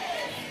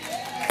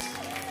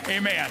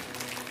 Amen.